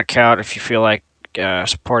Patreon account if you feel like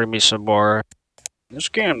supporting me some more." This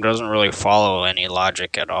game doesn't really follow any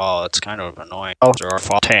logic at all. It's kind of annoying.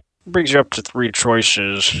 It brings you up to three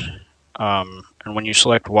choices. And when you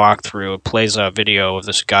select walkthrough, it plays a video of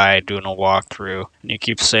this guy doing a walkthrough. And you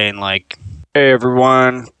keep saying like, "Hey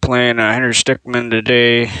everyone, playing Henry Stickmin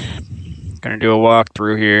today. Gonna do a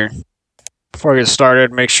walkthrough here." Before I get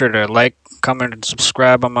started, make sure to like, comment, and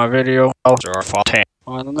subscribe on my video. Oh,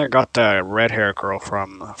 and then they got that red hair girl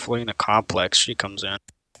from Fleeing the Complex. She comes in.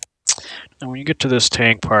 And when you get to this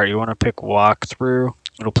tank part, you want to pick walkthrough.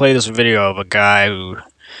 It'll play this video of a guy who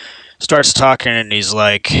starts talking and he's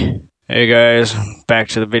like, "Hey guys, back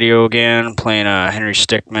to the video again, playing Henry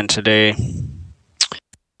Stickmin today.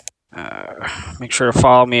 Make sure to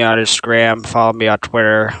follow me on Instagram, follow me on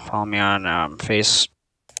Twitter, follow me on Face."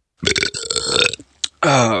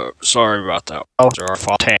 Sorry about that.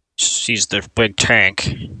 Sees the big tank,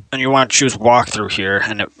 and you want to choose walkthrough here,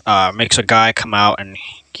 and it makes a guy come out, and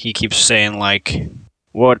he keeps saying like,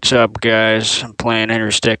 "What's up, guys? I'm playing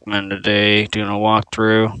Henry Stickmin today, doing a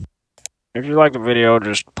walkthrough." If you like the video,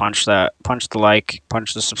 just punch the like,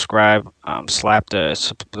 punch the subscribe, slap the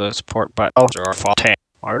support button.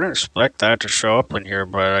 I didn't expect that to show up in here,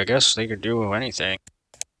 but I guess they could do anything.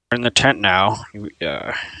 We're in the tent now.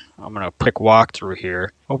 I'm gonna pick walkthrough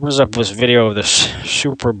here. Opens up this video of this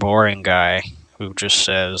super boring guy who just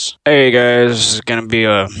says, "Hey guys, this is gonna be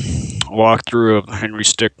a walkthrough of Henry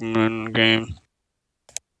Stickmin game.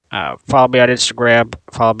 Follow me on Instagram,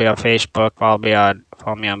 follow me on Facebook, follow me on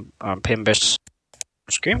Pimbus."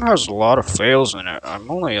 This game has a lot of fails in it.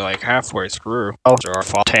 I'm only like halfway through.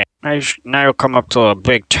 Now you'll come up to a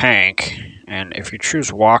big tank, and if you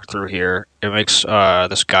choose walkthrough here, it makes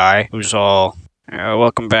this guy who's all,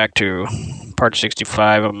 "Welcome back to part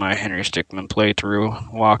 65 of my Henry Stickmin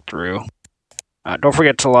playthrough walkthrough. Don't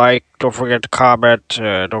forget to like, don't forget to comment,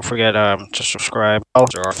 don't forget to subscribe."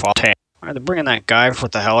 They're bringing that guy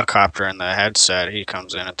with the helicopter and the headset. He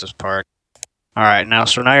comes in at this part. Alright,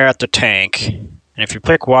 so now you're at the tank. And if you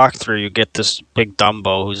pick walkthrough, you get this big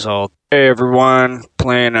Dumbo who's all, "Hey everyone,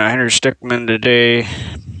 playing Henry Stickmin today.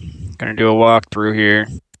 Gonna do a walkthrough here.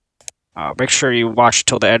 Make sure you watch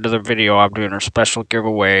till the end of the video. I'm doing a special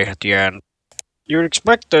giveaway at the end." You would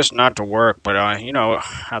expect this not to work, but you know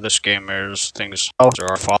how this game is. Things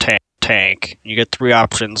are tank. You get three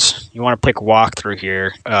options. You want to pick walkthrough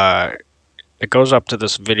here. It goes up to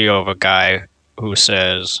this video of a guy who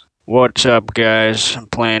says, "What's up, guys? I'm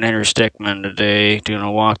playing Henry Stickmin today, doing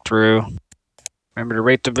a walkthrough. Remember to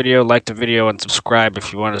rate the video, like the video, and subscribe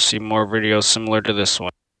if you want to see more videos similar to this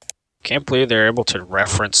one." Can't believe they're able to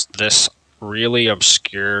reference this really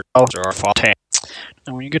obscure tank.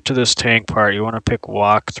 And when you get to this tank part, you want to pick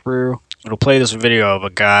walkthrough. It'll play this video of a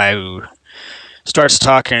guy who starts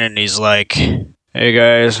talking and he's like, "Hey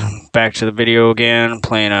guys, back to the video again,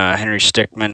 playing Henry Stickmin